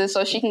Kansas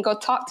so she can go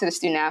talk to the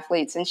student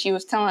athletes. And she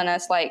was telling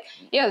us, like,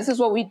 yeah, this is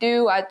what we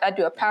do. I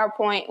do a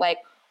PowerPoint. Like,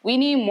 we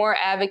need more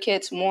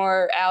advocates,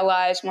 more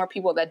allies, more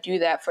people that do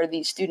that for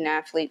these student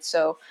athletes.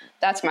 So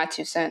that's my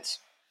 2 cents.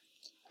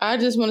 I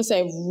just want to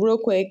say real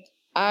quick,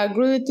 I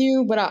agree with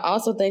you, but I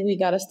also think we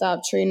got to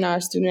stop treating our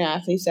student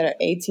athletes that are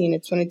 18 to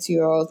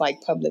 22-year-olds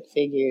like public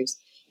figures,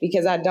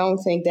 because I don't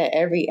think that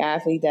every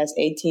athlete that's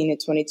 18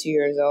 to 22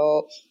 years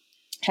old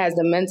has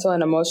the mental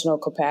and emotional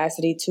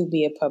capacity to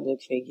be a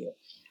public figure.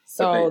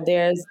 So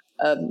there's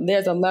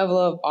a level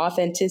of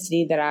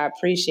authenticity that I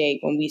appreciate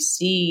when we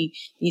see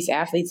these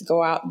athletes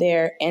go out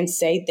there and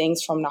say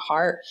things from the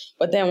heart.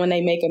 But then when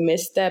they make a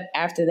misstep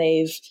after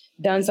they've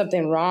done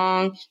something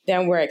wrong,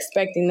 then we're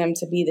expecting them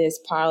to be this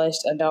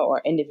polished adult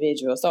or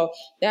individual. So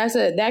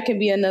that can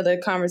be another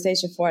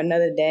conversation for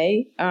another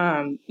day.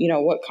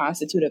 What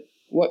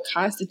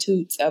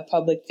constitutes a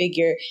public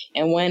figure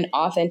and when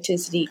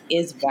authenticity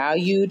is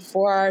valued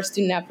for our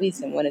student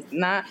athletes and when it's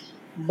not.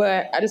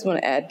 But I just want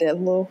to add that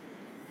little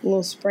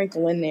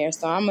sprinkle in there.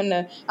 So I'm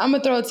gonna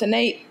throw it to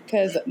Nate,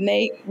 because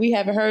Nate, we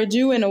haven't heard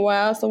you in a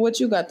while. So what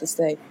you got to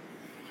say?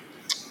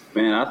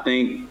 Man, I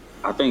think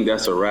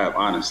that's a wrap,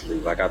 honestly.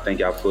 Like, I think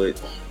y'all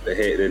put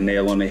the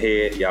nail on the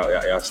head.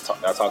 Y'all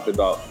talked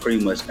about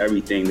pretty much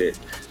everything that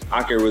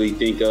I can really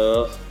think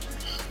of.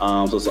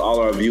 So to all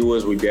our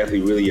viewers, we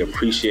definitely really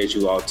appreciate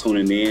you all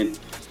tuning in.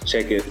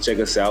 Check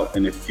us out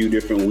in a few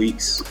different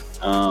weeks.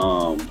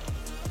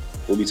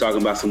 We'll be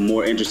talking about some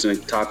more interesting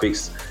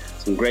topics,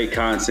 some great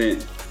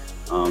content,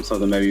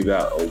 something maybe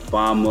about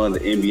Obama, the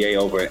NBA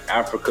over in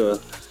Africa.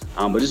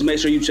 But just make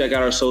sure you check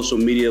out our social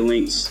media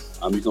links.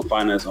 You can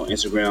find us on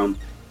Instagram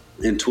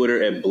and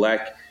Twitter at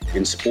Black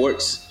in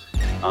Sports.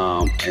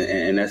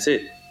 And that's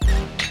it.